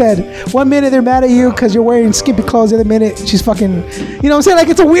 Like I said, one minute they're mad at you because you're wearing skimpy clothes. The other minute she's fucking, you know what I'm saying? Like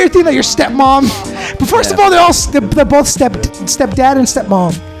it's a weird thing that your stepmom. But first of all, they're both stepdad and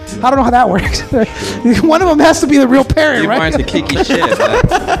stepmom. I don't know how that works. One of them has to be the real parent, right? You're to kicky shit.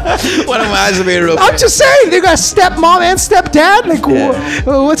 One of them has to be a real. I'm just saying, they got stepmom and stepdad. Like,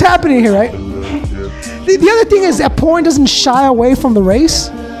 what's happening here, right? The other thing is that porn doesn't shy away from the race.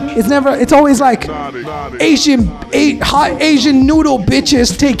 It's always like hot Asian noodle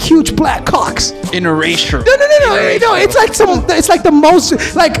bitches take huge black cocks. Interracial. No. It's like the most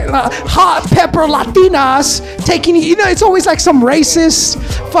like hot pepper Latinas taking. It's always like some racist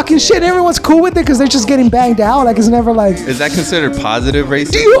fucking shit. Everyone's cool with it because they're just getting banged out. Like it's never like. Is that considered positive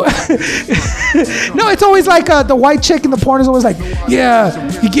racism? No, it's always like the white chick in the porn is always like,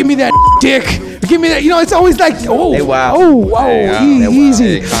 yeah, you give me that dick. Give me that. It's always like, oh, hey, wow.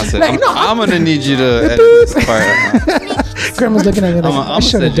 Easy. Like, I'm gonna need you to edit this part. Grandma's looking at me like, I'm gonna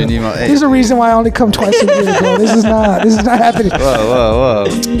send you an email. Hey. There's a reason why I only come twice a year, bro. This is not happening. Whoa.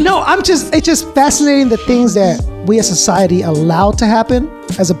 No, it's just fascinating the things that we as society allow to happen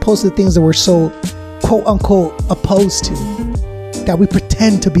as opposed to the things that we're so quote unquote opposed to that we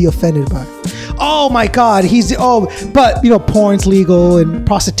pretend to be offended by. Oh my God, but porn's legal and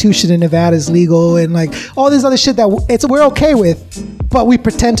prostitution in Nevada is legal and like all this other shit that we're okay with, but we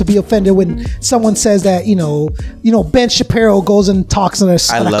pretend to be offended when someone says that Ben Shapiro goes and talks on a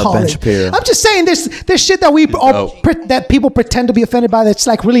college. I love Ben Shapiro. I'm just saying there's shit that that people pretend to be offended by that's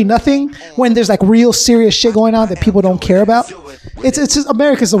like really nothing when there's like real serious shit going on that people don't care about. It's just,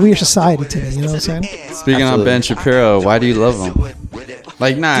 America's a weird society to me. You know what I'm saying? Speaking of Ben Shapiro, why do you love him?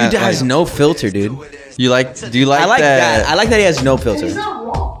 Like, nah, dude has no filter, dude. Do you like that? I like that he has no filter. He's not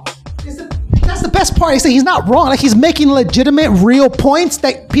wrong. That's the best part. Is that he's not wrong. Like he's making legitimate, real points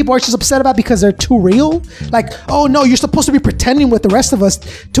that people are just upset about because they're too real. Like, oh no, you're supposed to be pretending with the rest of us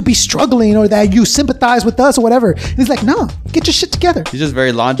to be struggling or that you sympathize with us or whatever. And he's like, no, get your shit together. He's just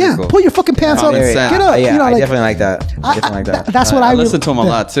very logical. Yeah, pull your fucking pants up. Get up. Yeah, I definitely like that. That's what I listen to him a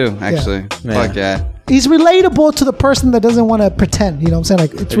lot too. Actually, fuck yeah. He's relatable to the person that doesn't want to pretend. You know what I'm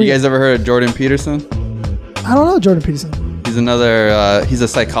saying? Like, have you guys ever heard of Jordan Peterson? I don't know Jordan Peterson. He's another. He's a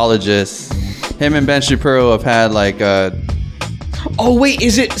psychologist. Him and Ben Shapiro have had like. Oh wait,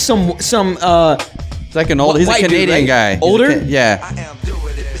 is it some? It's like an old. He's a Canadian guy. Older? Yeah.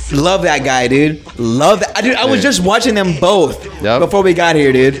 Love that guy, dude. Love that. Dude, I was just watching them both before we got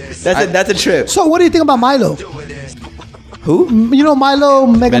here, dude. That's a trip. So what do you think about Milo? Who? You know Milo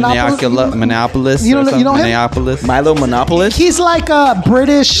Monopolis. You know him? Monopolis. Milo Monopolis. He's like a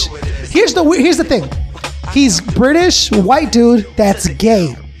British. Here's the thing. He's British white dude that's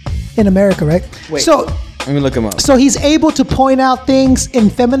gay in America, right? Wait. So let me look him up. So he's able to point out things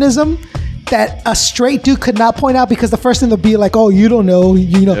in feminism that a straight dude could not point out because the first thing they'll be like, oh, you don't know,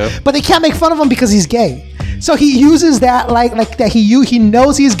 Yep. But they can't make fun of him because he's gay. So he uses that like that he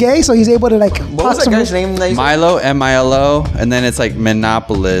knows he's gay, so he's able to like. What was that guy's name? Milo, M-I-L-O, and then it's like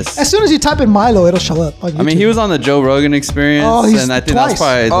Monopolis. As soon as you type in Milo, it'll show up on YouTube. I mean, he was on the Joe Rogan Experience, and I think that's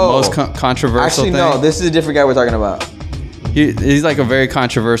probably the most controversial thing. Actually, no, this is a different guy we're talking about. He's like a very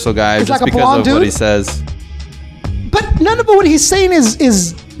controversial guy just like because of what he says. But none of what he's saying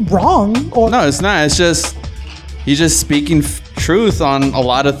is wrong. Or no, it's not. It's just he's just speaking truth on a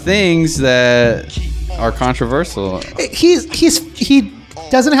lot of things that are controversial. He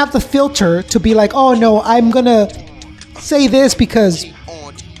doesn't have the filter to be like, oh no, I'm gonna say this because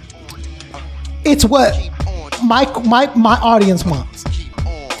it's what my audience wants.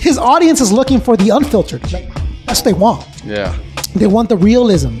 His audience is looking for the unfiltered. That's what they want. Yeah. They want the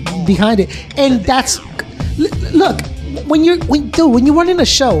realism behind it, and that's look when you're running a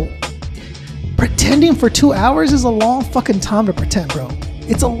show. Pretending for 2 hours is a long fucking time to pretend, bro.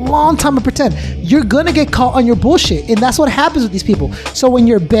 It's a long time to pretend. You're gonna get caught on your bullshit, and that's what happens with these people. So when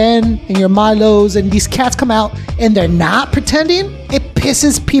you're Ben and your Milos and these cats come out and they're not pretending, it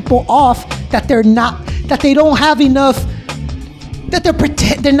pisses people off that they don't have enough. That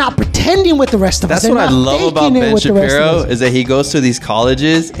they're not pretending with the rest of us. That's what I love about Ben Shapiro is that he goes to these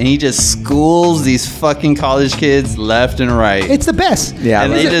colleges and he just schools these fucking college kids left and right. It's the best. Yeah,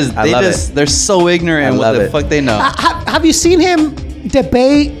 and they're so ignorant what the fuck they know. Have you seen him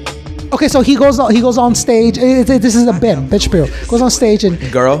debate? Okay, so he goes on stage. This is a Ben Shapiro goes on stage and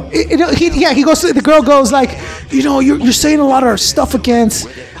girl. He goes. The girl goes like, you're saying a lot of stuff against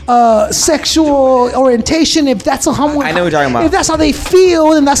sexual orientation. If that's I know what you're talking about. If that's how they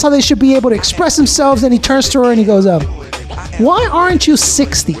feel, then that's how they should be able to express themselves. And he turns to her and he goes, "Why aren't you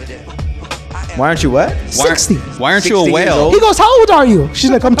 60? Why aren't you what? 60. Why aren't you a whale?" He goes, "How old are you?" She's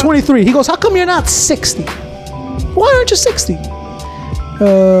like, "I'm 23." He goes, "How come you're not 60? Why aren't you 60?"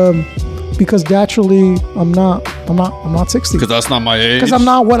 Because naturally, I'm not 60. Because that's not my age. Because I'm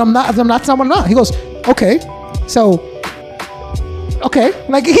not what I'm not. That's not what I'm not. He goes, "Okay, so okay.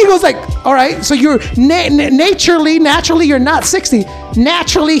 Like he goes like, all right, so you're naturally you're not 60.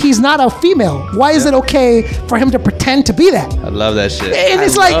 Naturally, he's not a female. Why is it okay for him to pretend to be that? I love that shit. And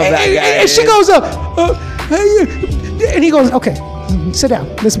it's like, and she goes and he goes, okay, sit down.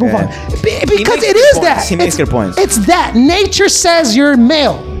 Let's move on. Because it is that. He makes good points. It's that. Nature says you're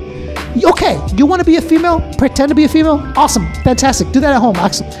male. Okay, you want to be a female? Pretend to be a female? Awesome. Fantastic. Do that at home.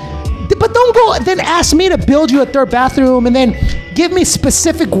 Awesome. But don't go then ask me to build you a third bathroom and then give me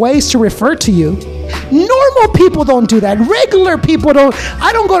specific ways to refer to you. Normal people don't do that. Regular people don't.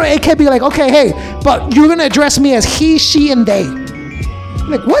 I don't go to AK and be like, okay, hey, but you're going to address me as he, she, and they.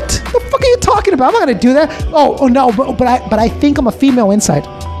 Like, what the fuck are you talking about? I'm not going to do that. Oh no, but I think I'm a female inside.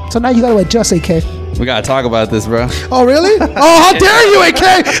 So now you got to adjust, AK. We gotta talk about this, bro. Oh, really? Oh, how dare you,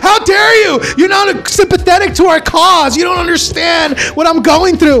 AK? How dare you? You're not sympathetic to our cause. You don't understand what I'm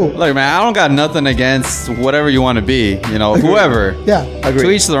going through. Look, man, I don't got nothing against whatever you want to be. You know, whoever. Yeah, agree.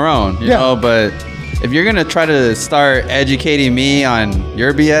 To each their own. You know, but if you're gonna try to start educating me on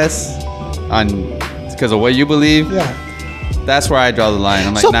your BS, because of what you believe, that's where I draw the line.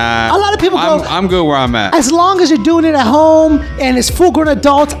 I'm like, nah. A lot of people go, I'm good where I'm at. As long as you're doing it at home and it's full-grown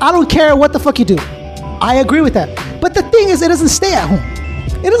adults, I don't care what the fuck you do. I agree with that. But the thing is, it doesn't stay at home.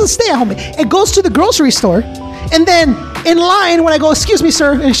 It doesn't stay at home. It goes to the grocery store. And then in line, when I go, excuse me,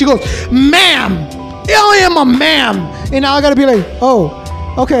 sir. And she goes, ma'am. I am a ma'am. And now I got to be like, oh,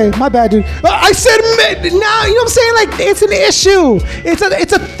 okay, my bad, dude. I said, now, you know what I'm saying? Like, it's an issue.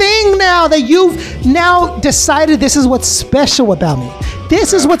 It's a thing now that you've now decided this is what's special about me.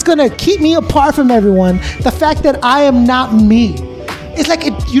 This is what's going to keep me apart from everyone. The fact that I am not me. It's like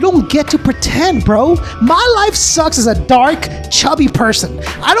you don't get to pretend, bro. My life sucks as a dark, chubby person.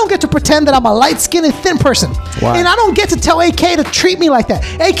 I don't get to pretend that I'm a light-skinned and thin person. Why? And I don't get to tell AK to treat me like that.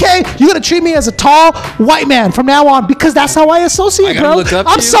 AK, you're going to treat me as a tall, white man from now on because that's how I associate, bro.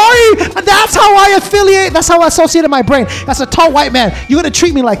 I'm sorry. That's how I affiliate. That's how I associate in my brain. That's a tall, white man. You're going to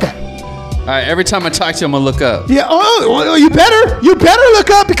treat me like that. All right, every time I talk to you, I'm going to look up. Yeah, you better look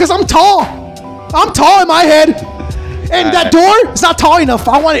up because I'm tall. I'm tall in my head. And that door is not tall enough.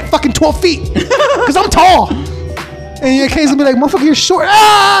 I want it fucking 12 feet. Because I'm tall. And your case will be like, motherfucker, you're short.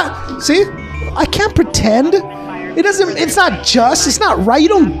 Ah! See? I can't pretend. It's not just. It's not right. You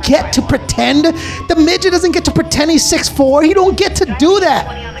don't get to pretend. The midget doesn't get to pretend he's 6'4". He don't get to do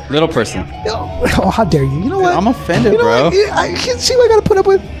that. Little person. Oh, how dare you? You know what? I'm offended, bro. I can't see what I got to put up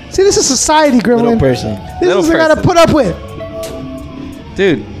with. See, this is society, Gremlin. Little person. This is what I got to put up with.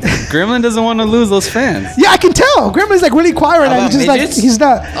 Dude, Gremlin doesn't want to lose those fans. Yeah, I can tell. Gremlin's like really quiet right now. He's just midgets? Like, he's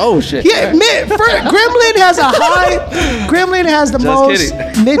not. Oh, shit. Yeah, Gremlin has a high. Gremlin has the most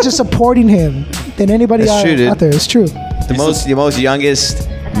midgets supporting him than anybody out there. It's true. The most youngest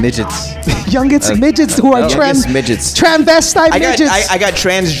midgets. Youngest midgets who are transvestite midgets. I got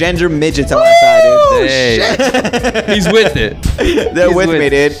transgender midgets on my side, dude. Hey. He's with it. They're with me,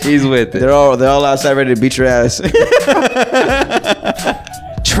 dude. He's with it. They're all outside ready to beat your ass.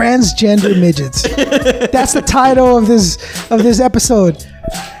 Transgender midgets. That's the title of this episode.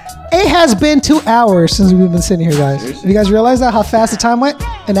 It has been 2 hours since we've been sitting here, guys. You guys realize that how fast the time went?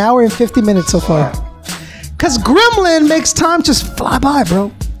 1 hour and 50 minutes so far. Because Gremlin makes time just fly by,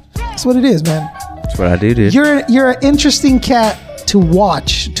 bro. That's what it is, man. That's what I do, dude. You're an interesting cat to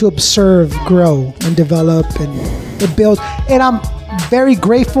watch, to observe, grow, and develop, and build. And I'm very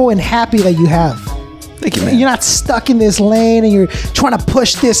grateful and happy that you have. Thank you, man. You're not stuck in this lane and you're trying to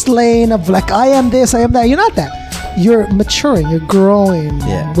push this lane of like, I am this, I am that. You're not that. You're maturing. You're growing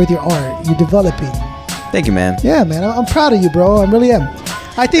with your art. You're developing. Thank you, man. Yeah, man. I'm proud of you, bro. I really am.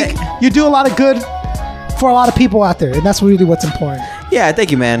 I think you do a lot of good for a lot of people out there, and that's really what's important. Yeah,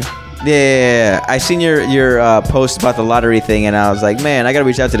 thank you, man. Yeah. I seen your post about the lottery thing, and I was like, man, I gotta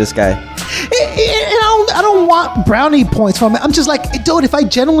reach out to this guy. And I don't want brownie points from it. I'm just like, dude, if I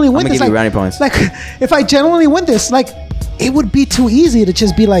genuinely win this, give you brownie points. Like, if I genuinely win this, like, it would be too easy to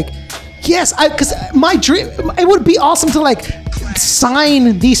just be like, yes, because my dream, it would be awesome to like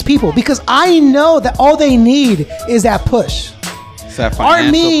sign these people because I know that all they need is that push.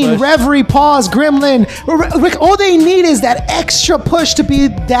 Armin, Reverie, Pause, Gremlin, all they need is that extra push to be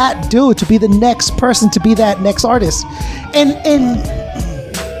that dude, to be the next person, to be that next artist.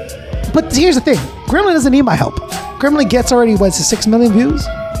 But here's the thing, Gremlin doesn't need my help. Gremlin gets already 6 million views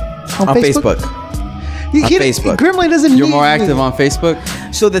on Facebook. Facebook. Gremlin doesn't. You're more active on Facebook.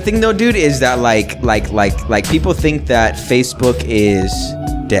 So the thing though, dude, is that like people think that Facebook is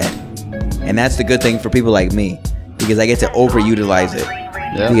dead, and that's the good thing for people like me. Because I get to overutilize it.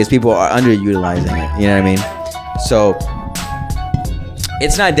 Yeah. Because people are underutilizing it. You know what I mean? So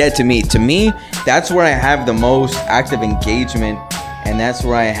it's not dead to me. To me, that's where I have the most active engagement and that's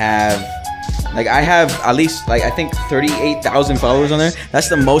where I have at least I think 38,000 followers on there. That's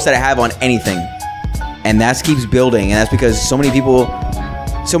the most that I have on anything, and that keeps building. And that's because so many people,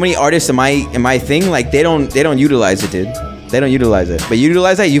 so many artists in my thing, like they don't utilize it, dude. They don't utilize it. But you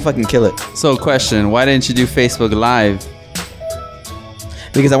utilize that, you fucking kill it. So, question: why didn't you do Facebook Live?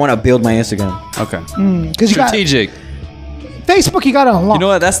 Because I want to build my Instagram. Okay. Because strategic. Facebook, you got to unlock. You know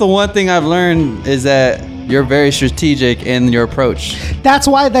what? That's the one thing I've learned is that you're very strategic in your approach. That's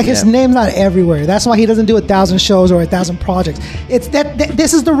why his name's not everywhere. That's why he doesn't do 1,000 shows or 1,000 projects. It's that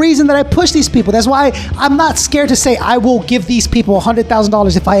this is the reason that I push these people. That's why I'm not scared to say I will give these people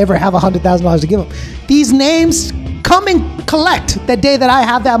 $100,000 if I ever have $100,000 to give them. These names come and collect the day that I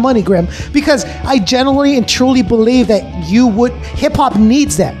have that money, Grim, because I genuinely and truly believe that hip hop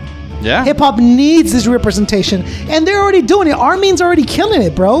needs that. Yeah. Hip hop needs this representation, and they're already doing it. Armin's already killing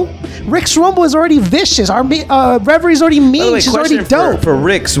it, bro. Rick's Rumble is already vicious. Reverie's already mean. She's already dope. For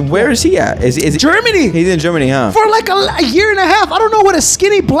Rick's, where is he at? Is it Germany? He's in Germany, huh? For like a year and a half. I don't know what a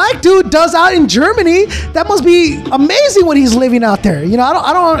skinny black dude does out in Germany. That must be amazing when he's living out there. You know,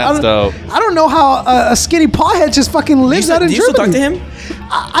 I don't know how a skinny pawhead just fucking lives out in Germany. Do you still talk to him?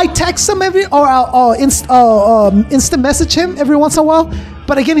 I text him I'll Insta message him every once in a while.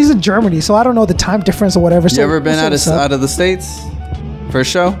 But again, he's in Germany, so I don't know the time difference or whatever. You ever been out of the States for a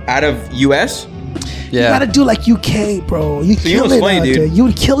show? Out of US? Yeah. You gotta do like UK, bro. You kill it out there. You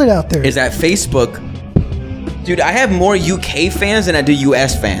would kill it out there. Is that Facebook? Dude, I have more UK fans than I do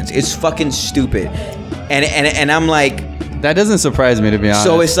US fans. It's fucking stupid. And I'm like, that doesn't surprise me, to be honest.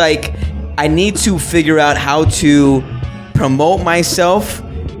 So it's like I need to figure out how to promote myself.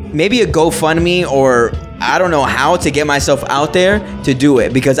 Maybe a GoFundMe, or I don't know how to get myself out there to do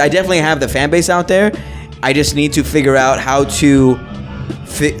it, because I definitely have the fan base out there. I just need to figure out how to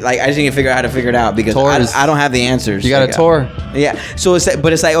I just need to figure out how to figure it out, because I don't have the answers. You got to tour. Yeah. So it's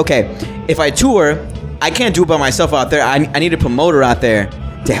like, okay, if I tour, I can't do it by myself out there. I need a promoter out there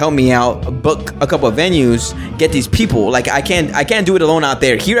to help me out, book a couple of venues, get these people. Like I can't do it alone out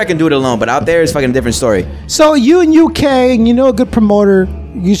there. Here I can do it alone, but out there it's fucking a different story. So you in UK, and you know a good promoter,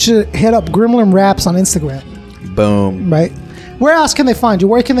 you should hit up Gremlin Raps on Instagram. Boom. Right. Where else can they find you?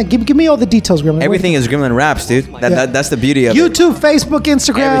 Where can they give me all the details, Gremlin? Everything is Gremlin Raps, dude. That's the beauty of it. YouTube, Facebook,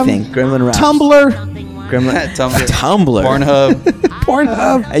 Instagram, everything. Gremlin Raps. Tumblr. Tumblr.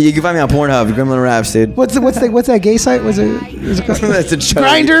 Pornhub. Hey, you can find me on Pornhub. Gremlin Raps, dude. What's that gay site? What's it called? That's a chode.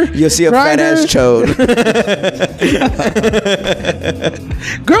 Grindr. You'll see a fat ass chode.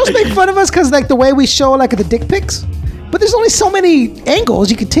 Girls make fun of us because like the way we show like the dick pics. But there's only so many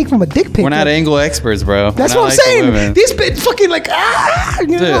angles you can take from a dick pic. We're not angle experts, bro. That's what I'm saying. These fucking like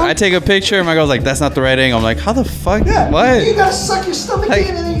Dude, I take a picture and my girl's like, that's not the right angle. I'm like, how the fuck? Yeah. What? You gotta suck your stomach in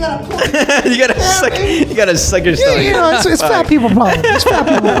and then you gotta pull it. you gotta suck your stomach. You know, it's fat people problem. It's fat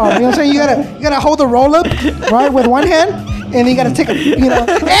people problem. You know what I'm saying? You gotta hold the roll up, right, with one hand, and then you gotta take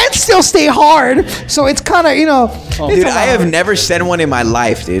and still stay hard. So it's kind of, dude, I have never sent one in my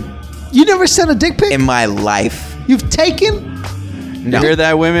life, dude. You never sent a dick pic? In my life. You've taken? No. You hear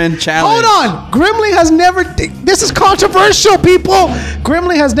that, women? Challenge. Hold on. Gremlin has never... This is controversial, people.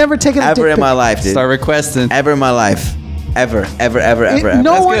 Gremlin has never taken a dick pic. Ever in my life, dude. Start requesting. Ever in my life. Ever. No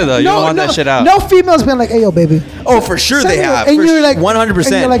That's one, good, though. You don't want that shit out. No female's been like, hey, yo, baby. Oh, for sure they have. And you're like...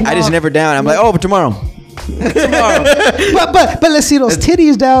 100%. Like, I just never down. I'm like, oh, but tomorrow. But let's see those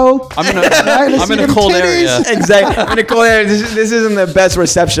titties, though. I'm in a cold area. Exactly. I'm in a cold area. This isn't the best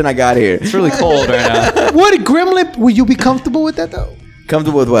reception I got here. It's really cold right now. What, Gremlin? Would you be comfortable with that, though?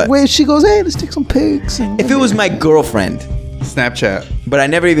 Comfortable with what? Where she goes, hey, let's take some pics. If it was my girlfriend. Snapchat. But I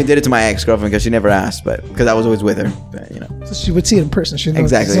never even did it to my ex-girlfriend because she never asked, because I was always with her. But, So she would see it in person. She knows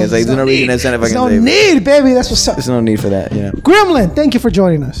exactly. It's like, there's no reason to send it if I can There's no need, baby. That's what's up. There's no need for that, Gremlin, thank you for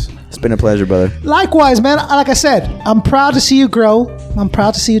joining us. It's been a pleasure, brother. Likewise, man. Like I said, I'm proud to see you grow. I'm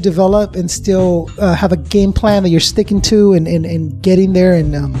proud to see you develop and still have a game plan that you're sticking to and getting there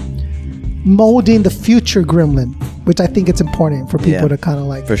and molding the future Gremlin, which I think it's important for people to kind of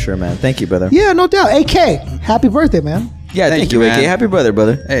like. For sure, man. Thank you, brother. Yeah, no doubt. AK, happy birthday, man. Yeah, thank you, AK. Happy birthday,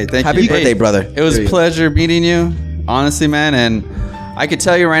 brother. Hey, thank you. Happy birthday, brother. It was a pleasure meeting you, honestly, man. And I could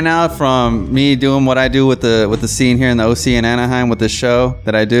tell you right now, from me doing what I do with the scene here in the OC in Anaheim with the show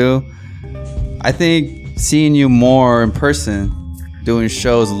that I do, I think seeing you more in person, doing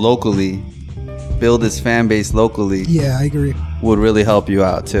shows locally, build this fan base locally. Yeah, I agree. Would really help you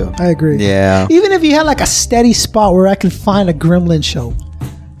out too. I agree. Yeah. Even if you had like a steady spot where I could find a Gremlin show.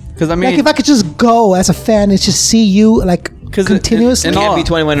 Because I mean, like if I could just go as a fan and just see you like continuously. It can't be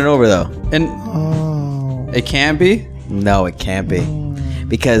 21 and over though. And it can't be. No, it can't be,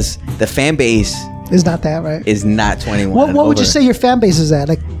 because the fan base It's not that, right? Is not 21. What would you say your fan base is at?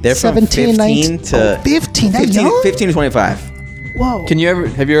 Like they're 17, 19 to 15. 15 to 25. Whoa. Have you ever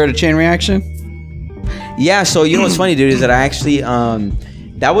heard of Chain Reaction? Yeah. So you know what's funny, dude, is that I actually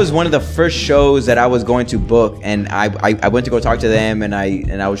that was one of the first shows that I was going to book, and I went to go talk to them, and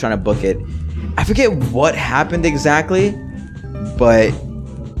I was trying to book it. I forget what happened exactly, but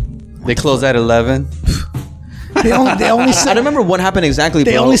they closed at 11. They only sell, I don't remember what happened exactly.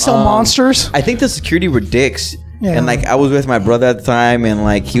 They only sell monsters. I think the security were dicks. Yeah. And like I was with my brother at the time, and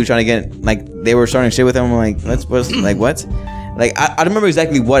like he was trying to get like they were starting shit with him. I'm like, what's like what? Like I don't remember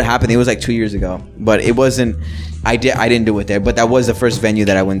exactly what happened. It was like 2 years ago, but it wasn't. I didn't do it there, but that was the first venue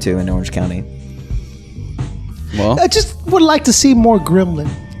that I went to in Orange County. Well, I just would like to see more Gremlin.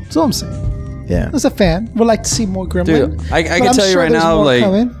 That's all I'm saying. Yeah. As a fan, would like to see more Gremlin. Dude, I can tell you right now,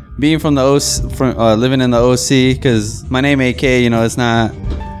 like being from the OC, living in the OC, because my name AK, you know, it's not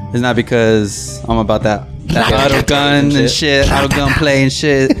because I'm about that auto gun and shit, auto gun play and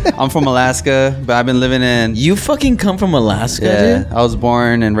shit. I'm from Alaska, but I've been living in. You fucking come from Alaska, yeah, dude? I was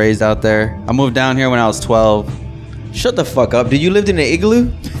born and raised out there. I moved down here when I was 12. Shut the fuck up. Did you lived in an igloo?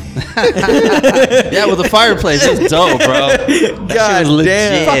 Yeah, with a fireplace. It was dope, bro. God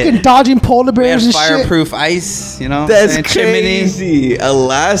damn. Fucking dodging polar We had bears and shit. fireproof ice, you know. That's and crazy.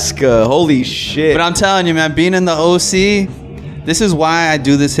 Alaska. Holy shit. But I'm telling you, man, being in the OC, this is why I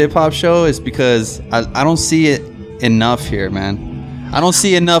do this hip hop show. Is because I don't see it enough here, man. I don't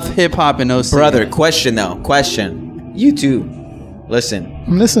see enough hip hop in OC. Brother, question though. Question. You too. Listen.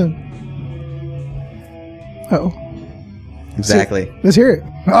 Listen. Oh. Exactly. Let's hear it.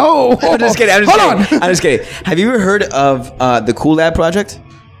 Oh. I'm just kidding. I'm just kidding. Have you ever heard of the Cool Lab Project?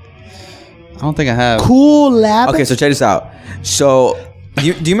 I don't think I have. Cool Lab. Okay, so check this out. So, do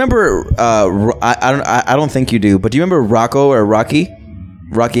you remember? I don't think you do, but do you remember Rocco or Rocky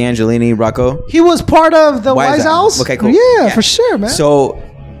Angelini? Rocco. He was part of the Wise Owls. Okay, cool. Yeah, for sure, man. So,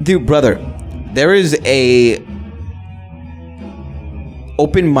 dude, brother, there is a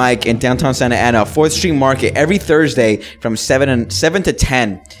open mic in downtown Santa Ana, 4th Street Market, every Thursday from 7 to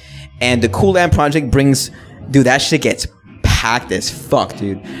 10. And the Cool Lab Project brings, dude, that shit gets packed as fuck,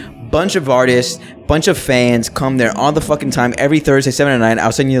 dude. Bunch of artists, bunch of fans come there all the fucking time every Thursday, 7 to 9.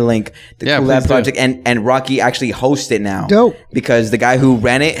 I'll send you the link. The Cool Lab Project. And Rocky actually hosts it now. Dope. Because the guy who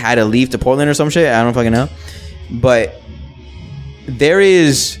ran it had to leave to Portland or some shit. I don't fucking know. But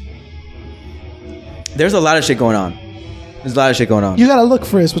there's a lot of shit going on. There's a lot of shit going on. You gotta look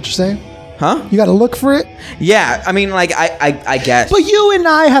for it, is what you're saying? Huh? You gotta look for it? Yeah, I mean, like, I guess. But you and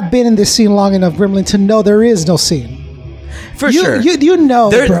I have been in this scene long enough, Gremlin, to know there is no scene. For sure. You know,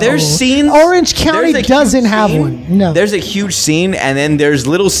 bro. There's scenes. Orange County doesn't have one. No. There's a huge scene, and then there's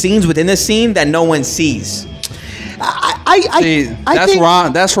little scenes within the scene that no one sees. That's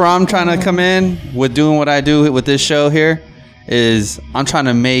where I'm trying to come in with doing what I do with this show here. Is I'm trying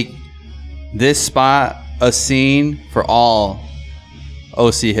to make this spot a scene for all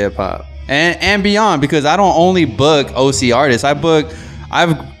OC hip hop and beyond, because I don't only book OC artists.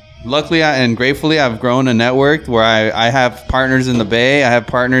 Luckily and gratefully I've grown a network where I have partners in the Bay. I have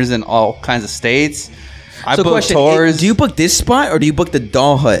partners in all kinds of states. I book tours. Do you book this spot or do you book the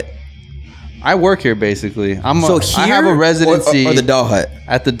Doll Hut? I work here basically. I have a or residency or the Doll Hut.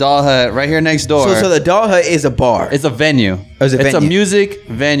 At the Doll Hut right here next door. So the Doll Hut is a bar. It's a venue. It's a music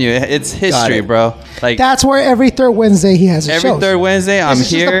venue. It's history, bro. Like that's where every third Wednesday he has a show. Every third Wednesday I'm This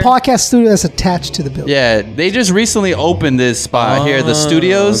is here. just a podcast studio that's attached to the building. Yeah, they just recently opened this spot here, the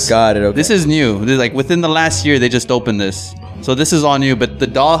studios. Got it. Okay. This is new. This is like within the last year they just opened this. So this is all new. But the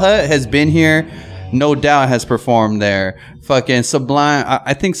Doll Hut has been here. No Doubt has performed there. Fucking Sublime.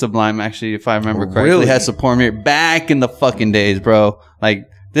 I think Sublime actually, if I remember correctly, has performed here back in the fucking days, bro. Like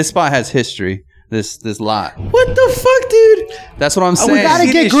this spot has history. This lot. What the fuck, dude? That's what I'm saying. We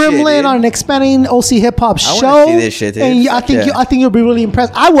gotta get Gremlin on an expanding OC hip hop show. I wanna see this shit, dude. And I think you'll be really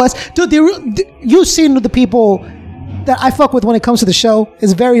impressed. I was, dude. You've seen the people that I fuck with when it comes to the show.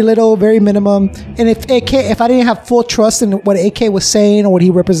 It's very little, very minimum. And if I didn't have full trust in what AK was saying or what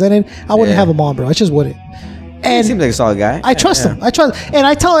he represented, I wouldn't have him on, bro. I just wouldn't. And he seems like a solid guy. I trust him. And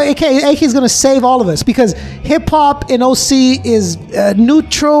I tell AK's gonna save all of us because hip hop in OC is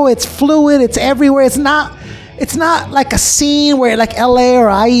neutral. It's fluid. It's everywhere. It's not like a scene where like LA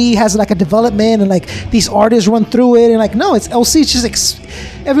or IE has like a development and like these artists run through it and like no, it's OC. It's just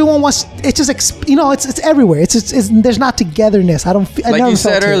everyone wants. It's just it's everywhere. It's there's not togetherness. I like you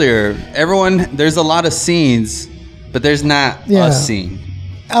said earlier. There's a lot of scenes, but there's not a scene.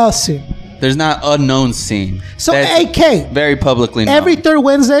 A scene. There's not a known scene. So AK very publicly known. Every third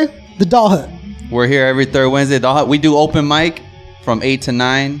Wednesday, the Doll Hut. We're here every third Wednesday. Doll Hut. We do open mic from 8 to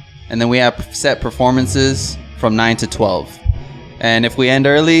 9. and then we have set performances from 9 to 12. And if we end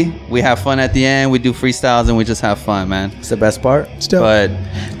early, we have fun at the end. We do freestyles and we just have fun, man. It's the best part. Still. But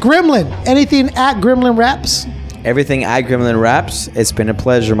Gremlin, anything at Gremlin Raps? Everything at Gremlin Raps. It's been a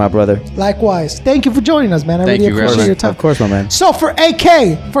pleasure, my brother. Likewise. Thank you for joining us, man. I Thank really you, appreciate Gremlin. your time. Of course, my man. So for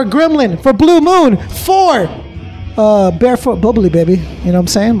AK, for Gremlin, for Blue Moon, for Barefoot Bubbly, baby. You know what I'm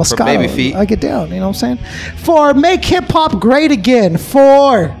saying? Moscato. Baby Feet. I get down. You know what I'm saying? For Make Hip Hop Great Again.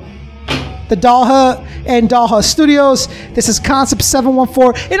 For the Dalha and Dalha Studios. This is Concept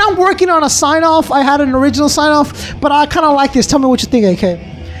 714. And I'm working on a sign-off. I had an original sign-off, but I kind of like this. Tell me what you think, AK.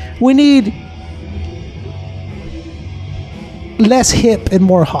 We need less hip and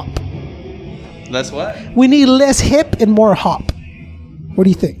more hop. Less what? We need less hip and more hop. What do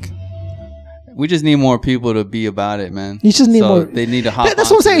you think? We just need more people to be about it, man. You just need more. They need to hop. That's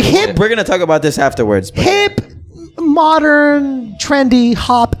what I'm saying. Hip. We're gonna talk about this afterwards. But Hip, modern, trendy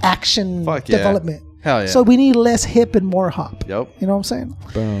hop action Fuck yeah. development. Hell yeah. So we need less hip and more hop. Yep. You know what I'm saying?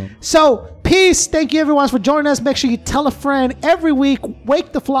 Boom. So peace. Thank you everyone for joining us. Make sure you tell a friend every week.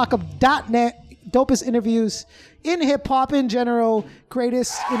 WakeTheFlockUp.net. Dopest interviews in hip hop in general.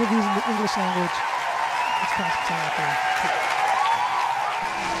 Greatest interviews in the English language. It's Concept 714.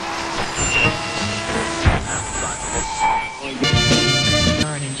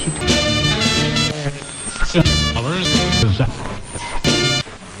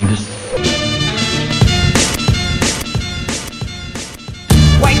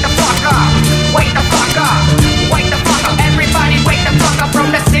 Wake the fuck up! Wake the fuck up! Wake the fuck up! Everybody wake the fuck up!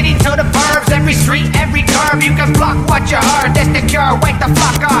 From the city to the burbs, every street, every curve, you can block what you heard. That's the cure. Wake the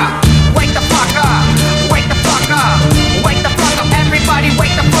fuck up!